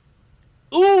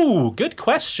 Ooh, good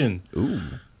question. Ooh.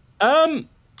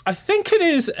 I think it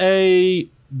is a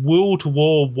World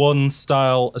War I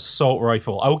style assault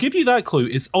rifle. I will give you that clue.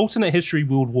 It's alternate history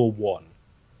World War I.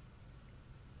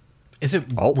 Is it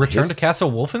Oh, Return yes. to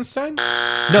Castle Wolfenstein?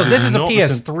 No, this is a not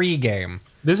PS3 game.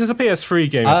 This is a PS3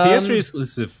 game, a PS3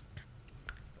 exclusive.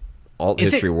 Alt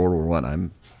Is history it- World War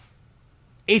One.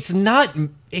 It's not MAG.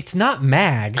 It's not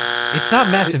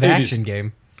Massive It is. Action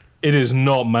Game. It is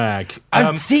not MAG.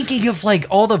 I'm thinking of like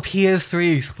all the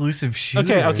PS3 exclusive shooters.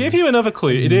 Okay, I'll give you another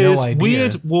clue. It No is idea.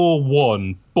 Weird War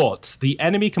One, but the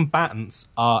enemy combatants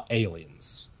are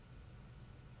aliens.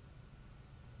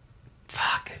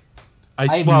 Fuck.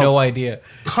 I have well, no idea.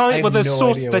 I have But they're no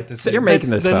sort idea of, what this is. You're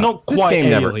making this they're up. not This quite game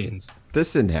never- aliens.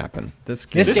 This didn't happen. This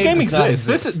This game game does not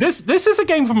exists. exist. This is a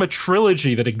game from a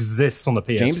trilogy that exists on the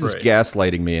PS3. James is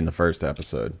gaslighting me in the first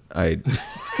episode.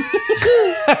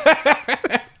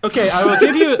 Okay, I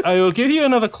will give you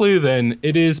another clue then.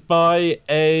 It is by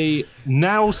a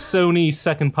now Sony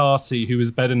second party who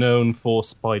is better known for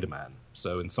Spider-Man,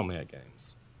 so Insomniac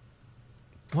Games.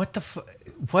 What the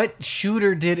what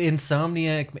shooter did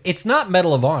Insomniac? It's not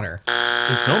Medal of Honor.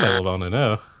 It's not Medal of Honor,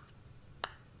 no.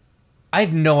 I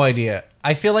have no idea.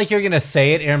 I feel like you're gonna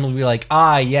say it, and I'm gonna be like,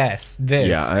 yes, this.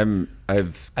 Yeah, I'm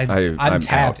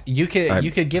tapped. out. You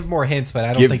could give more hints, but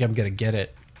I don't Give- think I'm gonna get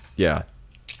it. Yeah,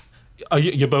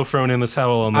 You're both throwing in the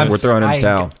towel on this. we're throwing in the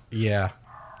towel. Yeah.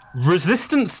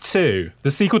 Resistance 2, the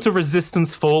sequel to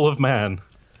Resistance Fall of Man.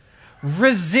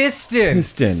 Resistance.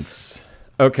 Resistance.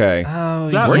 Okay. Oh,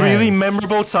 That yes. really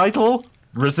memorable title?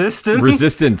 Resistance?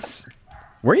 Resistance.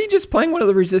 Were you just playing one of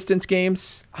the Resistance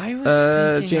games? I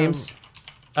was thinking James.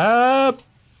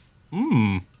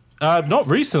 Not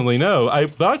recently, no.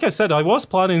 Like I said, I was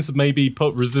planning to maybe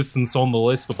put Resistance on the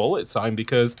list for Bullet Time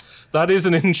because that is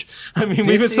an I mean, we've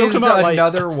been This talking is about like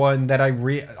another one that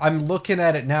I'm looking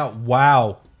at it now.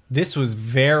 Wow. This was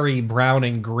very brown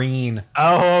and green.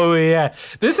 Oh yeah,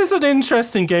 this is an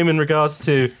interesting game in regards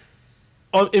to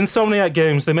Insomniac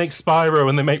Games. They make Spyro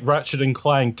and they make Ratchet and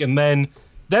Clank, and then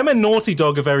them and Naughty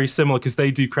Dog are very similar because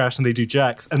they do Crash and they do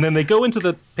Jax, and then they go into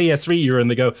the PS3 era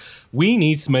and they go, we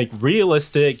need to make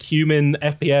realistic human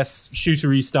FPS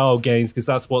shootery style games because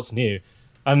that's what's new,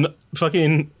 and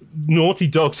fucking Naughty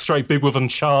Dog strike big with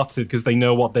Uncharted because they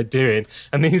know what they're doing,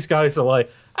 and these guys are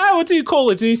like, we'll do Call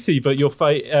of Duty, but you'll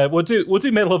fight. We'll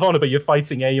do Medal of Honor, but you're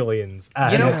fighting aliens.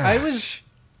 You know,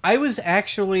 I was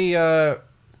actually.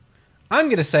 I'm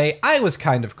gonna say I was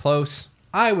kind of close.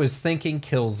 I was thinking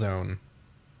Killzone.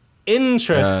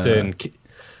 Interesting.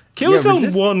 Killzone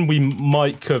Resist- 1 we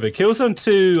might cover. Killzone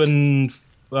 2 and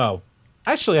well,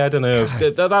 actually I don't know.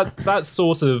 That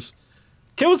sort of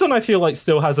Killzone, I feel like,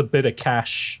 still has a bit of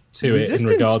cash to it in regards.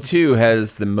 Resistance 2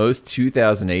 has the most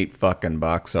 2008 fucking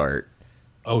box art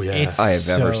Oh yeah, I have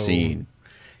ever seen.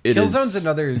 Killzone's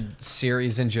another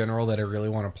series in general that I really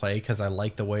want to play because I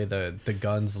like the way the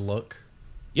guns look.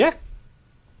 yeah.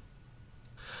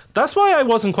 That's why I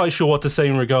wasn't quite sure what to say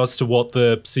in regards to what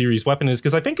the series weapon is,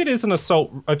 because I think it is an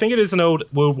assault. I think it is an old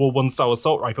World War I style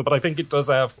assault rifle, but I think it does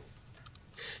have,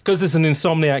 because it's an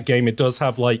Insomniac game, it does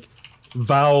have like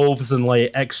valves and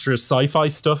like extra sci-fi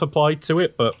stuff applied to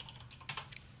it. But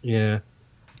yeah.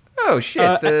 Oh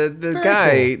shit! The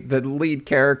guy, cool. the lead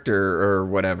character or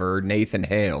whatever, Nathan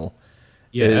Hale,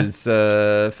 Yeah. is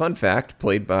fun fact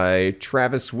played by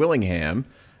Travis Willingham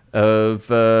of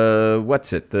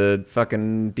what's it? The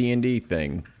fucking D&D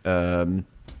thing.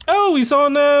 Oh, he's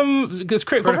on this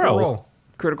Critical Role.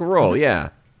 Critical Role, yeah,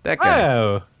 that guy.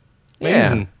 Oh, Yeah.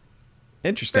 amazing.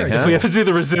 Interesting, If huh? we ever do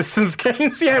the Resistance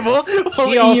games, yeah, we'll He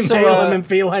email also, him and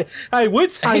be like, "Hey,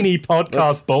 would Tiny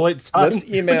Podcast Bullet Time? Let's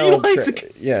would you email like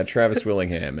to-" Travis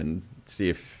Willingham and see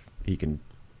if he can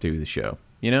do the show.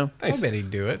 You know? I bet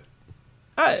he'd do it.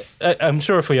 I'm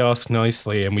sure if we ask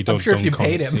nicely and we don't, sure if you dumb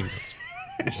paid comment him. too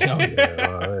much. Oh, yeah,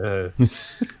 well,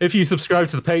 if you subscribe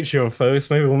to the Patreon, folks,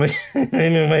 maybe we'll make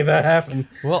that happen.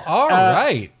 Well, all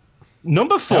right.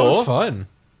 Number That was 4. fun.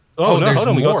 Oh no, there's hold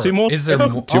on, we got 2 more. Is there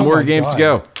more? Two more games to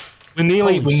go. We're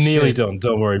nearly Holy shit. done.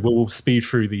 Don't worry, we'll speed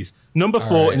through these. Number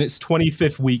 4 right. in its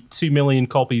 25th week, 2 million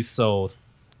copies sold.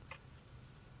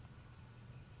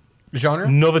 Genre?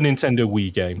 Another Nintendo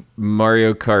Wii game,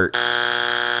 Mario Kart.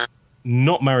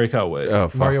 not Mario Kart Wii, Oh,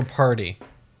 fuck. Mario Party.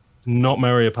 not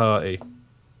Mario Party.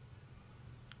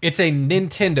 It's a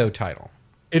Nintendo title.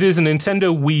 It is a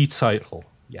Nintendo Wii title.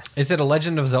 Yes. Is it a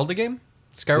Legend of Zelda game?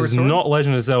 Skyward It's Sword? not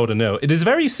Legend of Zelda, no. It is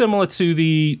very similar to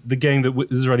the game that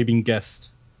has already been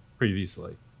guessed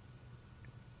previously.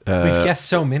 We've guessed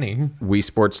so many. Wii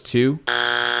Sports 2.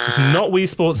 It's not Wii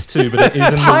Sports 2, but it is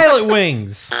in the, Pilot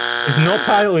Wings. it's not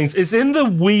Pilot Wings. It's in the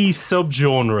Wii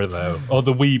subgenre, though, or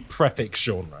the Wii prefix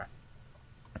genre.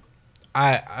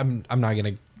 I'm not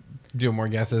gonna do more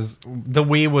guesses. The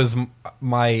Wii was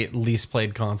my least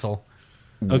played console.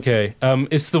 Okay,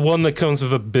 it's the one that comes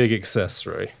with a big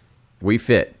accessory. Wii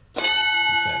Fit.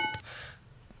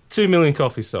 2 million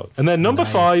copies sold. And then number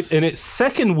 5, in its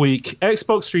second week,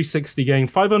 Xbox 360 game,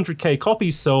 500k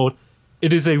copies sold.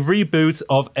 It is a reboot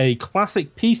of a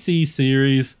classic PC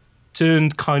series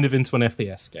turned kind of into an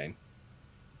FPS game.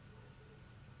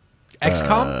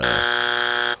 XCOM?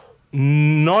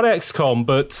 Not XCOM,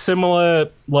 but similar,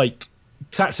 like,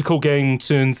 tactical game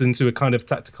turns into a kind of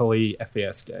tactically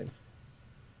FPS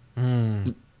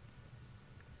game.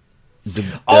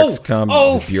 XCOM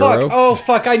oh Bureau. fuck! Oh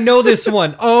fuck! I know this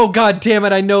one. Oh god damn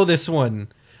it! I know this one.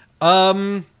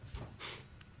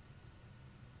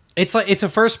 It's a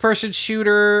first-person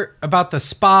shooter about the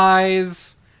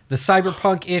spies, the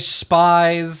cyberpunk-ish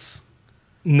spies.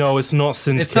 No, it's not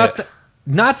Syndicate. It's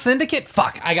not Syndicate.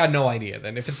 Fuck! I got no idea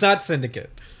then. If it's not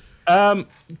Syndicate,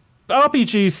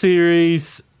 RPG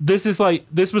series. This was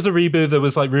a reboot that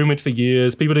was like rumored for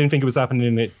years. People didn't think it was happening,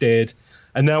 and it did.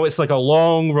 And now it's like a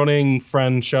long-running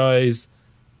franchise.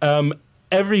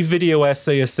 Every video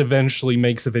essayist eventually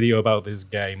makes a video about this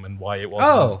game and why it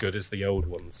wasn't as good as the old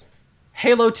ones.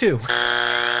 Halo 2.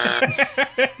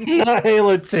 Not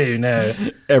Halo 2, no.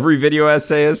 Every video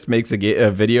essayist makes a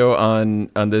video on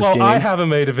this game. Well, I haven't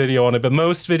made a video on it, but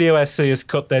most video essayists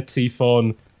cut their teeth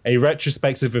on a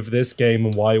retrospective of this game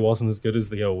and why it wasn't as good as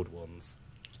the old ones.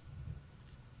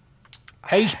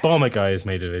 H-Bomber Guy has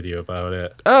made a video about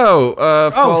it.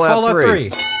 Fallout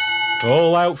 3.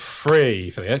 Fallout 3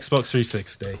 for the Xbox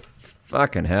 360.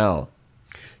 Fucking hell.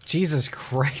 Jesus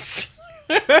Christ.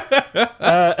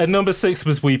 At number 6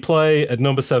 was Wii Play. At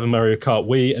number 7, Mario Kart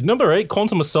Wii. At number 8,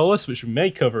 Quantum of Solace, which we may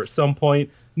cover at some point.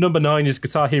 Number 9 is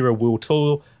Guitar Hero World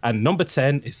Tour. And number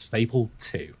 10 is Fable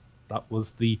 2. That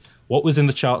was what was in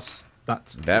the charts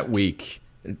that week.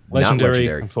 Legendary,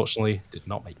 unfortunately, did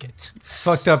not make it.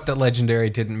 Fucked up that Legendary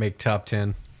didn't make top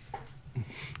 10.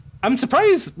 I'm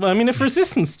surprised. I mean, if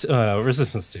Resistance 2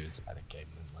 is a better game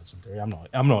than Legendary,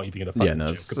 I'm not even going to fucking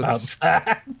joke about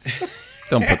that.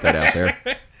 Don't put that out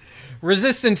there.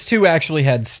 Resistance 2 actually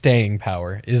had staying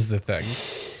power, is the thing.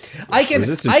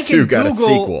 Resistance 2 got a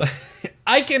sequel.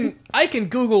 I can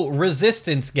Google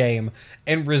Resistance game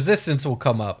and Resistance will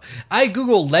come up. I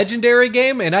Google Legendary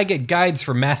game and I get guides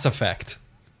for Mass Effect.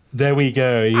 There we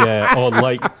go, yeah. Or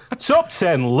like top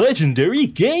 10 legendary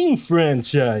game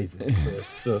franchises or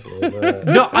stuff like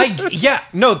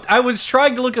that. I was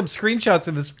trying to look up screenshots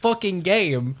of this fucking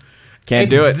game. Can't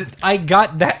do it. I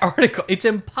got that article. It's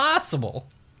impossible.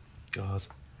 God.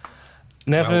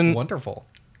 Nevyn, Wonderful.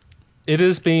 It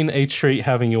has been a treat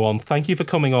having you on. Thank you for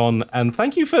coming on, and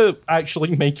thank you for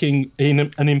actually making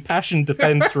an impassioned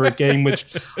defense for a game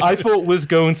which I thought was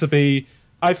going to be...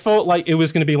 I felt like it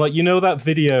was going to be like, you know that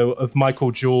video of Michael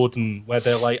Jordan where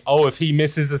they're like, oh, if he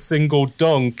misses a single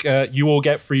dunk, you all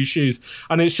get free shoes.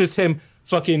 And it's just him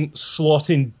fucking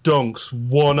slotting dunks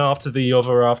one after the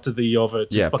other,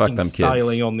 just fucking styling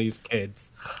kids on these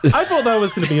kids. I thought that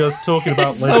was going to be us talking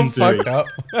about Legendary. So fucked up.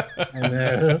 I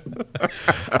know.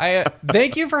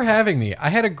 Thank you for having me. I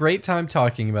had a great time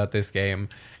talking about this game.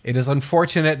 It is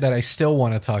unfortunate that I still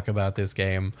want to talk about this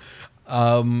game.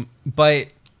 But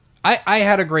I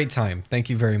had a great time. Thank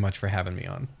you very much for having me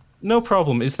on. No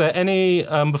problem. Is there any,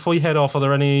 before you head off, are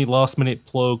there any last minute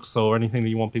plugs or anything that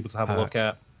you want people to have a look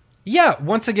at? Yeah,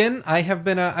 once again, I've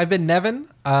been Nevyn.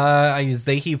 I use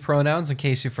they, he pronouns in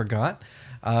case you forgot.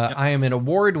 I am an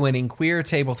award-winning queer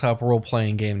tabletop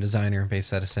role-playing game designer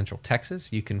based out of Central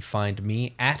Texas. You can find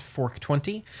me at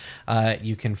Fork20.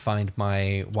 You can find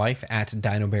my wife at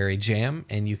Dinoberry Jam,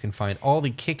 and you can find all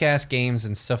the kick-ass games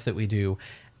and stuff that we do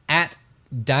at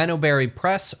Dinoberry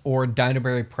Press or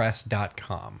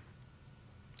dinoberrypress.com.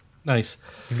 Nice.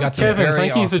 You've got some Kevin, very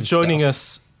thank you for awesome joining stuff.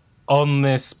 us on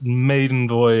this maiden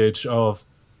voyage of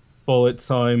Bullet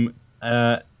Time.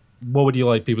 What would you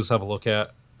like people to have a look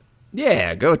at?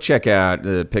 Yeah, go check out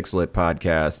the PixelLit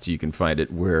podcast. You can find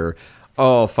it where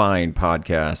all fine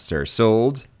podcasts are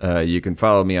sold. You can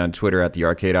follow me on Twitter at The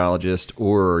Arcadeologist,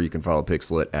 or you can follow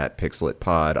PixelLit at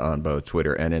PixelLitPod on both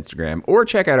Twitter and Instagram, or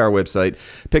check out our website,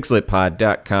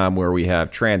 pixelitpod.com, where we have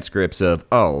transcripts of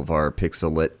all of our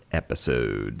PixelLit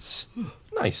episodes.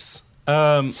 Nice.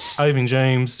 I've been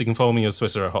James. You can follow me on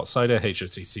Twitter at HotCyder,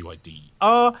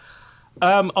 HOTCYDR.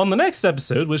 On the next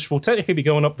episode, which will technically be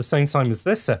going up the same time as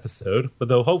this episode, but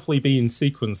they'll hopefully be in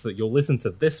sequence that you'll listen to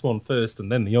this one first and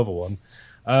then the other one.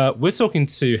 We're talking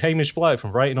to Hamish Black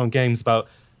from Writing on Games about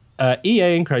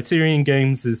EA and Criterion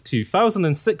Games'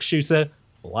 2006 shooter,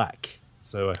 Black.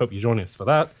 So I hope you join us for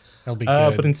that. That'll be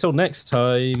good. But until next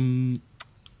time...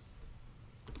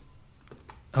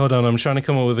 Hold on, I'm trying to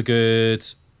come up with a good...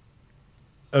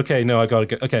 Okay, no, I gotta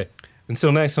go. Okay,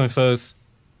 until next time, folks,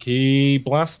 keep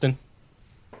blasting.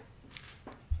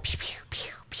 Pew, pew,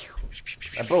 pew, pew.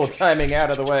 That bullet timing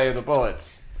out of the way of the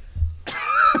bullets.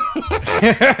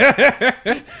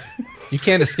 You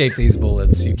can't escape these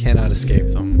bullets. You cannot escape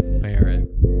them. They are it.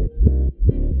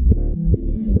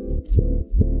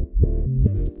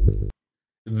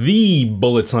 The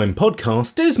Bullet Time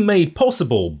podcast is made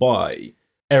possible by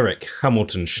Eric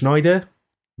Hamilton Schneider,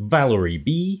 Valerie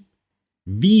B.,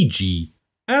 VG,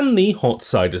 and the Hot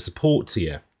Cider support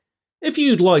tier. If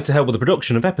you'd like to help with the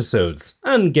production of episodes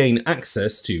and gain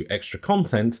access to extra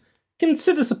content,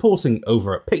 consider supporting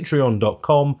over at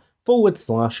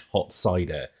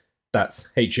patreon.com/hotcider.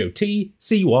 That's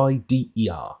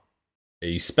HOTCYDER.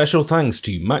 A special thanks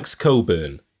to Max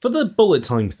Coburn for the Bullet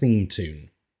Time theme tune.